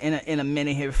chance in a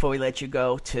minute here before we let you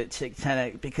go to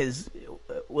kind of, because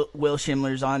Will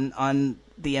Schindler's on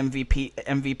the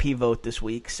MVP vote this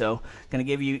week, so going to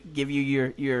give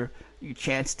you your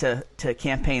chance to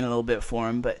campaign a little bit for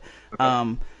him. But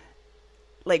okay.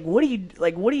 What do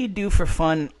you do for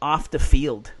fun off the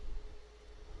field?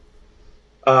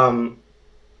 I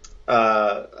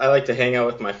like to hang out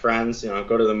with my friends.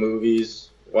 Go to the movies,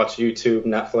 watch YouTube,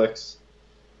 Netflix,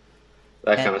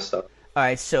 that kind of stuff. All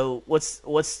right, so what's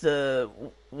the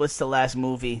last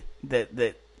movie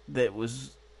that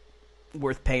was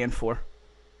worth paying for?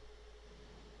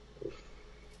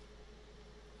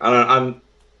 I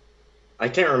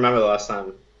can't remember the last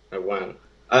time I went.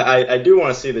 I do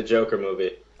want to see the Joker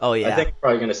movie. Oh yeah, I think I'm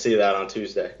probably going to see that on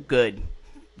Tuesday. Good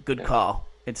call.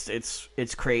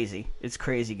 It's crazy. It's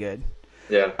crazy good.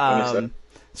 Yeah.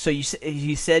 So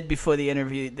you said before the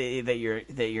interview that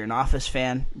you're an Office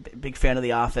fan, big fan of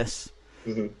The Office.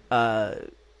 Mm-hmm.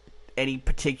 Any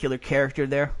particular character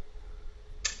there?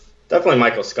 Definitely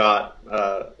Michael Scott.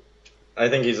 I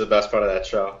think he's the best part of that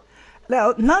show.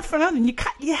 Now, not for nothing,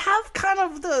 you have kind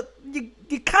of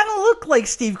you kind of look like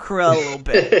Steve Carell a little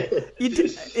bit.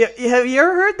 Have you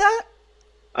ever heard that?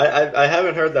 I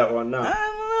haven't heard that one. No.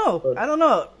 I don't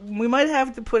know. We might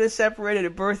have to put a separated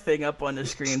at birth thing up on the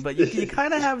screen, but you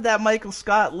kind of have that Michael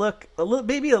Scott look,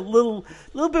 maybe a little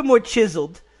bit more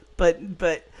chiseled, but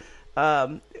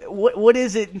what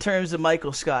is it in terms of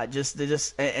Michael Scott? Just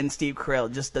and Steve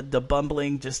Carell, just the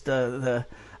bumbling, just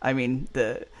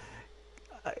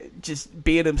just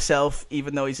being himself,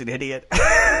 even though he's an idiot.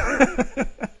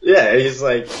 Yeah, he's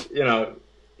like,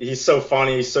 he's so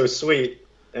funny, he's so sweet,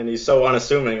 and he's so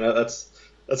unassuming. That's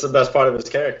the best part of his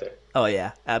character. Oh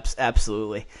yeah,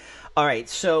 absolutely. All right,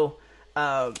 so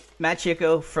Matt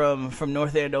Chico from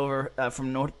North Andover,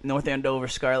 North Andover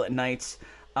Scarlet Knights.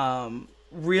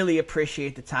 Really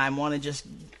appreciate the time. Want to just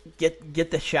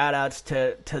get the shout outs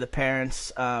to the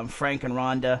parents, Frank and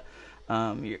Rhonda,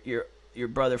 your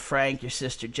brother Frank, your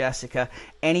sister Jessica.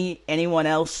 Anyone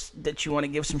else that you want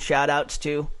to give some shout outs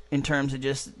to in terms of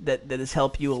just that has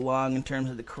helped you along in terms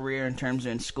of the career, in terms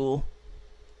of in school?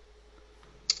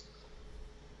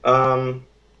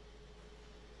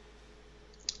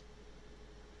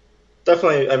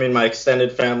 Definitely, I mean, my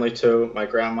extended family too, my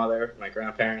grandmother, my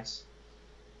grandparents,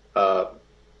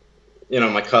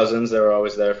 my cousins, they were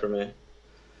always there for me.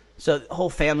 So the whole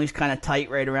family's kind of tight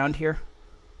right around here?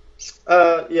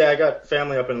 Yeah, I got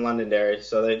family up in Londonderry,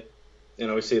 so they,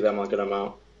 we see them a good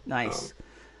amount. Nice.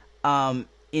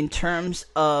 In terms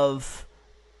of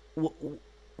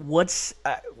what's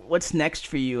next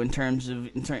for you in terms of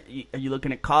are you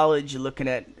looking at college? You looking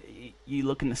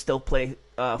to still play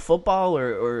football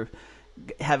or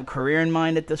have a career in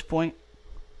mind at this point?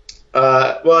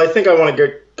 Well, I think I want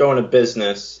to go into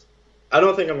business. I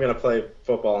don't think I'm going to play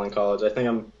football in college. I think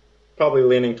I'm probably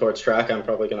leaning towards track. I'm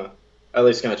probably at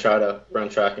least going to try to run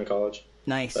track in college.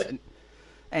 Nice.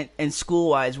 And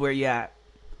school-wise, where you at?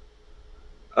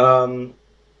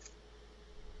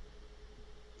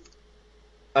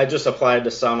 I just applied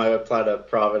to some. I applied to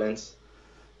Providence.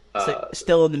 So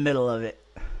still in the middle of it.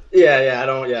 Yeah. I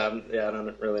don't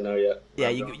really know yet. Yeah,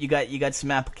 you got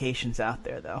some applications out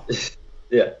there though.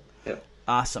 Yeah.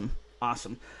 Awesome.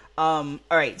 All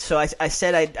right, so I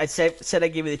said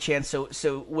I'd give you the chance.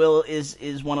 So Will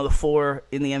is one of the 4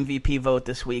 in the MVP vote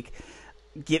this week.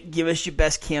 Give us your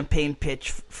best campaign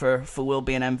pitch for Will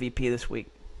being MVP this week.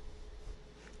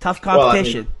 Tough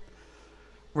competition. Well,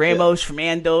 Ramos from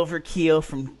Andover, Keogh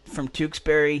from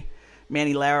Tewksbury,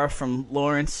 Manny Lara from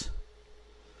Lawrence.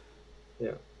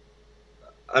 Yeah.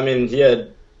 I mean, he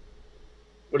had,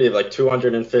 what do you have, like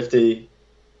 250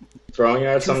 throwing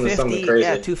yards, something crazy.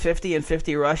 Yeah, 250 and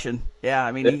 50 rushing. Yeah,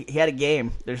 I mean, he had a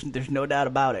game. There's no doubt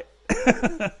about it.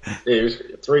 Yeah, he was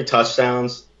 3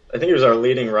 touchdowns. I think he was our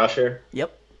leading rusher.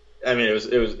 Yep. I mean,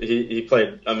 he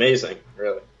played amazing,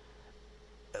 really.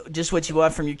 Just what you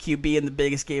want from your QB in the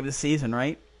biggest game of the season,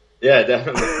 right? Yeah,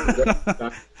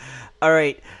 definitely. All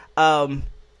right.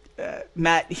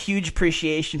 Matt, huge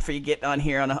appreciation for you getting on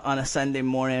here on a Sunday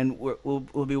morning.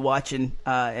 We'll be watching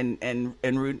and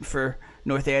rooting for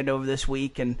North Andover this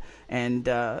week, and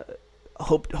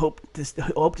hope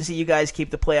to see you guys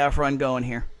keep the playoff run going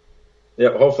here.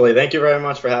 Yeah, hopefully. Thank you very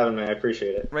much for having me. I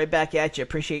appreciate it. Right back at you.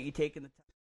 Appreciate you taking the time.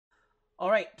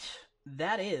 All right,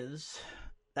 that is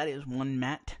one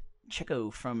Matt Chico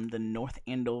from the North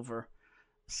Andover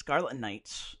Scarlet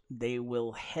Knights. They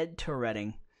will head to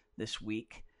Reading this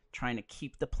week, trying to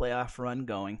keep the playoff run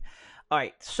going. All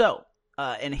right, so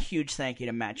and a huge thank you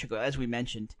to Matt Chico. As we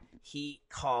mentioned, he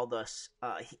called us.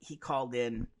 He called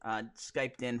in,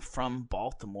 Skyped in from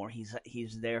Baltimore.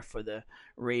 He's there for the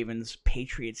Ravens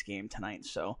Patriots game tonight.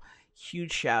 So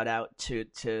huge shout out to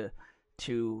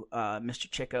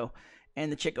Mr. Chico and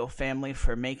the Chico family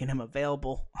for making him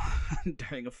available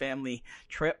during a family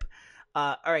trip.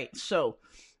 All right, so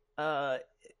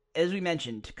as we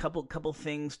mentioned, a couple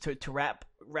things to wrap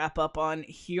up on.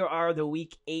 Here are the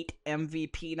Week 8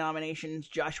 MVP nominations: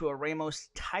 Joshua Ramos,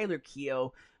 Tyler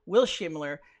Keogh, Will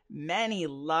Schindler, Manny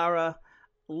Lara.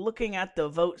 Looking at the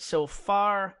vote so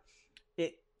far,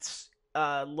 it's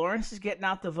Lawrence is getting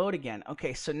out the vote again.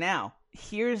 Okay, so now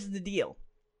here's the deal.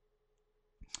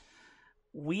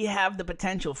 We have the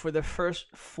potential for the first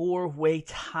 4-way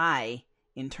tie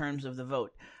in terms of the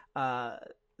vote.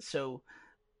 So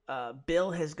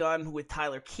Bill has gone with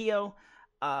Tyler Keogh.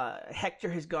 Hector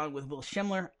has gone with Will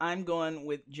Schindler. I'm going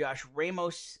with Josh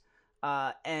Ramos.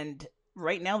 And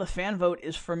right now the fan vote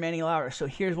is for Manny Lara. So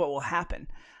here's what will happen.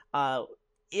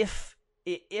 If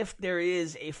there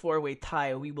is a 4-way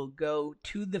tie, we will go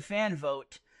to the fan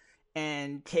vote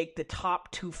and take the top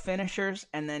 2 finishers,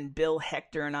 and then Bill,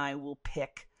 Hector, and I will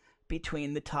pick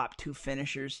between the top 2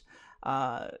 finishers.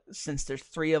 Since there's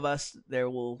 3 of us, there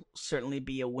will certainly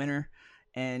be a winner,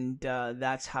 and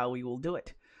that's how we will do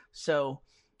it. So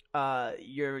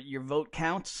your vote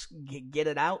counts. Get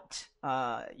it out.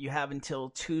 You have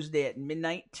until Tuesday at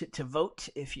midnight to vote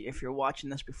if you're watching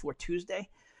this before Tuesday.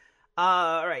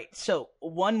 All right, so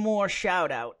one more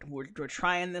shout out. We're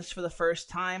trying this for the first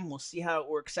time. We'll see how it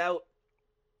works out.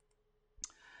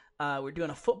 We're doing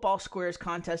a Football Squares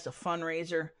contest, a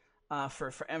fundraiser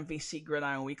for MVC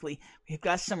Gridiron Weekly. We've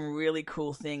got some really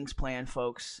cool things planned,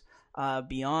 folks,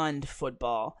 beyond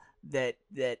football that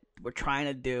we're trying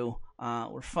to do.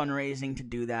 We're fundraising to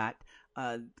do that.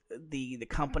 The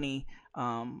company,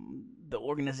 the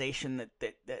organization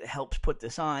that helps put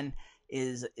this on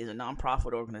is a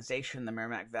nonprofit organization, the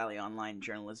Merrimack Valley Online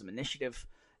Journalism Initiative,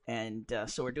 and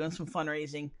so we're doing some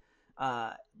fundraising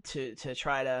to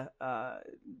try to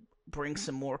bring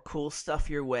some more cool stuff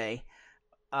your way.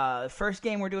 First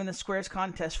game we're doing the Squares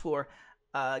contest for,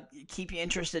 keep you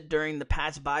interested during the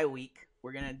Pats bye week.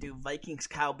 We're gonna do Vikings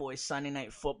Cowboys Sunday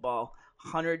Night Football,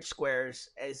 100 squares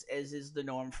as is the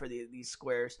norm for these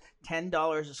squares.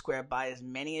 $10 a square. Buy as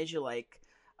many as you like.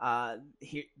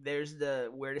 There's the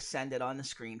where to send it on the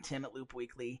screen.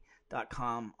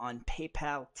 Tim@loopweekly.com, on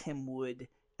PayPal, Tim Wood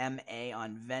MA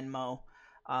on Venmo.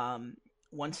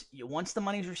 Once the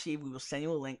money's received, we will send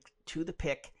you a link to the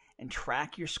pick and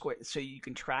track your square, so you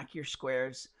can track your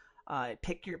squares.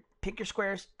 Pick your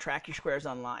squares, track your squares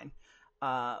online.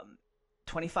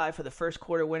 25 for the first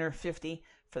quarter winner, 50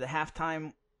 for the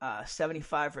halftime,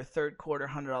 75 for third quarter,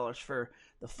 $100 for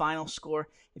the final score.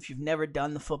 If you've never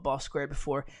done the football square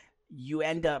before, you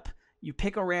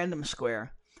pick a random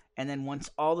square, and then once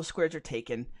all the squares are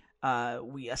taken,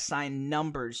 we assign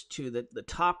numbers to the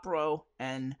top row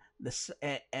and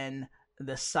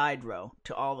the side row,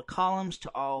 to all the columns,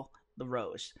 to all the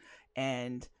rows.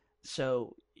 And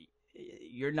so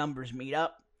your numbers meet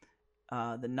up.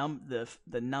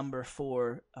 The number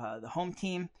for the home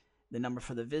team, the number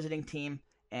for the visiting team,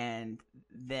 and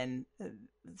then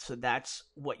so that's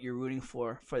what you're rooting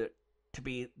for to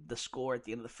be the score at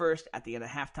the end of the first, at the end of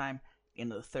halftime,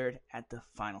 end of the third, at the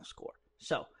final score.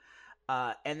 So,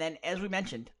 and then as we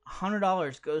mentioned,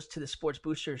 $100 goes to the sports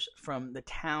boosters from the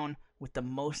town with the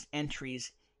most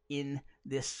entries in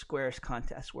this squares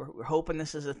contest. We're hoping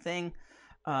this is a thing.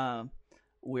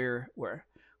 We're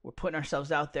putting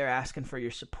ourselves out there, asking for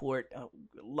your support. A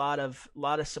lot of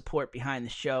support behind the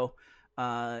show,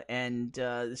 and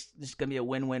this is gonna be a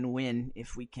win-win-win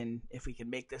if we can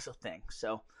make this a thing.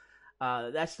 So,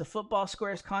 That's the Football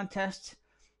Squares contest.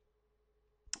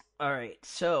 All right,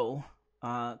 so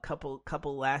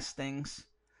couple last things.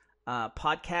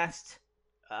 Podcast.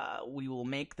 We will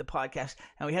make the podcast.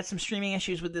 And we had some streaming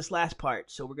issues with this last part,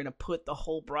 so we're going to put the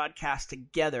whole broadcast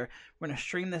together. We're going to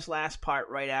stream this last part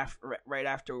right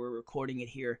after we're recording it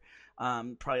here.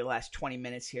 Probably the last 20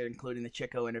 minutes here, including the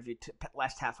Chico interview,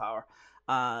 last half hour.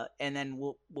 And then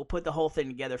we'll put the whole thing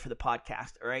together for the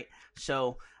podcast. All right.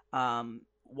 So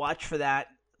watch for that.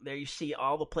 There you see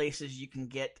all the places you can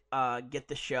get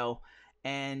the show.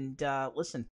 And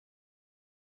listen.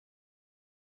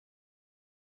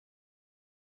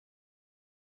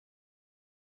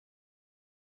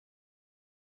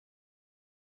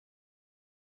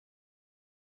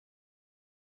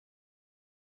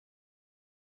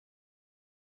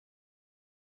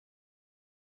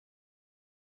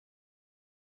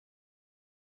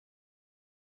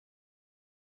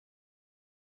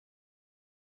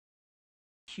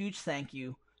 Huge thank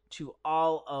you to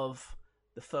all of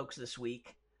the folks this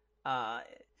week.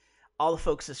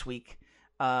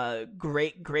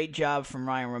 Great job from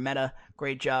Ryan Rometta.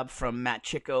 Great job from Matt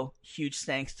Chico. Huge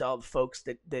thanks to all the folks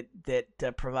that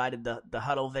provided the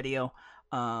huddle video.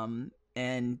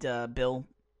 And Bill,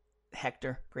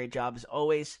 Hector, great job as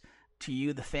always. To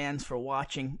you, the fans, for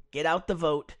watching. Get out the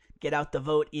vote. Get out the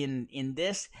vote in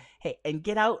this. Hey, and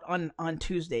get out on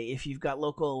Tuesday if you've got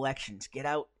local elections. Get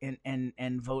out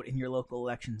and vote in your local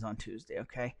elections on Tuesday,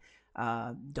 okay?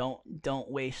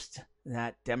 Don't waste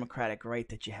that democratic right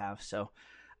that you have. So,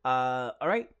 all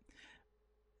right.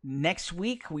 Next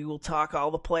week we will talk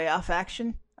all the playoff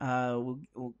action.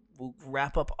 We'll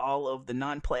wrap up all of the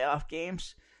non-playoff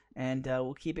games, and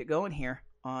we'll keep it going here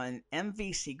on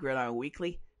MVC Gridiron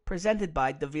Weekly, presented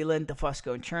by Davila and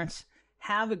DeFusco Insurance.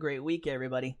 Have a great week,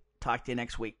 everybody. Talk to you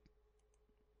next week.